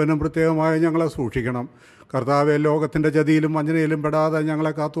കാലം മുഴുവനും പ്രത്യേകമായി ഞങ്ങളെ സൂക്ഷിക്കണം. കർത്താവെ, ലോകത്തിൻ്റെ ചതിയിലും വഞ്ചനയിലും പെടാതെ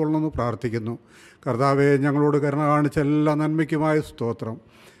ഞങ്ങളെ കാത്തുകൊള്ളണമെന്ന് പ്രാർത്ഥിക്കുന്നു. കർത്താവെ, ഞങ്ങളോട് കരുണ കാണിച്ച എല്ലാ നന്മയ്ക്കുമായ സ്തോത്രം.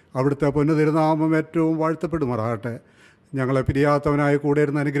 അവിടുത്തെ പൊന്നുതിരുനാമം ഏറ്റവും വാഴ്ത്തപ്പെടുമാറാകട്ടെ. ഞങ്ങളെ പിരിയാത്തവനായി കൂടെ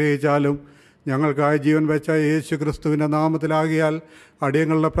ഇരുന്ന് അനുഗ്രഹിച്ചാലും ഞങ്ങൾക്കായി ജീവൻ വെച്ച യേശു ക്രിസ്തുവിൻ്റെ നാമത്തിലാകിയാൽ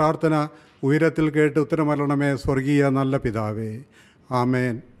അടിയങ്ങളുടെ പ്രാർത്ഥന ഉയരത്തിൽ കേട്ട് ഉത്തരമരണമേ സ്വർഗീയ നല്ല പിതാവേ.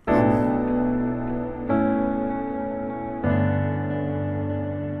 ആമേൻ.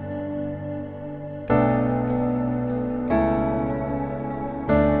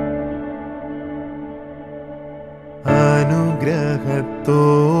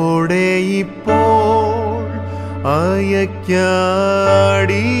 അനുഗ്രഹത്തോടെ ഇപ്പോൾ അയക്കാടിയാരെ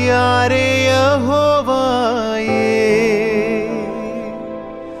യഹോവയേ,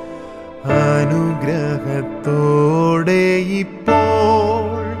 അനുഗ്രഹത്തോടെ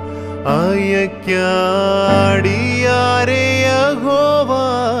ഇപ്പോൾ അയക്കാടിയാരെ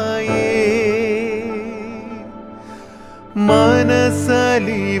യഹോവയേ, മനസ്സലിവുടയ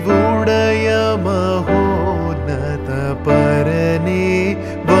മഹോന്നത പരനേ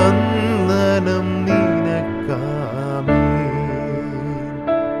വന്ദനം നിനക്കാമേൻ.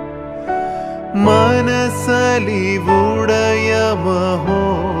 മനസ്സലിവുടയ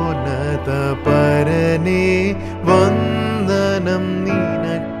മഹോന്നത പരനേ വന്ദനം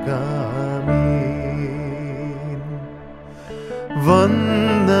നിനക്കാമേൻ.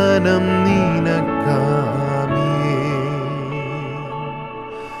 വന്ദനം നിനക്കാമേൻ.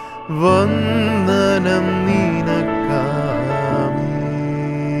 വന്ദനം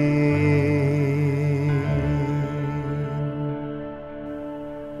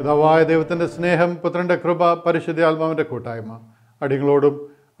പിതാവായ ദൈവത്തിൻ്റെ സ്നേഹം, പുത്രൻ്റെ കൃപ, പരിശുദ്ധാത്മാവിൻ്റെ കൂട്ടായ്മ അടികളോടും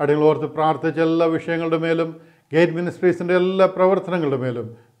അടികളോർത്ത് പ്രാർത്ഥിച്ച എല്ലാ വിഷയങ്ങളുടെ മേലും ഗേറ്റ് മിനിസ്ട്രീസിൻ്റെ എല്ലാ പ്രവർത്തനങ്ങളുടെ മേലും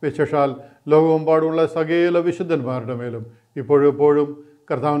വിശേഷാൽ ലോകമെമ്പാടുമുള്ള സകല വിശുദ്ധന്മാരുടെ മേലും ഇപ്പോഴും എപ്പോഴും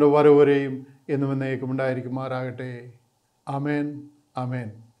കർത്താവിൻ്റെ വരവരെയും എന്നും എന്നേക്കും ഉണ്ടായിരിക്കുമാറാകട്ടെ. ആമേൻ, ആമേൻ.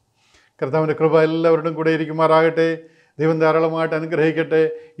 കർത്താവിൻ്റെ കൃപ എല്ലാവരുടെയും കൂടെ ഇരിക്കുമാറാകട്ടെ. ദൈവം ധാരാളമായിട്ട് അനുഗ്രഹിക്കട്ടെ.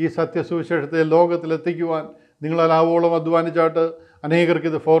 ഈ സത്യസുവിശേഷത്തെ ലോകത്തിലെത്തിക്കുവാൻ നിങ്ങളാവോളം അധ്വാനിച്ചാട്ട് അനേകർക്ക്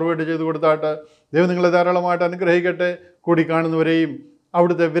ഇത് ഫോർവേഡ് ചെയ്ത് കൊടുത്താട്ട് ദൈവം നിങ്ങളെ ധാരാളമായിട്ട് അനുഗ്രഹിക്കട്ടെ. കൂടി കാണുന്നവരെയും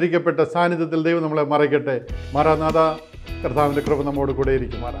അവിടുത്തെ വിരിക്കപ്പെട്ട സാന്നിധ്യത്തിൽ ദൈവം നമ്മളെ മറയ്ക്കട്ടെ. മാറാനാഥ, കർത്താവിൻ്റെ കൃപ നമ്മോട് കൂടെ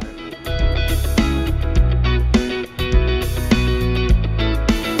ഇരിക്കുമാറാകട്ടെ.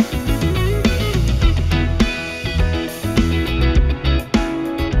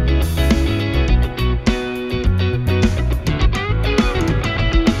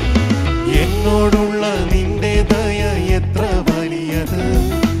 എന്നോടുള്ള നിന്റെ ദയ എത്ര വലിയത്,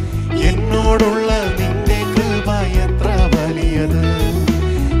 എന്നോടുള്ള നിന്റെ കൃപ എത്ര വലിയത്,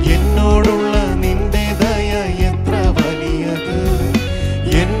 എന്നോടുള്ള നിന്റെ ദയ എത്ര വലിയത്,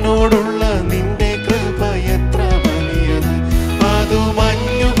 എന്നോടുള്ള നിന്റെ കൃപ എത്ര വലിയത്. അതു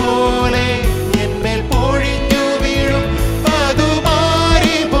മഞ്ഞുപോലെ എന്മേൽ പൊഴിഞ്ഞു വീഴും, അതു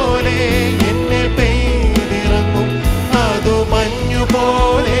മാരി പോലെ എന്മേൽ പെയ്തിറങ്ങും, അതു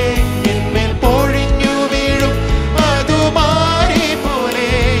മഞ്ഞുപോലെ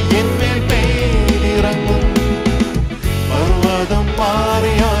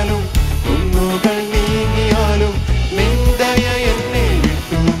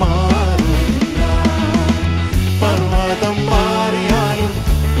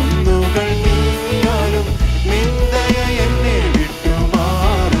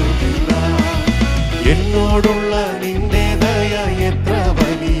എന്നോടുള്ള നിന്റെ ദയ എത്ര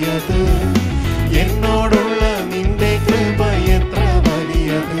വലിയത്, എന്നോടുള്ള നിന്റെ കൃപ എത്ര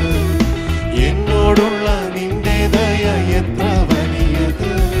വലിയത്, എന്നോടുള്ള നിന്റെ ദയ എത്ര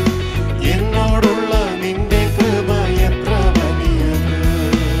വലിയത്, എന്നോടുള്ള നിന്റെ കൃപ എത്ര വലിയത്.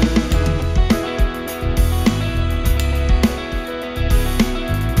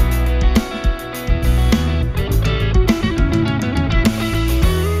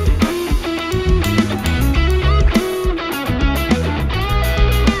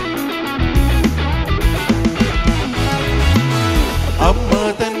 അമ്മ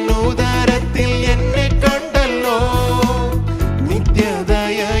തന്നുദരത്തിൽ എന്നെ കണ്ടല്ലോ,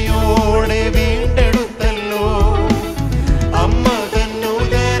 നിത്യദയോടെ വീണ്ടെടുത്തല്ലോ. അമ്മ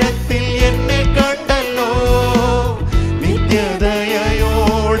തന്നുദരത്തിൽ എന്നെ കണ്ടല്ലോ,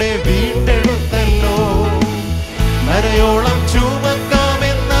 നിത്യദയോടെ വീണ്ടെടുത്തല്ലോ. നരയോളം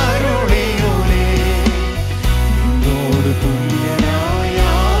ചുമക്കാമെന്നരുളിയോനെ, നിന്നോട് തുല്യനായ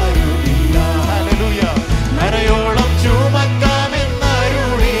ആരുമില്ല. ഹല്ലേലൂയ. നരയോളം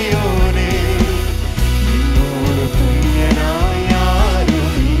ചുമക്കാമെന്നരുളിയോനെ, നിന്നോട് തുല്യനായ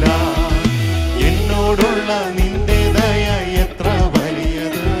ആരുമില്ല. എന്നോടുള്ള